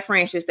just add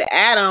friends just to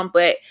add them,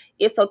 but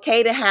it's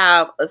okay to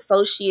have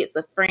associates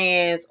of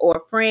friends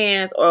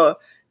or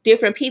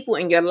different people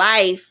in your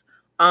life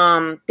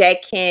that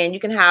you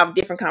can have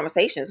different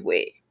conversations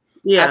with.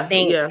 I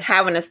think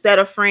having a set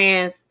of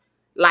friends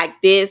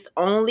like this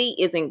only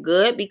isn't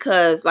good,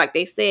 because like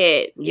they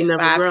said, your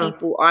 5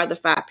 people are the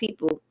 5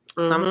 people.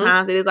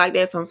 Sometimes it is like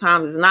that,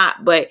 sometimes it's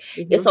not, but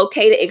it's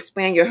okay to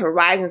expand your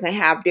horizons and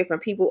have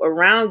different people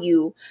around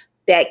you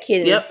that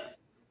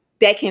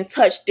can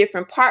touch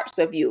different parts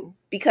of you,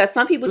 because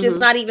some people just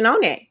not even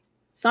on that.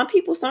 Some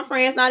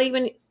friends not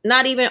even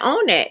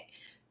on that.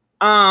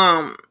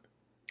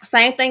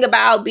 Same thing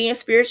about being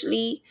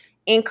spiritually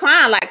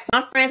inclined. Like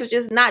some friends are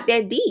just not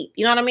that deep.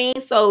 You know what I mean?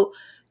 So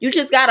you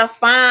just gotta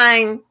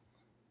find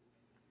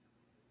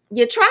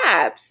your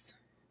tribes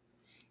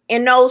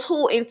and those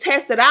who, and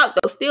test it out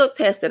though. Still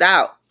test it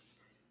out.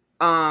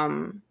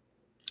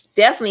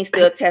 Definitely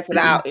still test it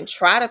out and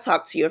try to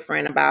talk to your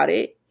friend about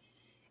it.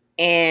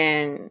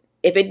 And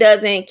if it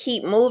doesn't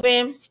keep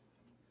moving,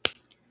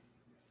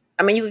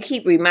 I mean, you can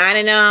keep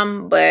reminding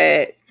them,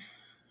 but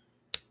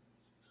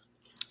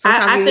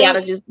sometimes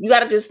you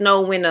gotta just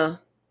know when to.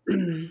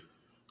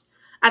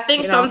 I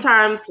think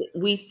sometimes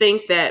we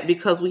think that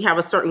because we have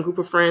a certain group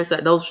of friends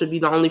that those should be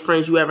the only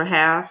friends you ever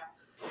have,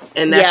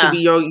 and that should be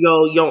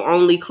your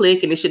only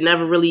clique, and it should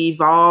never really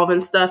evolve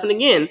and stuff. And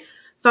again,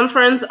 some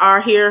friends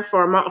are here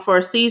for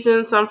a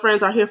season, some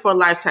friends are here for a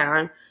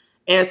lifetime,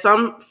 and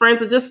some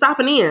friends are just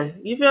stopping in.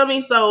 You feel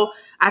me? So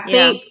I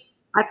think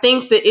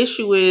the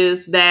issue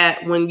is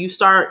that when you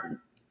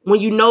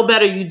know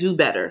better, you do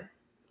better.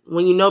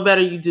 When you know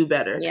better, you do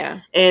better.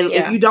 Yeah. And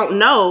if you don't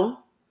know,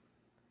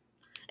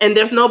 and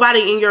there's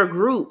nobody in your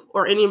group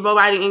or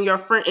anybody in your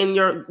friend in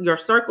your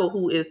circle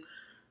who is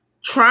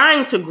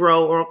trying to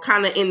grow or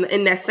kind of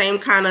in that same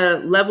kind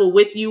of level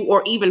with you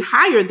or even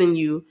higher than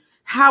you,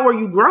 how are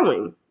you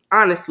growing?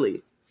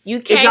 Honestly,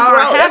 you can't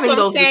grow. That's what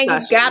I'm saying.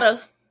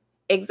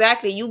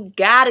 You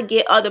gotta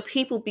get other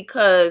people,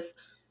 because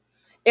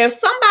if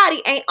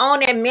somebody ain't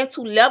on that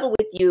mental level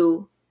with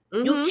you,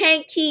 you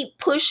can't keep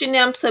pushing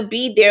them to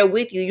be there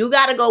with you. You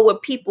gotta go where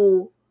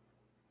people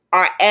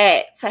are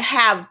at to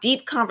have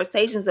deep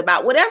conversations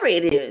about whatever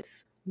it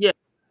is. Yeah.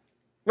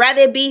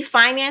 Rather it be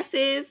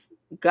finances,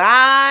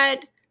 God,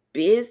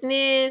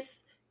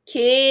 business,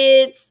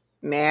 kids,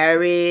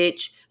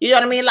 marriage. You know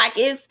what I mean? Like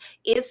it's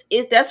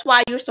that's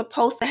why you're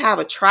supposed to have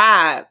a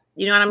tribe.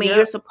 You know what I mean? Yep.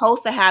 You're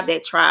supposed to have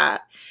that tribe.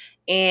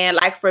 And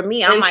like for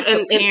me, I'm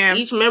and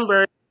each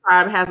member of the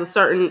tribe has a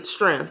certain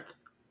strength.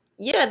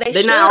 Yeah,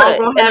 they're not all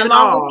gonna have it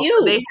all. With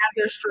you. They have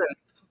their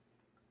strengths.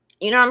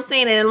 You know what I'm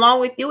saying? And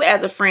along with you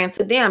as a friend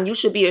to them, you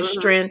should be a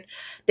strength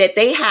that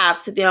they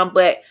have to them.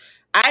 But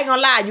I ain't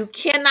gonna lie, you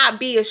cannot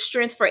be a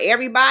strength for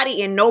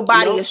everybody and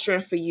nobody a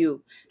strength for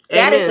you.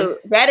 That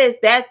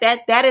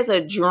is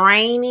a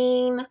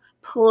draining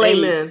place.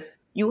 Amen.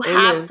 You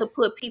have to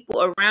put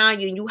people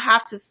around you and you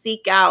have to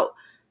seek out.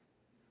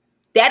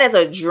 That is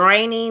a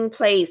draining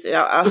place.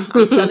 I'm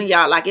telling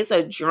y'all, like, it's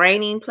a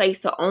draining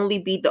place to only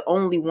be the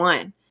only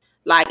one.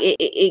 Like,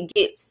 it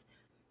gets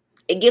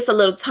a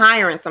little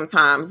tiring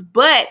sometimes,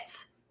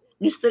 but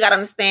you still gotta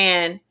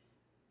understand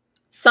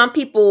some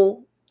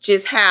people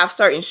just have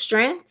certain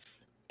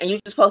strengths and you're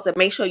just supposed to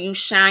make sure you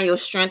shine your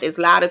strength as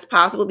loud as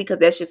possible because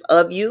that's just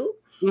of you.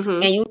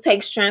 And you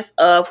take strengths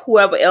of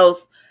whoever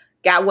else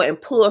got what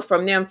and pull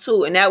from them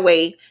too. And that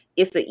way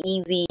it's an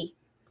easy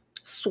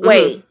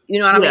sway. You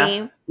know what I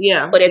mean?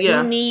 Yeah. But if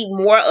you need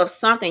more of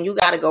something, you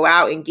got to go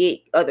out and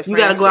get other friends. You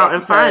got to go out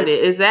and find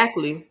it.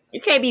 Exactly.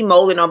 You can't be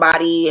molding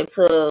nobody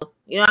into,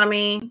 you know what I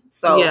mean?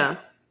 So, yeah.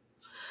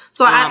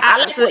 So I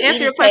like to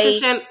answer your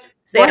question, Shan,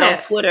 said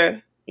on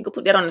Twitter. You can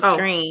put that on the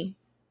screen.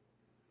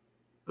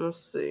 Let's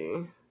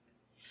see.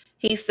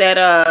 He said,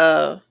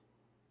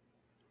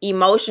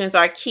 emotions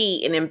are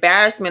key, and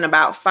embarrassment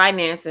about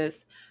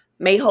finances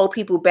may hold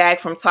people back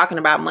from talking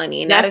about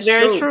money. And that's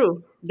very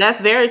true.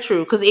 That's very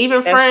true. Because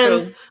even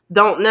friends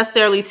don't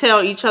necessarily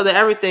tell each other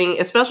everything,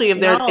 especially if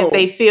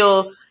they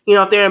feel,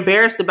 if they're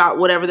embarrassed about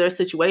whatever their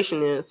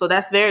situation is. So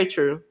that's very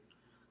true.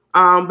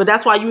 But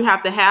that's why you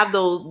have to have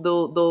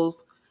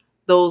those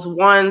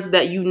ones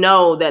that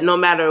that no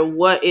matter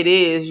what it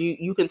is,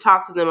 you can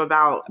talk to them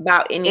about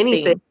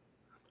anything.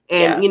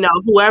 And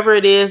whoever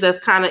it is that's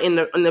kind of in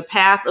the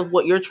path of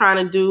what you're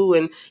trying to do,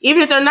 and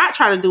even if they're not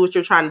trying to do what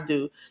you're trying to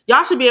do,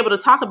 y'all should be able to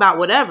talk about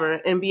whatever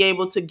and be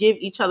able to give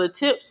each other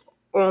tips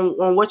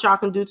on what y'all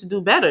can do to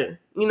do better.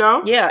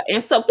 Yeah,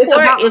 and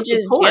support in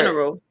just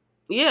general.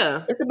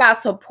 Yeah, it's about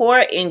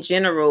support in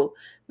general.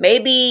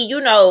 Maybe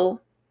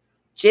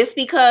just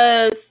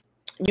because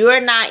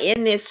you're not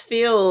in this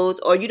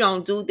field or you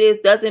don't do this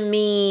doesn't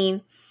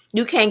mean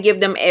you can't give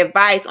them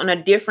advice on a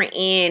different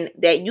end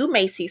that you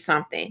may see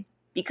something.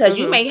 Because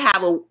you may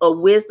have a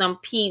wisdom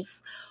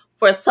piece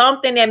for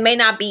something that may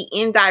not be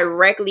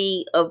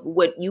indirectly of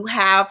what you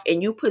have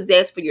and you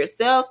possess for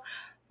yourself,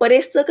 but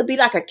it still could be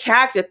like a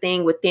character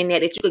thing within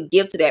that you could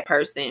give to that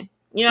person.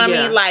 You know what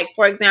I mean? Like,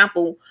 for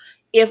example,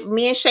 if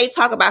me and Shay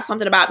talk about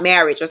something about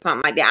marriage or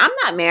something like that, I'm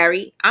not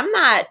married. I'm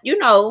not,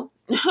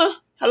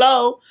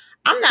 hello,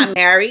 I'm not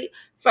married.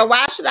 So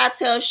why should I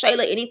tell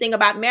Shayla anything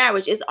about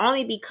marriage? It's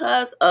only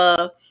because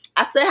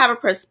I still have a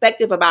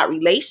perspective about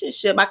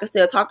relationship. I can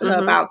still talk to her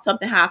about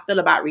something, how I feel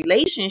about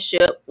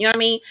relationship. You know what I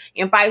mean?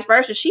 And vice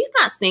versa. She's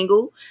not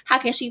single. How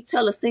can she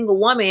tell a single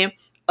woman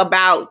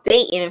about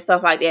dating and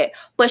stuff like that?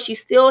 But she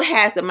still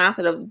has the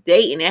mindset of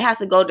dating. It has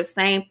to go the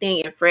same thing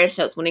in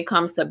friendships when it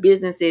comes to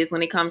businesses,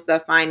 when it comes to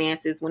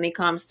finances, when it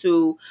comes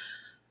to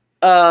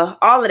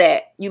all of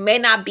that. You may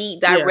not be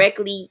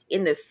directly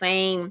in the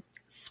same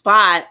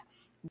spot,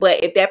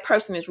 but if that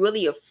person is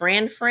really a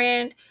friend,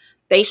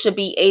 they should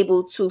be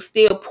able to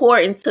still pour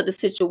into the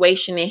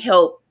situation and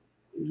help.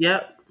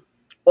 Yep.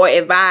 Or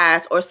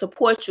advise or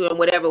support you in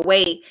whatever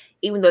way,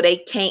 even though they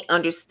can't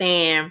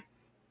understand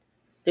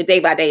the day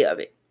by day of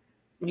it.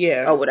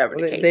 Yeah. Or whatever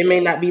the case they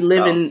may not be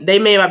living. They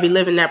may not be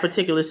living that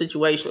particular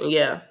situation.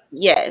 Yeah.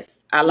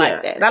 Yes, I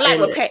like that. And I like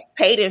what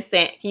Payton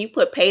said. Can you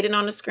put Payton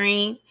on the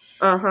screen?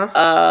 From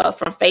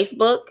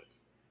Facebook.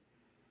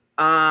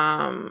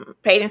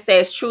 Payton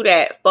says, true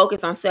that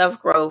focus on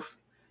self-growth,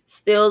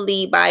 still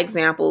lead by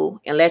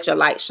example, and let your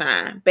light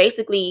shine.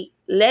 Basically,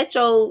 let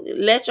your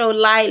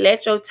light,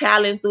 let your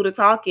talents do the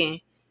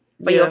talking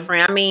for your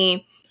friend. I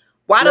mean,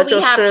 why do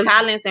we have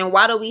talents and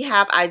why do we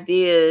have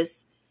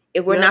ideas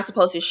if we're not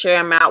supposed to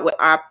share them out with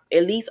at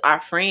least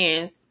our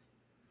friends?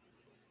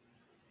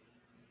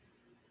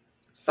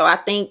 So I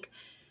think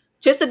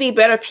just to be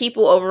better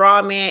people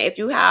overall, man, if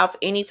you have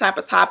any type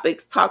of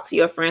topics, talk to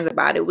your friends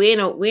about it. We're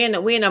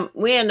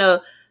in a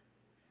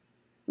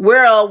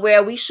world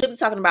where we should be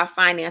talking about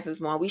finances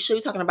more. We should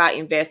be talking about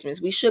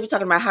investments. We should be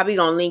talking about how we're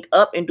going to link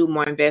up and do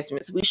more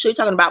investments. We should be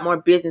talking about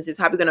more businesses,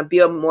 how we're going to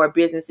build more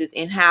businesses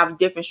and have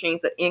different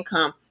streams of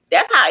income.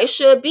 That's how it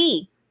should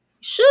be.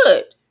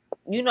 Should.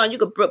 You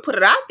could put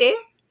it out there.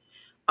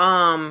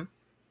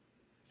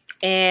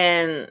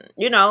 And,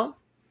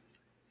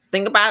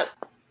 think about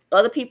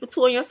other people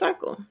too in your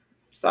circle.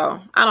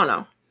 So, I don't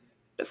know.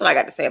 That's what I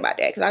got to say about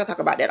that because I can talk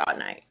about that all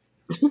night.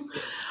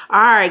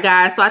 All right,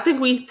 guys. So I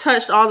think we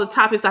touched all the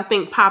topics I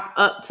think popped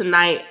up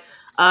tonight.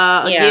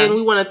 Again,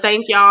 we want to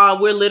thank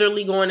y'all. We're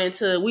literally going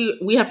into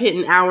we have hit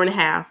an hour and a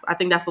half. I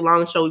think that's the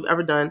longest show we've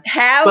ever done.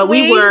 But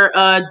we were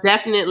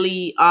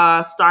definitely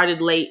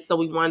started late, so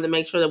we wanted to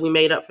make sure that we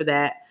made up for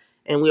that.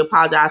 And we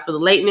apologize for the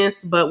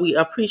lateness, but we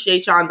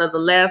appreciate y'all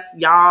nonetheless.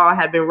 Y'all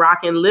have been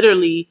rocking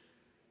literally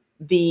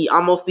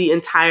almost the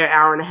entire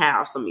hour and a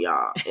half, some of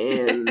y'all.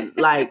 And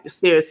like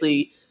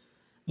seriously.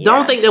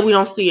 Don't think that we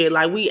don't see it.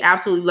 Like, we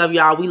absolutely love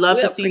y'all. We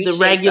love to see the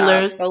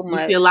regulars. So we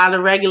see a lot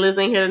of regulars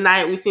in here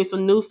tonight. We've seen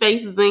some new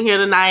faces in here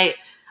tonight.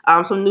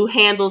 Some new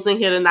handles in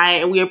here tonight.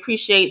 And we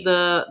appreciate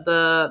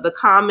the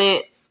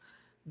comments,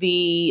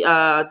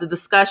 the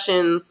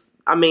discussions.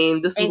 I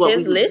mean, this is what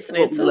we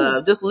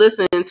love. Just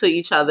listening to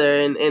each other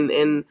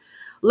and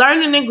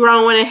learning and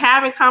growing and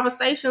having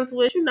conversations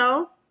with,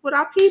 with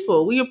our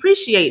people. We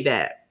appreciate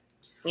that.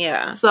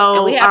 Yeah. So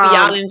and we hope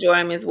y'all enjoy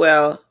them as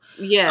well.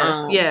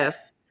 Yes,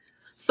 yes.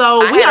 So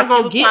we are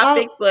going to get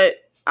topics, but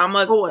I'm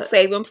gonna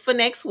save them for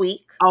next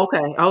week.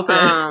 Okay.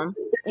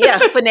 Yeah,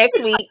 for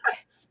next week.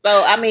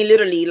 So I mean,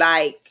 literally,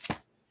 like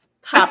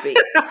topic.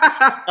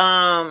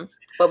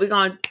 But we're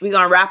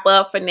gonna wrap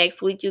up for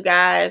next week, you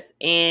guys.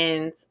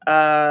 And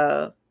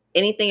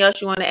anything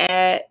else you want to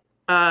add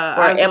for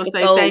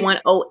episode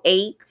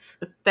 108?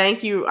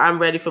 Thank you. I'm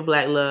ready for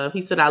Black Love.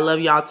 He said, "I love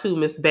y'all too,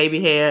 Miss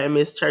Baby Hair and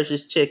Miss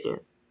Church's Chicken."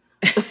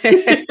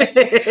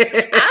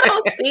 I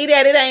don't see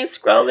that. It ain't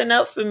scrolling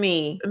up for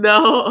me.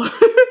 No.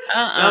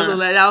 That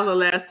was the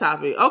last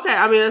topic. Okay,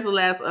 I mean that's the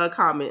last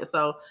comment.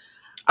 So,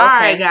 all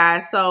right,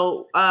 guys.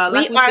 So,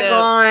 like we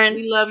said,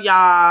 we love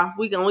y'all.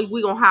 We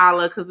gonna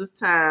holler because it's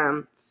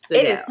time.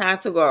 It is time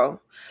to go.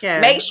 Okay.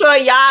 Make sure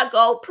y'all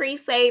go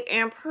pre-save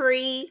and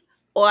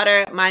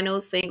pre-order my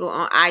new single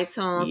on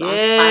iTunes. Yes. On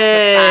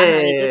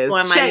Spotify. Just go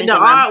in my Check the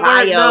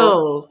artwork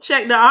though.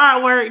 Check the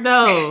artwork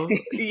though.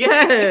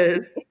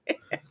 Yes.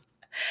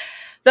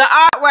 The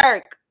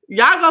artwork.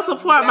 Y'all go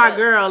support my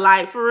girl,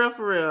 like for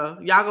real.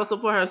 Y'all go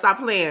support her. Stop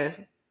playing.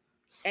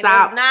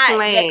 Stop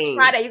playing. Next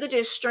Friday, you could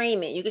just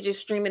stream it. You could just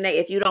stream it.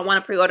 If you don't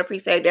want to pre-order,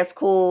 pre-save, that's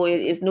cool.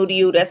 It's new to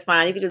you. That's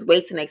fine. You could just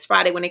wait till next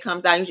Friday when it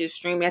comes out. You just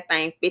stream that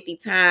thing 50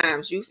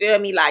 times. You feel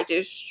me? Like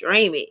just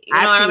stream it. You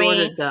know what I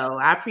mean? Though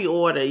I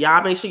pre-order.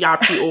 Y'all make sure y'all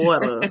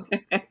pre-order.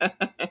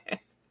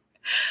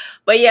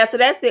 But yeah, so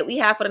that's it we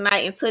have for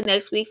tonight. Until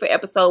next week for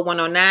episode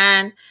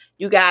 109.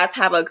 You guys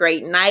have a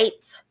great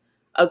night,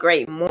 a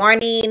great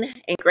morning,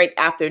 and great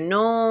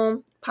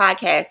afternoon.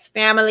 Podcast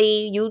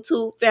family,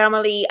 YouTube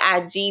family,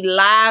 IG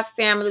Live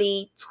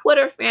family,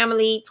 Twitter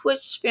family,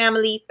 Twitch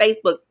family,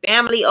 Facebook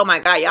family. Oh my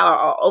God, y'all are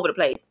all over the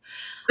place.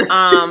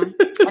 And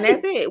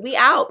that's it. We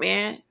out,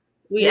 man.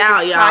 We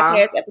out, y'all.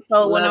 Podcast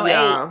episode 108.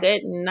 Y'all.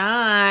 Good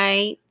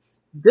night.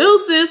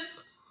 Deuces.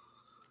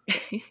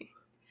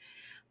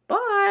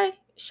 Bye.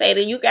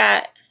 Shada, you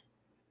got